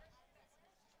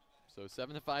 So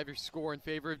 7-5 your score in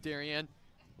favor of Darien.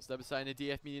 We'll step aside in the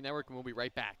DAF Media Network, and we'll be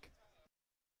right back.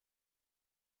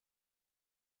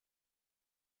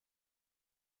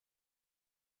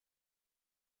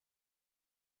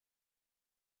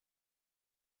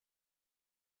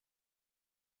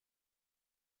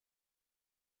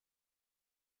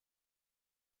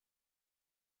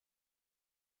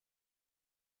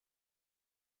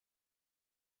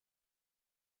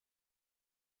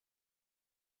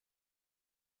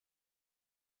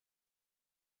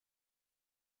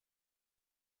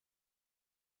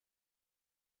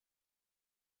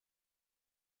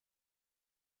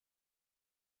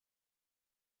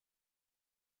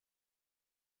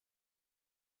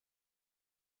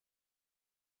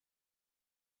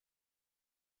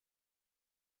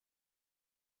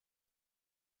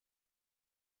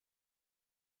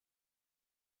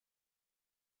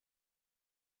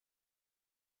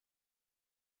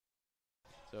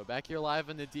 So back here live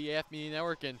on the DAF Media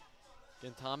Network, and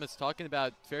again, Thomas talking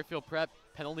about Fairfield Prep.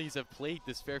 Penalties have plagued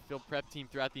this Fairfield Prep team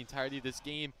throughout the entirety of this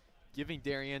game, giving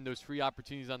Darien those free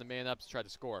opportunities on the man-ups to try to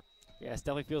score. Yeah, it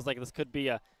definitely feels like this could be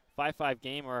a 5-5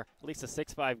 game or at least a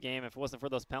 6-5 game if it wasn't for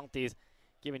those penalties,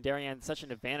 giving Darien such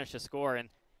an advantage to score. And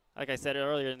like I said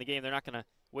earlier in the game, they're not going to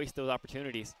waste those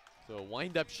opportunities. So a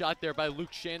wind-up shot there by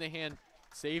Luke Shanahan,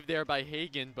 saved there by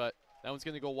Hagan, but that one's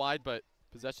going to go wide, but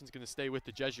possession's going to stay with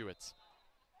the Jesuits.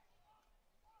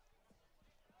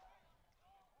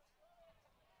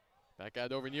 Back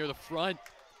out over near the front.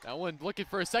 That one looking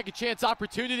for a second chance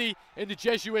opportunity, and the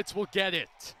Jesuits will get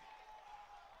it.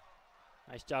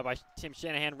 Nice job by Tim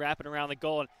Shanahan wrapping around the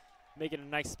goal and making a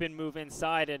nice spin move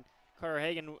inside. And Carter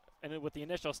Hagan with the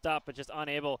initial stop, but just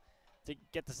unable to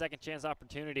get the second chance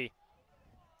opportunity.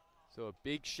 So a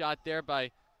big shot there by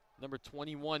number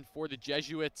 21 for the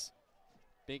Jesuits,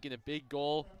 making a big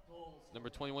goal. Number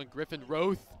 21, Griffin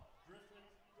Roth.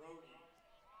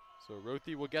 So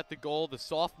Rothy will get the goal, the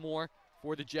sophomore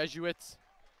for the Jesuits,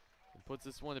 and puts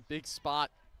this one in a big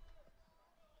spot.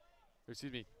 Or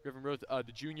excuse me, Griffin Roth,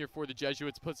 the junior for the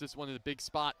Jesuits, puts this one in a big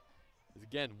spot. It's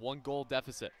again, 1-goal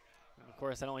deficit. And of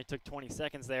course, that only took 20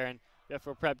 seconds there, and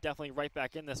Fairfield Prep definitely right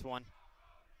back in this one.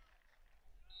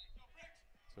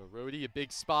 So Rhodey, a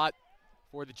big spot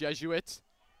for the Jesuits.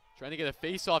 Trying to get a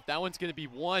face-off. That one's going to be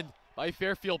won by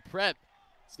Fairfield Prep.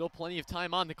 Still plenty of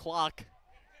time on the clock.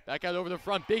 Back out over the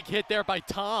front. Big hit there by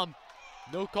Tom.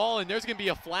 No call, and there's going to be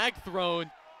a flag thrown.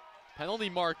 Penalty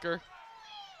marker.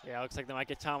 Yeah, it looks like they might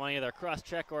get Tom on either a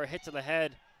cross-check or a hit to the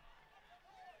head.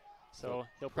 So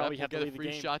they'll probably have to leave the game. Get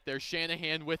a free shot there.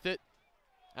 Shanahan with it.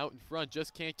 Out in front.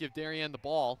 Just can't give Darien the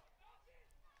ball.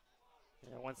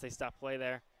 Yeah, once they stop play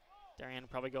there, Darien will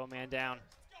probably go a man down.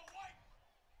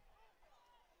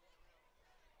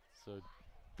 So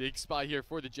big spot here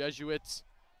for the Jesuits.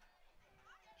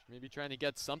 Maybe trying to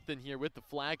get something here with the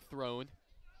flag thrown.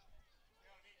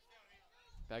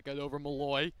 Back out over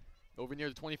Malloy. Over near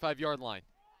the 25-yard line.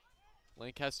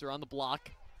 Lancaster on the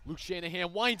block. Luke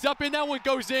Shanahan winds up, and that one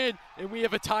goes in, and we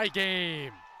have a tie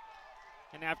game.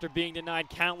 And after being denied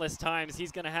countless times,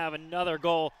 he's going to have another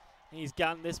goal. And he's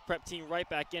gotten this Prep team right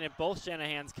back in it. Both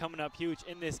Shanahans coming up huge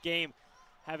in this game,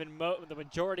 having the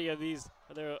majority of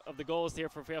the goals here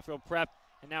for Fairfield Prep.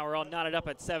 And now we're all knotted up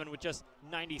at 7 with just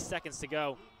 90 seconds to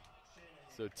go.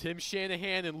 So Tim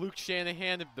Shanahan and Luke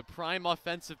Shanahan, the prime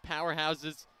offensive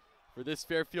powerhouses for this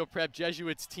Fairfield Prep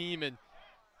Jesuits team. And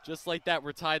just like that,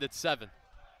 we're tied at 7.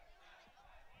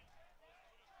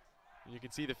 And you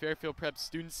can see the Fairfield Prep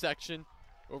student section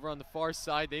over on the far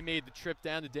side. They made the trip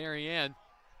down to Darien.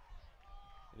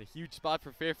 And a huge spot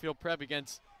for Fairfield Prep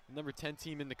against the number 10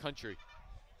 team in the country.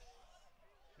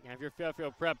 Yeah, if you're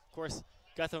Fairfield Prep, of course,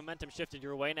 got the momentum shifted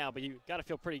your way now, but you got to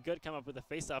feel pretty good coming up with a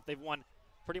face-off. They've won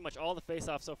pretty much all the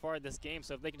face-offs so far in this game,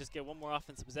 so if they can just get one more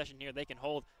offensive possession here, they can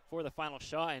hold for the final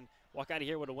shot and walk out of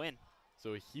here with a win.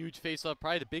 So a huge face-off,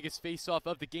 probably the biggest face-off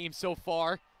of the game so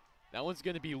far. That one's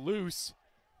going to be loose.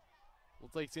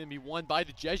 Looks like it's going to be won by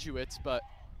the Jesuits, but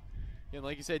again,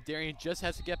 like you said, Darien just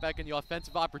has to get back in the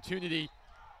offensive opportunity.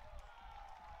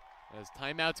 As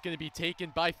timeout's going to be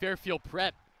taken by Fairfield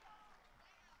Prep.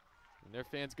 And their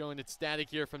fans going ecstatic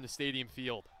here from the Stadium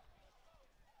Field.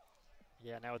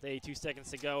 Yeah, now with 82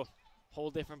 seconds to go, whole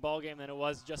different ball game than it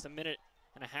was just a minute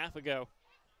and a half ago.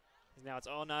 Now it's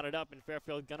all knotted up, and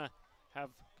Fairfield gonna have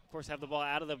the ball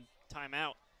out of the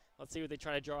timeout. Let's see what they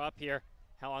try to draw up here,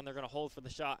 how long they're gonna hold for the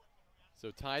shot.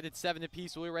 So tied at 7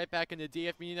 apiece. We'll be right back in the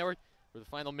DAF Media Network for the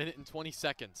final minute and 20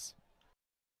 seconds.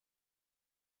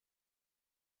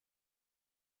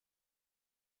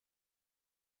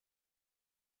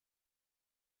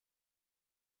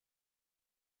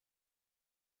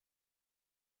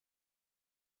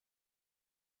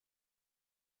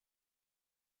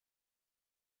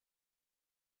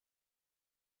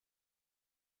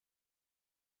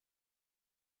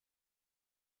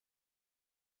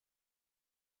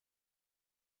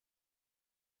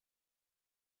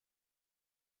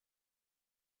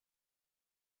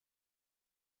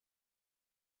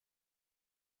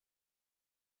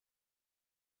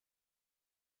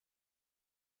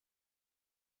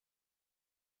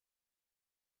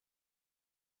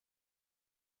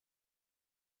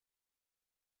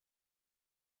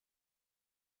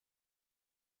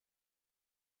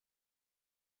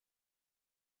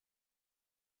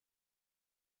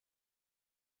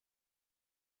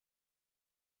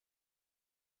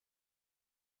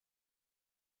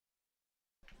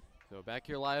 So back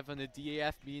here live on the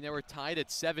DAF Media Network, tied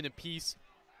at 7 apiece.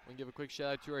 I want to give a quick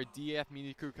shout out to our DAF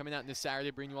Media crew coming out this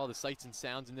Saturday, bringing you all the sights and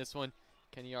sounds in this one.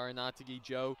 Kenny Aronatigi,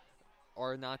 Joe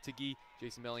Aronatigi,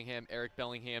 Jason Bellingham, Eric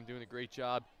Bellingham doing a great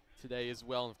job today as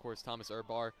well. And of course, Thomas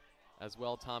Urbar as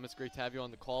well. Thomas, great to have you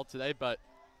on the call today. But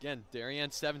again, Darien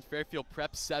 7, Fairfield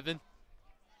Prep 7.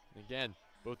 And again,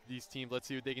 both of these teams, let's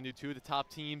see what they can do. Two of the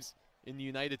top teams in the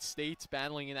United States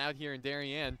battling it out here in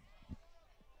Darien.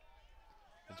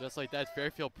 And just like that,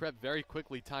 Fairfield Prep very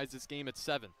quickly ties this game at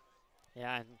 7.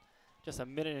 Yeah, and just a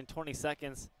minute and 20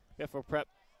 seconds. Fairfield Prep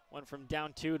went from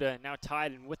down 2 to now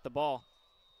tied and with the ball.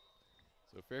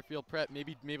 So Fairfield Prep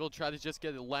maybe will try to just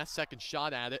get a last-second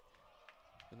shot at it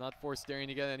and not force Darien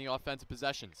to get any offensive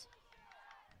possessions.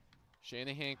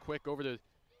 Shanahan quick over to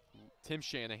Tim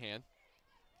Shanahan.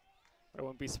 I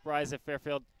wouldn't be surprised if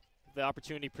Fairfield, if the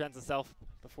opportunity presents itself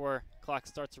before clock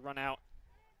starts to run out,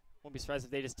 won't be surprised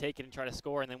if they just take it and try to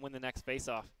score and then win the next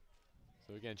face-off.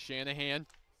 So again, Shanahan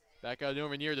back out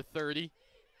over near the 30.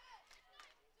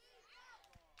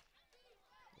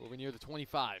 Over near the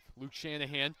 25. Luke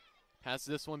Shanahan passes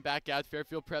this one back out.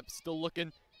 Fairfield Prep still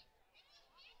looking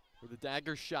for the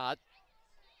dagger shot.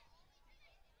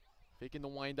 Faking the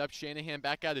wind up. Shanahan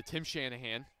back out to Tim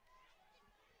Shanahan.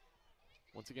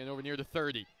 Once again over near the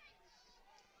 30.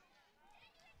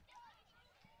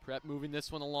 Prep moving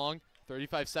this one along.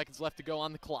 35 seconds left to go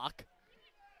on the clock.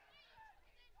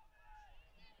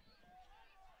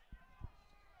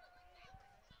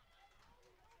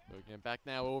 So again, back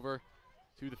now over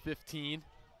to the 15.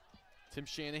 Tim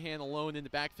Shanahan alone in the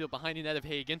backfield behind the net of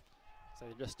Hagan. So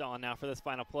they're just on now for this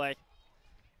final play.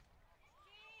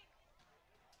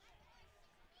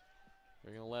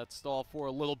 They're going to let it stall for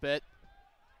a little bit.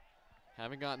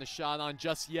 Haven't gotten a shot on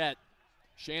just yet.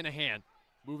 Shanahan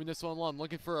moving this one along,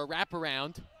 looking for a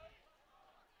wraparound.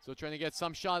 So trying to get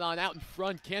some shot on out in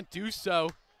front, can't do so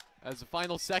as the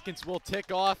final seconds will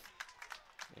tick off.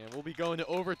 And we'll be going to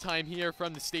overtime here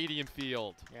from the stadium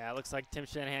field. Yeah, it looks like Tim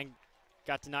Shanahan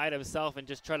got denied himself and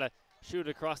just try to shoot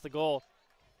it across the goal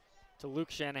to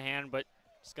Luke Shanahan, but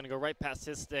just going to go right past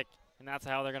his stick, and that's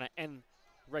how they're going to end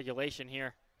regulation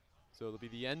here. So it'll be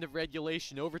the end of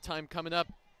regulation. Overtime coming up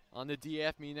on the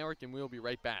DAF Media Network, and we'll be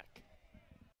right back.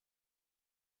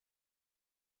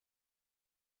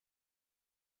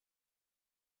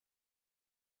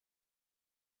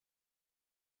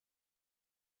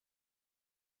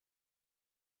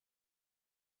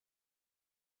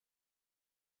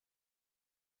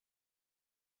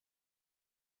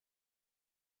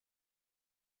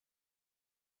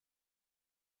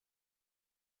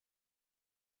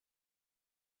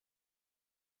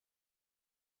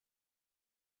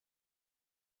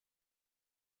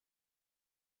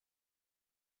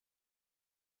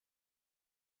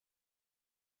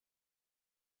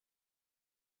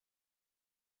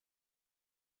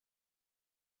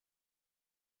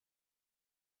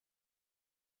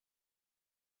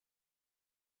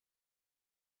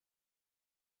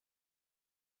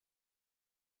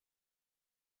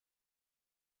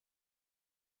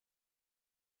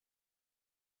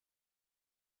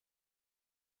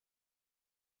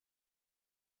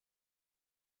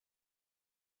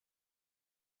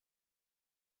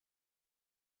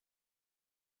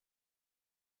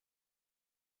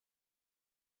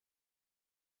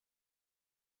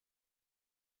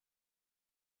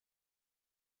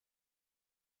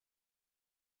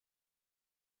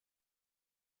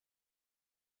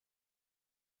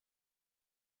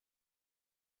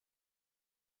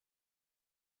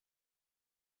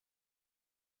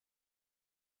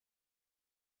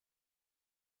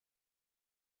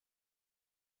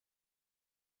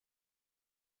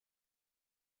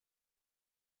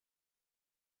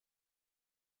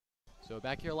 So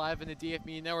back here live in the DAF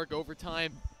Media Network,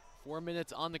 overtime, 4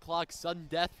 minutes on the clock, sudden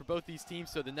death for both these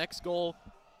teams, so the next goal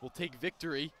will take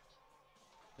victory.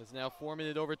 There's now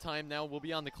 4-minute overtime now will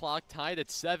be on the clock, tied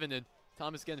at 7, and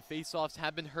Thomas again, face-offs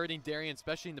have been hurting Darien,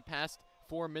 especially in the past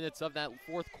 4 minutes of that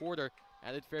fourth quarter.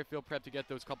 Added Fairfield Prep to get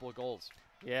those couple of goals.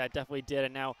 Yeah, it definitely did,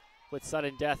 and now with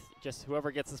sudden death, just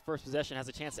whoever gets this first possession has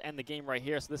a chance to end the game right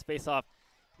here, so this face-off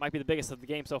might be the biggest of the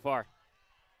game so far.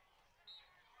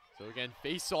 So again,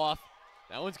 face-off.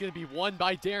 That one's going to be won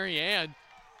by Darien.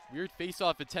 Weird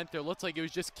face-off attempt there. Looks like it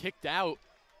was just kicked out,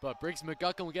 but Briggs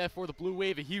McGuckin will get it for the Blue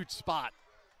Wave, a huge spot.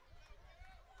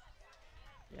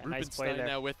 Yeah, nice play there.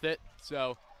 Now with it.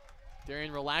 So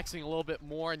Darien relaxing a little bit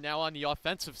more now on the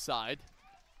offensive side.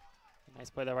 Nice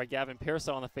play there by Gavin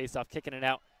Pearsall on the face-off, kicking it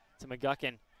out to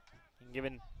McGuckin and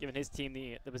giving his team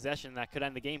the possession that could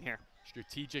end the game here.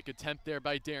 Strategic attempt there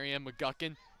by Darien.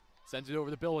 McGuckin sends it over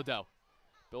to Bilodeau.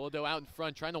 Bilodeau out in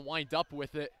front, trying to wind up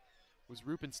with it. Was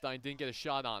Rupenstein, didn't get a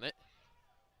shot on it.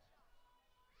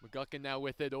 McGuckin now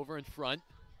with it over in front.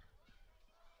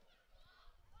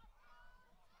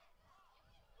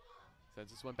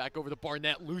 Sends this one back over to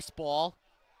Barnett, loose ball.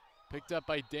 Picked up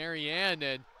by Darien,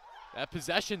 and that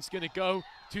possession's gonna go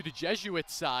to the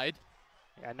Jesuits side.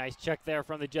 Yeah, nice check there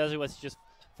from the Jesuits, just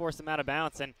forced them out of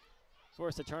bounds and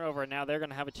forced a turnover, and now they're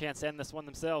gonna have a chance to end this one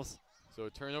themselves. So a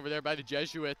turnover there by the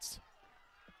Jesuits.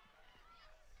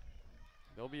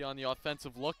 They'll be on the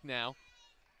offensive look now.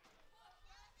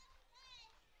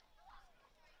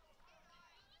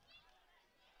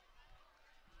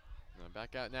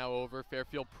 Back out now over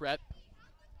Fairfield Prep.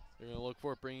 They're going to look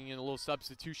for it, bringing in a little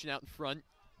substitution out in front.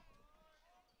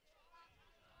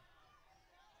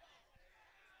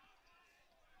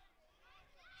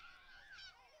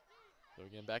 So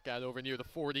again, back out over near the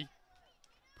 40.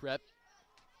 Prep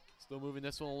still moving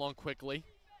this one along quickly.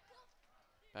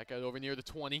 Back out over near the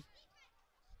 20.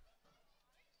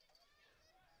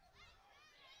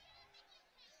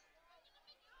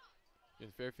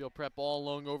 And Fairfield Prep all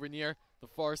along over near the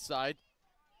far side.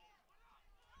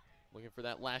 Looking for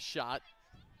that last shot.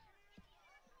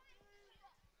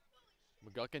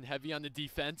 McGuckin heavy on the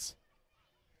defense.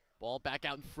 Ball back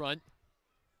out in front.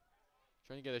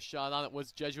 Trying to get a shot on it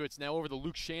was Jesuits. Now over to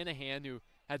Luke Shanahan, who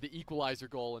had the equalizer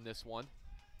goal in this one.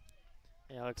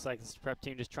 Yeah, looks like this Prep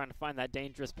team just trying to find that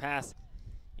dangerous pass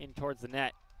in towards the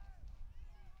net.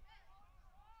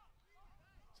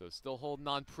 So still holding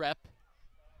on Prep.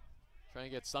 Trying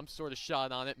to get some sort of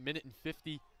shot on it. Minute and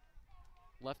 50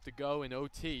 left to go in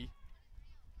OT.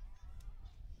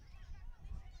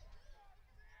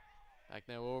 Back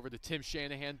now over to Tim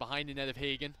Shanahan behind the net of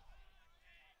Hagen.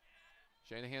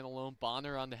 Shanahan alone,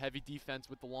 Bonner on the heavy defense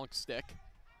with the long stick.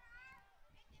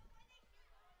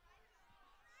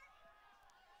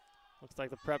 Looks like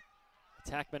the Prep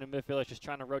attackmen and midfielders just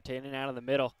trying to rotate in and out of the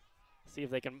middle. See if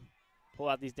they can pull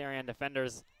out these Darien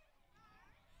defenders.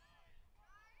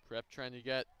 Prep trying to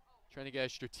get a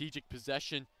strategic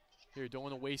possession here. Don't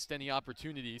want to waste any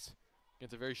opportunities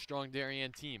against a very strong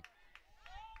Darien team.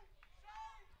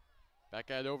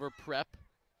 Back out over Prep.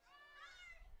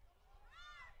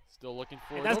 Still looking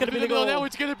for it. That's going to be the goal. That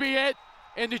one's going to be it.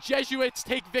 And the Jesuits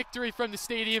take victory from the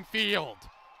Stadium Field.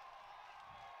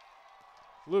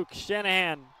 Luke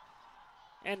Shanahan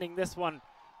ending this one.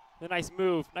 The nice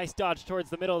move, nice dodge towards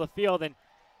the middle of the field and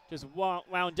just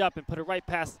wound up and put it right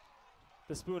past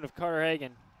the spoon of Carter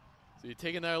Hagen. So you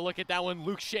take another look at that one.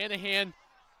 Luke Shanahan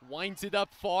winds it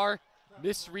up far.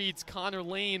 Misreads Connor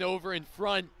Lane over in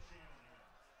front.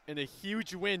 And a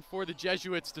huge win for the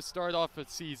Jesuits to start off the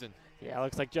season. Yeah,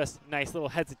 looks like just a nice little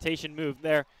hesitation move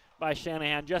there by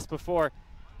Shanahan just before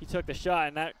he took the shot,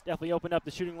 and that definitely opened up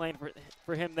the shooting lane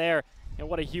for him there. And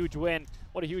what a huge win.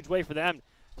 What a huge way for them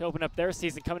to open up their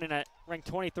season, coming in at ranked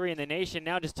 23 in the nation.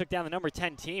 Now just took down the number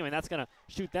 10 team, and that's going to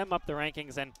shoot them up the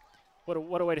rankings. And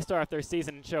what a way to start off their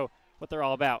season and show what they're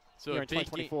all about so here in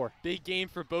 2024. Big game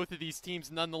for both of these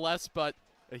teams nonetheless, but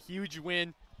a huge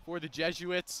win for the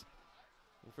Jesuits.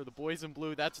 And for the boys in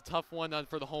blue, that's a tough one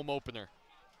for the home opener.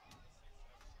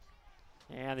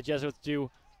 And the Jesuits do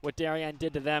what Darien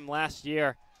did to them last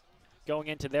year, going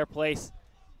into their place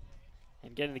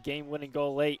and getting the game-winning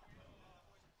goal late.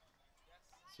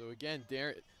 So again,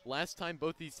 last time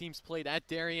both these teams played at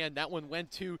Darien, that one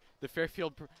went to the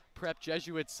Fairfield Prep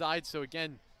Jesuits side. So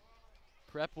again,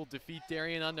 Prep will defeat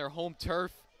Darien on their home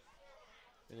turf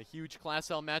in a huge Class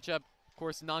L matchup. Of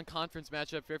course, non-conference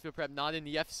matchup. Fairfield Prep not in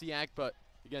the FCAC, but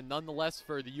again, nonetheless,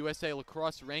 for the USA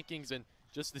Lacrosse rankings and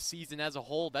just the season as a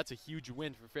whole, that's a huge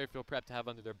win for Fairfield Prep to have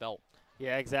under their belt.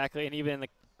 Yeah, exactly, and even in the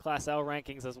Class L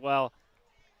rankings as well,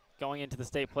 going into the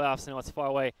state playoffs. I know it's far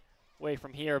away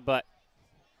from here, but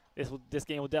this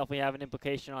game will definitely have an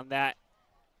implication on that.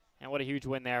 And what a huge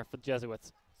win there for the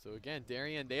Jesuits. So again,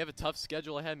 Darien, they have a tough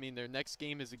schedule ahead. I mean, their next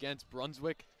game is against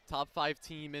Brunswick, top 5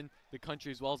 team in the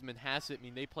country, as well as Manhasset. I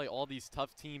mean, they play all these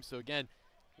tough teams. So again,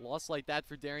 loss like that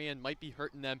for Darien might be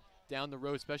hurting them down the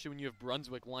road, especially when you have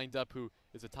Brunswick lined up, who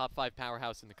is a top 5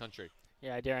 powerhouse in the country.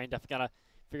 Yeah, Darien definitely got to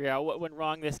figure out what went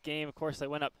wrong this game. Of course, they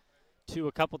went up 2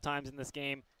 a couple times in this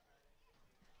game,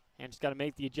 and just got to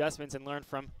make the adjustments and learn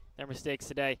from their mistakes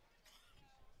today,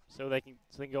 so they can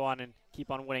go on and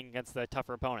keep on winning against the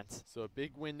tougher opponents. So a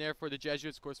big win there for the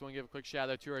Jesuits. Of course, we want to give a quick shout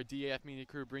out to our DAF Media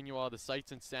crew, bring you all the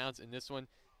sights and sounds in this one.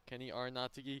 Kenny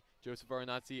Aronatigi, Joseph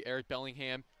Aronatigi, Eric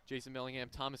Bellingham, Jason Bellingham,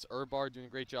 Thomas Urbar doing a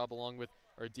great job, along with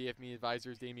our DF Media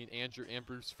advisors, Damian Andrew and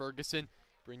Bruce Ferguson.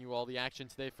 Bring you all the action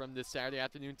today from this Saturday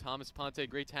afternoon. Thomas Ponte,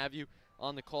 great to have you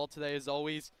on the call today as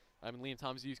always. I'm Liam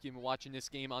Tomaszewski. I've been watching this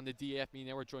game on the DF Media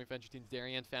Network, joint venture teams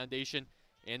Darien Foundation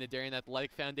and the Darien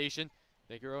Athletic Foundation.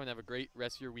 Thank you, everyone. Have a great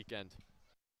rest of your weekend.